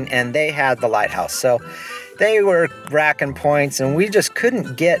mine, and they had the lighthouse. So they were racking points, and we just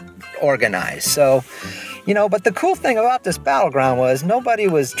couldn't get organized. So, you know, but the cool thing about this battleground was nobody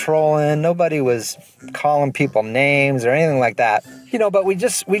was trolling, nobody was calling people names or anything like that. You know, but we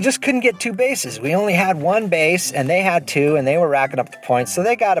just couldn't get 2 bases. We only had 1 base, and they had 2, and they were racking up the points. So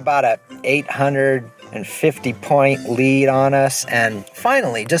they got about a 850 point lead on us. And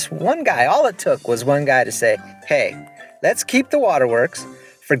finally, just one guy, all it took was one guy to say, hey, let's keep the waterworks,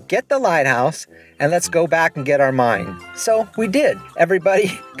 forget the lighthouse, and let's go back and get our mine. So we did.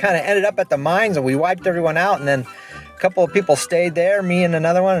 Everybody kind of ended up at the mines, and we wiped everyone out, and then a couple of people stayed there, me and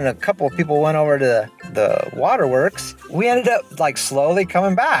another one, and a couple of people went over to the waterworks. We ended up like slowly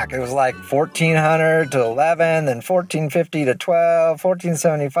coming back. It was like 1400 to 11, then 1450 to 12,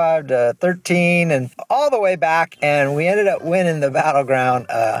 1475 to 13, and all the way back, and we ended up winning the battleground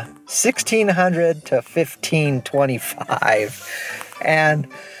 1600 to 1525. And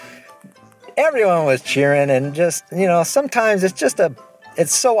everyone was cheering, and just, you know, sometimes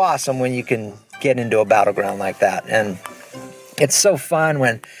it's so awesome when you can get into a battleground like that. And it's so fun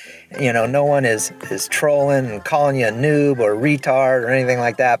when, you know, no one is trolling and calling you a noob or retard or anything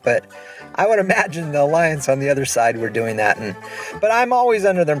like that. But I would imagine the Alliance on the other side were doing that. But I'm always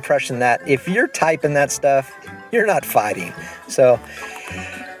under the impression that if you're typing that stuff, you're not fighting. So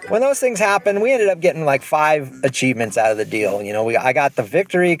when those things happen, we ended up getting like 5 achievements out of the deal. You know, I got the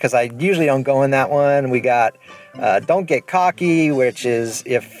victory, because I usually don't go in that one. We got don't get cocky, which is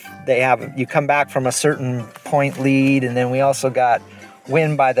if you come back from a certain point lead, and then we also got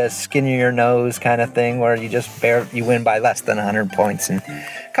win by the skin of your nose kind of thing, where you win by less than 100 points, and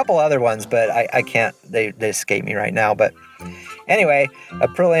a couple other ones, but I can't, they escape me right now. But anyway,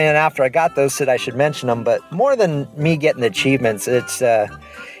 Aprillian, after I got those, said I should mention them. But more than me getting achievements, it's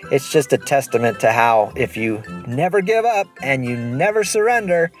just a testament to how if you never give up and you never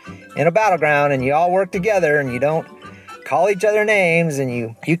surrender in a battleground, and you all work together and you don't call each other names, and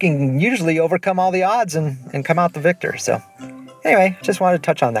you can usually overcome all the odds and come out the victor. So anyway, just wanted to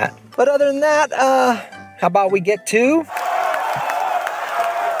touch on that. But other than that, how about we get to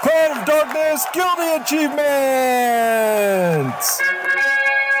Clan of Darkness Guilty Achievements!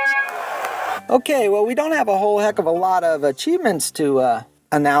 Okay, well, we don't have a whole heck of a lot of achievements to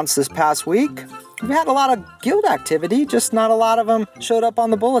announce this past week. We've had a lot of guild activity, just not a lot of them showed up on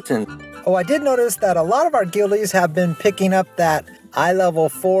the bulletin. Oh, I did notice that a lot of our guildies have been picking up that eye level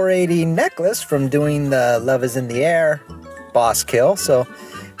 480 necklace from doing the Love is in the Air boss kill. So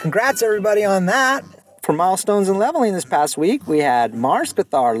congrats everybody on that. For milestones and leveling this past week, we had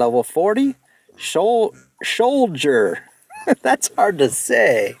Marskathar level 40, Shoulder. That's hard to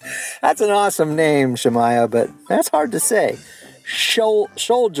say. That's an awesome name, Shemaya, but that's hard to say.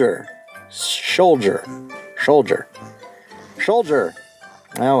 Soldier.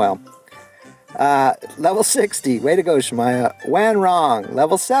 Oh well. Level 60. Way to go, Shemaya. Wan Wrong.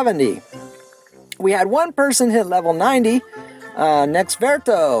 Level 70. We had one person hit level 90. Next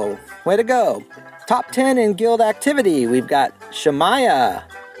Verto. Way to go. Top 10 in guild activity. We've got Shemaya,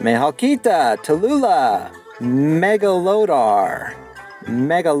 Mehalkita, Tallulah, Megalodar.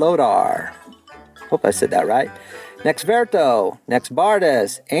 Hope I said that right. Nexverto,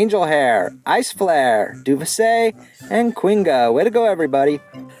 Nexbardus, Angel Hair, Ice Flare, Duvasay, and Quinga. Way to go, everybody.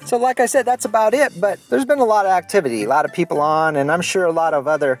 So like I said, that's about it, but there's been a lot of activity, a lot of people on, and I'm sure a lot of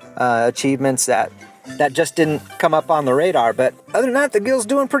other achievements that just didn't come up on the radar, but other than that, the guild's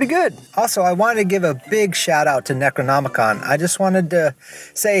doing pretty good. Also, I wanted to give a big shout out to Necronomicon. I just wanted to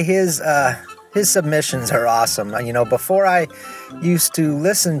say his submissions are awesome. You know, before I used to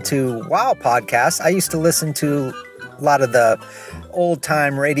listen to WoW podcasts, I used to listen to a lot of the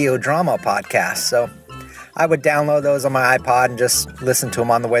old-time radio drama podcasts, so I would download those on my iPod and just listen to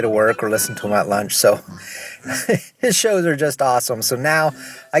them on the way to work or listen to them at lunch, so his shows are just awesome. So now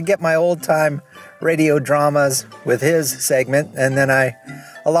I get my old-time radio dramas with his segment, and then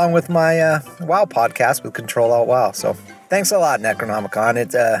along with my WoW podcast with Ctrl Alt WoW. So thanks a lot, Necronomicon.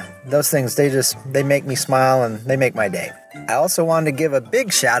 Those things, they make me smile and they make my day. I also wanted to give a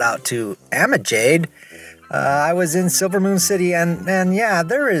big shout out to Amajade. I was in Silvermoon City, and yeah,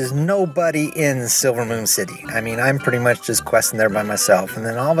 there is nobody in Silvermoon City. I mean, I'm pretty much just questing there by myself. And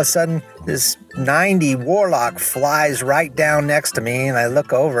then all of a sudden, this 90 Warlock flies right down next to me, and I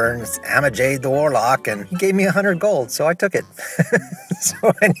look over, and it's Amajade the Warlock, and he gave me 100 gold, so I took it.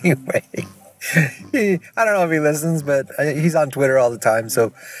 So anyway, I don't know if he listens, but he's on Twitter all the time,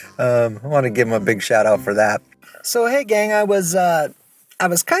 so I want to give him a big shout out for that. So hey, gang, I was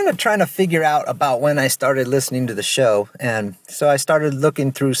kind of trying to figure out about when I started listening to the show, and so I started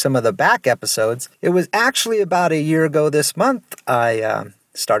looking through some of the back episodes. It was actually about a year ago this month I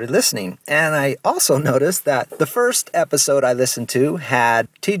started listening, and I also noticed that the first episode I listened to had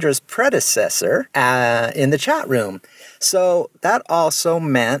Tidra's predecessor in the chat room. So that also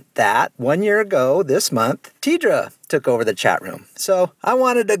meant that 1 year ago this month, Tidra took over the chat room. So I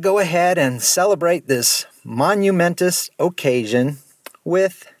wanted to go ahead and celebrate this monumentous occasion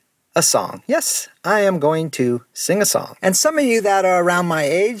with a song. Yes, I am going to sing a song. And some of you that are around my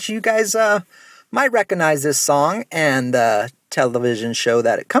age, you guys might recognize this song and the television show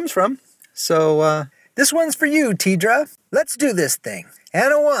that it comes from. So this one's for you, Tidra. Let's do this thing.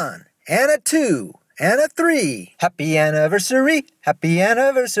 And a 1, and a 2, and a 3. Happy anniversary, happy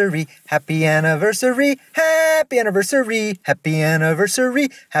anniversary, happy anniversary, happy anniversary, happy anniversary,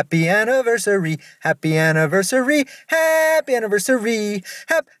 happy anniversary, happy anniversary, happy anniversary,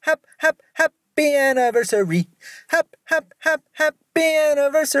 happy anniversary, happy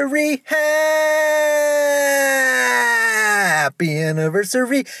anniversary, happy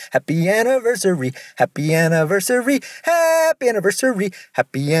anniversary, happy anniversary, happy anniversary, happy anniversary,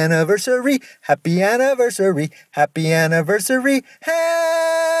 happy anniversary, happy anniversary, happy anniversary, happy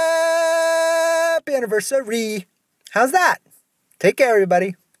anniversary. How's that? Take care,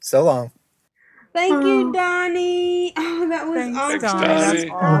 everybody. So long. Thank you, Donnie. Oh, that was Thanks, awesome. Donnie. That's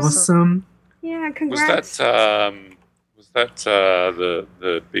awesome. Yeah, Was congrats. that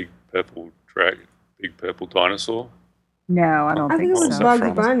the big purple dinosaur? No, I don't I think think it was so.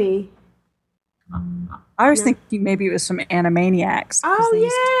 Bugs Bunny. I was thinking maybe it was some Animaniacs. Oh,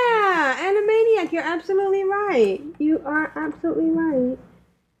 yeah. Animaniac. You're absolutely right. You are absolutely right.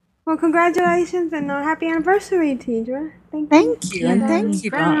 Well, congratulations and happy anniversary, Tidra. Thank you, and thank you,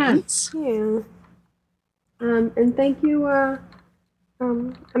 Donnie. Yeah. And thank you,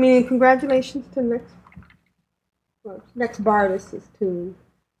 congratulations to Next Bardis too.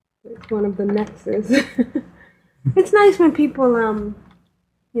 It's one of the Nexes. It's nice when people,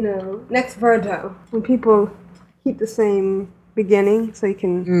 Next Verdo, when people keep the same beginning, so you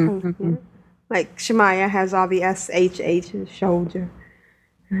can, like Shemaya has all the SHH in shoulder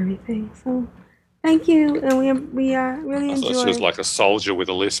and everything. So, thank you, and we really I enjoy. thought she was like a soldier with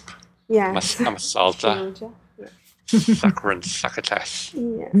a lisp. Yeah. I'm a soldier. Sucker and succotash.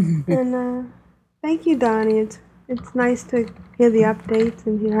 Yeah. And thank you, Donnie. It's nice to hear the updates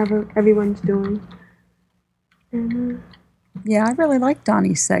and hear how everyone's doing. And, Yeah, I really like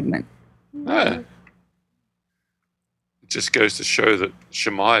Donnie's segment. Yeah. It just goes to show that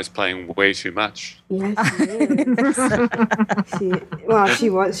Shemai is playing way too much. Yes, she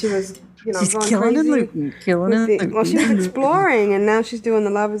is. She was, she's going killing and crazy looting, killing and looting. Well, she was exploring, and now she's doing the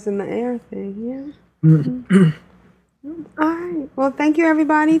Love is in the Air thing. Yeah. All right. Well, thank you,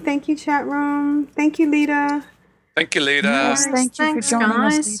 everybody. Thank you, chat room. Thank you, Lita. Thank you, Lita. Yes, thank you for joining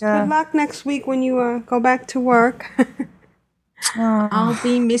us, Lita. Good luck next week when you go back to work. I'll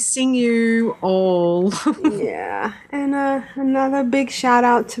be missing you all. Yeah. And another big shout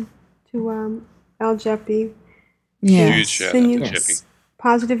out to El Jeppy. Yes. Huge shout out to Jeppy.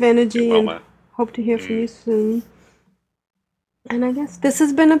 Positive energy, Yeah, well, and mate. hope to hear from you soon. And I guess this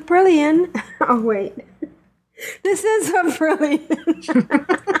has been a brilliant. Oh, wait. This is a brilliant.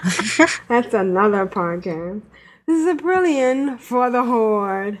 That's another podcast. This is a brilliant for the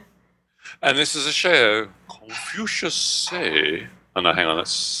Horde. And this is a show, Confucius say. Oh no, hang on,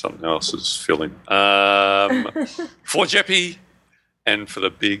 that's something else is filling. For Jeppy and for the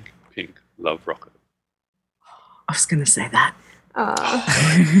big pink love rocket. I was going to say that.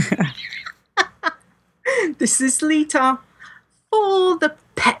 This is Lita for the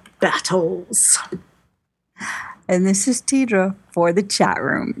pet battles. And this is Tidra for the chat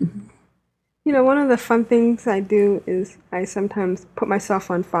room. You know, one of the fun things I do is I sometimes put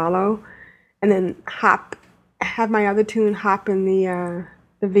myself on follow and then have my other tune hop in the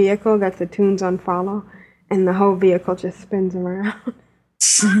vehicle that the tune's on follow, and the whole vehicle just spins around.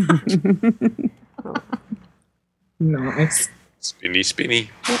 Nice. Spinny, spinny.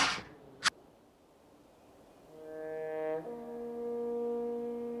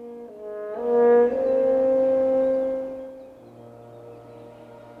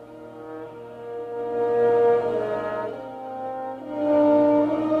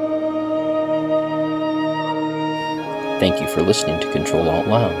 Thank you for listening to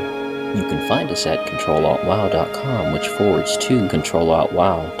Ctrl-Alt-WoW. You can find us at CtrlAltWow.com, which forwards to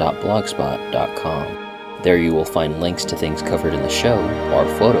CtrlAltWow.blogspot.com. There you will find links to things covered in the show, our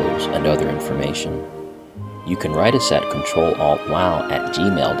photos, and other information. You can write us at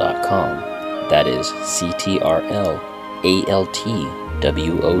CtrlAltWow@gmail.com. That is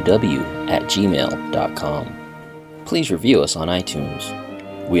CtrlAltWow@gmail.com. Please review us on iTunes.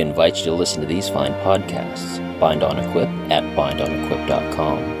 We invite you to listen to these fine podcasts. Bind on Equip at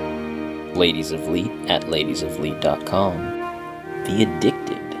bindonequip.com. Ladies of Leet at ladiesofleet.com. The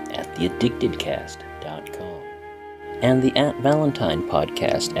Addicted at theaddictedcast.com. And the At Valentine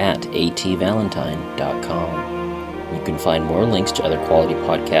podcast at atvalentine.com. You can find more links to other quality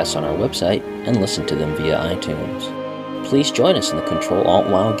podcasts on our website and listen to them via iTunes. Please join us in the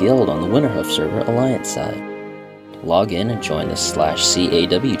Ctrl-Alt-WoW Guild on the Winterhoof server Alliance side. Log in and join the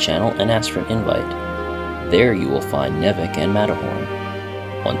 /CAW channel and ask for an invite. There you will find Nevik and Matterhorn.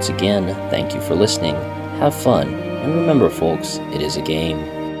 Once again, thank you for listening, have fun, and remember folks, it is a game.